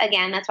light.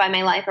 Again, that's why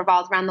my life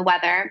revolves around the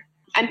weather.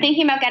 I'm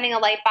thinking about getting a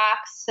light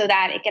box so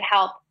that it could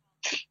help,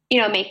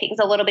 make things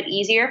a little bit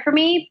easier for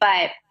me.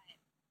 But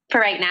for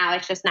right now,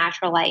 it's just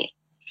natural light.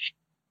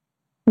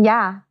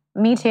 Yeah,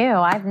 me too.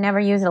 I've never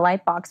used a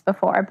light box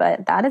before,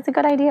 but that is a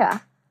good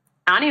idea.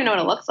 I don't even know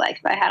what it looks like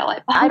if I had a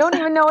light box. I don't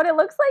even know what it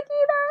looks like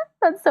either.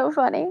 That's so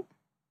funny. And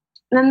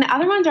then the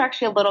other ones are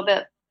actually a little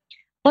bit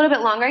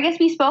longer. I guess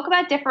we spoke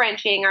about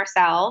differentiating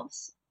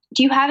ourselves.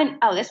 Do you have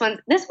this one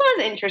is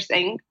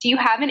interesting. Do you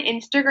have an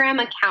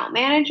Instagram account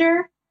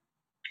manager?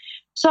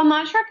 So I'm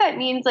not sure if that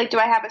means do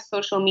I have a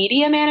social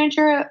media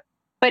manager?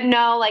 But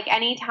no,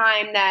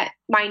 anytime that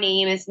my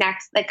name is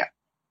next,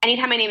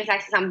 anytime my name is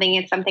next to something,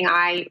 it's something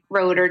I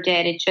wrote or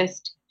did. It's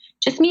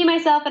just me,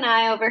 myself, and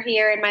I over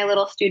here in my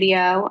little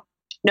studio.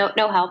 No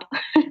help.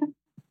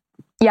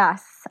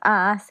 Yes,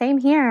 same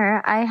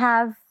here. I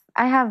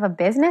have a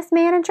business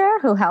manager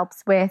who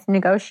helps with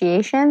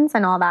negotiations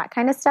and all that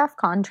kind of stuff,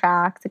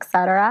 contracts,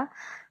 etc.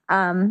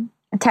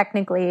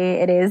 Technically,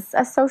 it is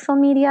a social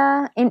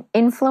media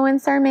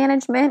influencer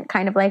management,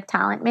 kind of like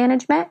talent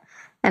management.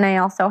 And I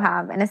also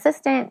have an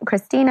assistant,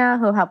 Christina,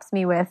 who helps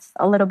me with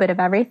a little bit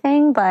of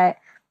everything. But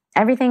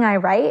everything I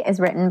write is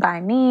written by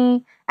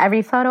me.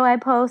 Every photo I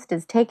post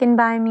is taken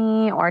by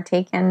me or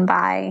taken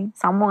by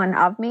someone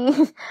of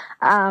me.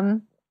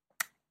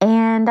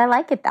 And I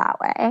like it that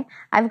way.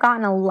 I've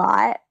gotten a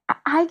lot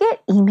I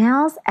get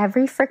emails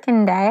every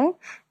freaking day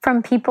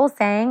from people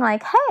saying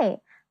like, hey,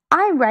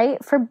 I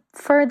write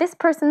for this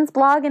person's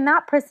blog and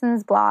that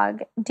person's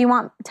blog. Do you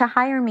want to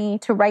hire me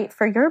to write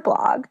for your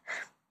blog?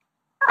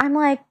 I'm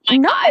like,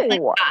 no.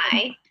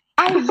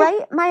 I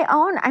write my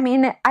own. I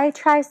mean, I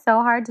try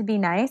so hard to be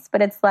nice,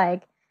 but it's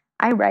like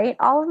I write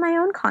all of my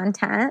own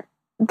content.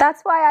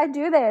 That's why I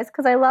do this,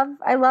 because I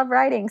love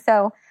writing.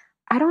 So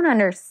I don't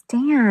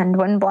understand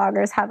when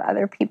bloggers have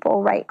other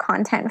people write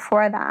content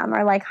for them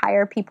or like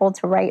hire people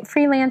to write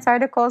freelance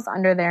articles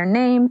under their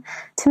name.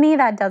 To me,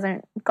 that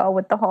doesn't go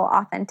with the whole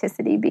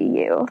authenticity be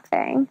you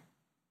thing.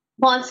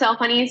 Well, it's so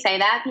funny you say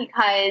that,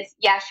 because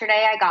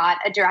yesterday I got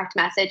a direct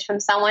message from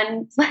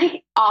someone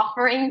like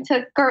offering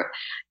to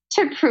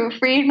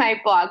proofread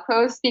my blog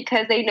post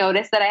because they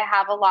noticed that I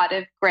have a lot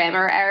of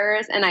grammar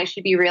errors and I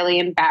should be really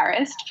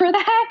embarrassed for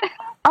that.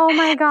 Oh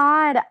my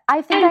God.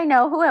 I think I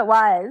know who it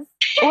was.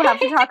 We'll have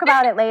to talk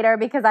about it later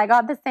because I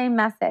got the same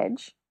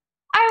message.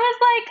 I was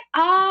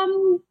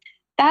like,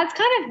 that's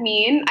kind of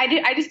mean.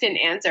 I just didn't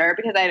answer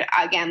because I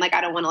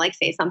don't want to like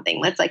say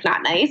something that's like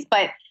not nice,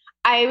 but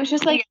I was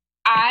just like,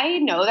 I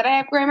know that I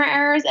have grammar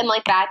errors and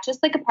like that's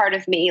just like a part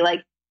of me.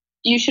 Like,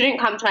 you shouldn't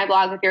come to my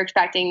blog if you're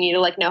expecting me to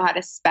like know how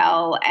to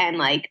spell and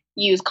like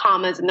use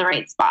commas in the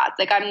right spots.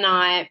 Like I'm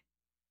not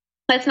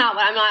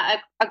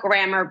a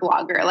grammar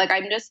blogger. Like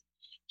I'm just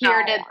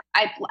here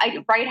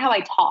I write how I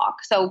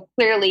talk. So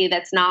clearly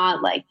that's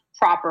not like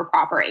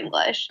proper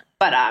English,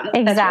 but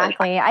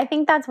exactly. Really I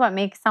think that's what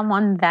makes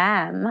someone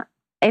them.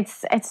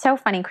 It's so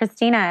funny.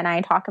 Christina and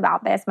I talk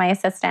about this, my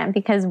assistant,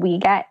 because we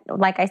get,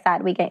 like I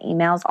said, we get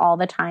emails all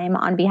the time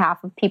on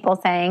behalf of people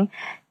saying,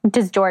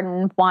 does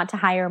Jordan want to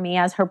hire me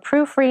as her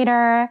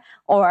proofreader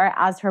or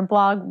as her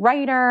blog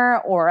writer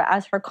or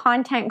as her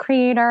content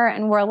creator?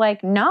 And we're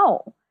like,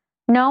 no,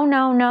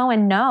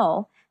 and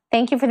no.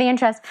 Thank you for the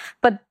interest.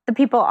 But the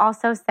people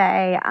also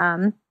say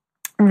that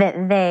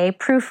they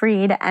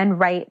proofread and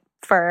write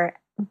for,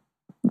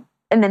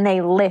 and then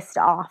they list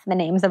off the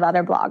names of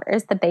other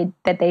bloggers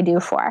that they do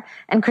for.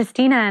 And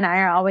Christina and I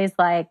are always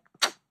like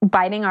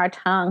biting our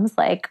tongues,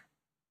 like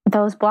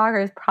those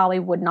bloggers probably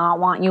would not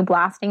want you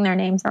blasting their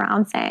names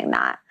around saying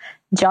that.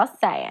 Just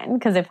saying,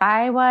 because if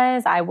I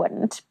was, I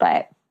wouldn't.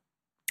 But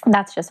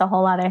that's just a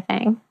whole other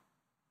thing.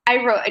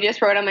 I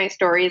just wrote on my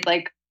stories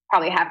like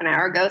probably half an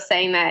hour ago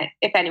saying that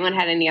if anyone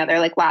had any other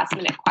like last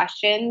minute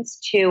questions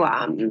to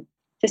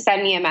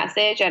send me a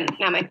message, and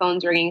now my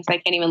phone's ringing so I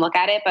can't even look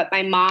at it. But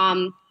my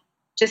mom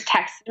just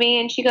texted me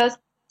and she goes,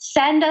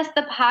 send us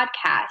the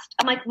podcast.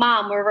 I'm like,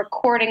 Mom, we're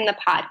recording the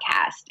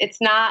podcast. It's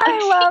not. I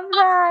love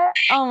that.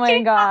 Oh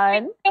my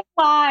God.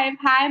 Live.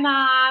 Hi,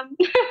 Mom.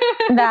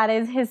 That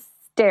is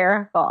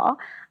hysterical.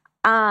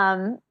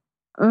 My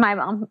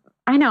mom,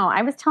 I know.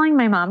 I was telling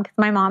my mom, because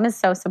my mom is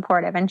so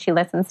supportive and she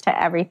listens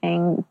to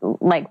everything,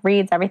 like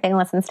reads everything,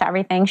 listens to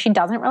everything. She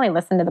doesn't really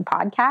listen to the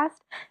podcast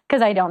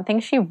because I don't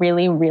think she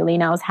really, really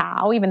knows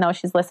how, even though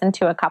she's listened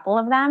to a couple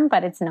of them,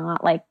 but it's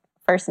not like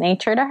first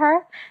nature to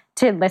her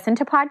to listen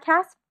to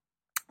podcasts.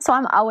 So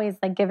I'm always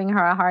like giving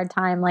her a hard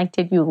time. Like,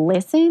 did you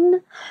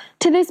listen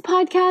to this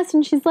podcast?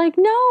 And she's like,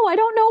 no, I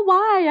don't know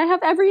why. I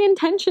have every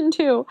intention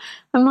to.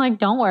 I'm like,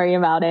 don't worry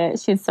about it.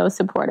 She's so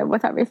supportive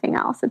with everything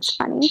else. It's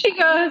funny. She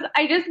goes,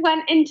 I just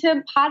went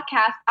into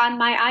podcast on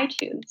my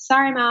iTunes.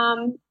 Sorry,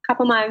 Mom.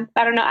 Couple months.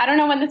 I don't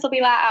know when this will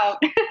be out.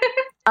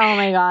 Oh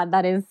my God.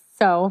 That is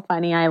so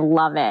funny. I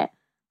love it.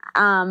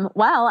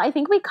 Well, I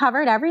think we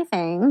covered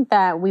everything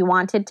that we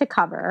wanted to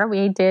cover.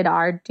 We did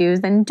our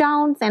do's and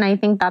don'ts, and I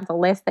think that's a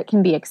list that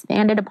can be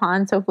expanded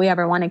upon. So if we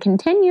ever want to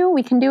continue,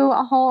 we can do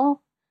a whole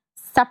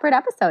separate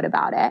episode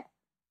about it.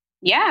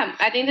 Yeah,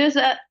 I think this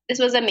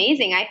was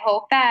amazing. I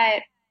hope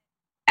that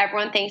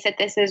everyone thinks that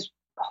this is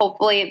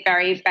hopefully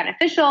very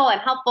beneficial and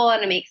helpful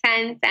and it makes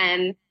sense,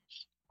 and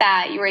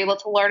that you were able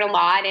to learn a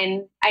lot.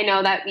 And I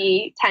know that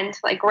we tend to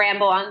like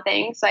ramble on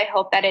things, so I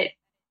hope that it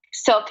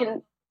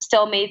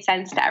still made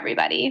sense to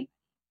everybody.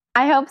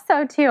 I hope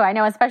so too. I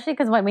know, especially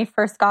because when we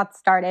first got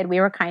started, we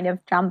were kind of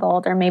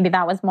jumbled, or maybe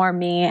that was more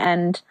me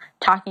and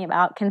talking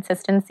about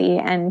consistency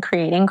and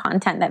creating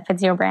content that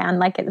fits your brand.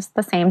 Like it was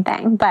the same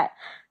thing. But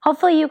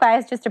hopefully you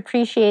guys just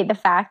appreciate the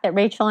fact that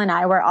Rachel and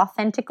I were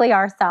authentically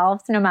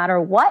ourselves no matter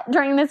what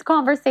during this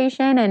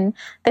conversation. And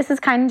this is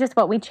kind of just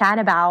what we chat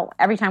about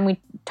every time we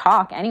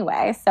talk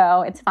anyway.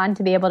 So it's fun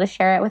to be able to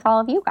share it with all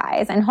of you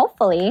guys, and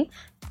hopefully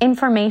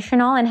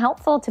informational and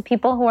helpful to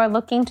people who are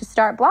looking to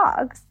start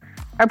blogs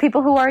or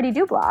people who already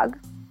do blog.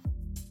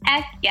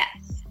 Heck yes.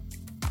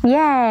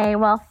 Yay.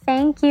 Well,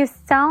 thank you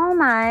so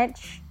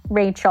much,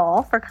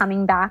 Rachel, for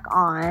coming back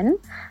on.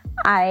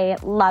 I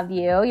love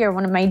you. You're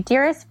one of my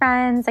dearest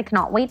friends. I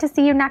cannot wait to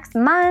see you next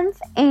month.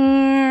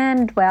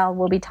 And well,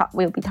 we'll be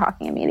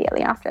talking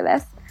immediately after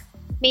this.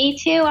 Me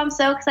too. I'm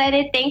so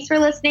excited. Thanks for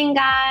listening,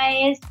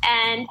 guys.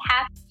 And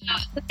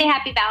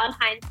happy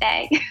Valentine's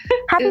Day.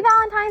 Happy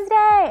Valentine's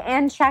Day.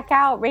 And check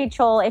out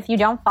Rachel, if you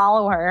don't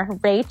follow her,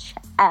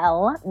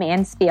 Rachel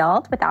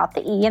Mansfield without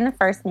the E in the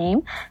first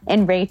name,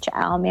 and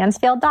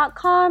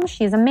RachelMansfield.com.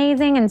 She's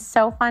amazing and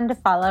so fun to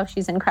follow.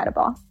 She's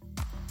incredible.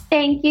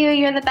 Thank you.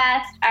 You're the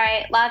best. All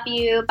right. Love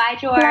you. Bye,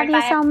 George. Love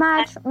you so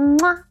much.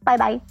 Mwah.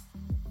 Bye-bye.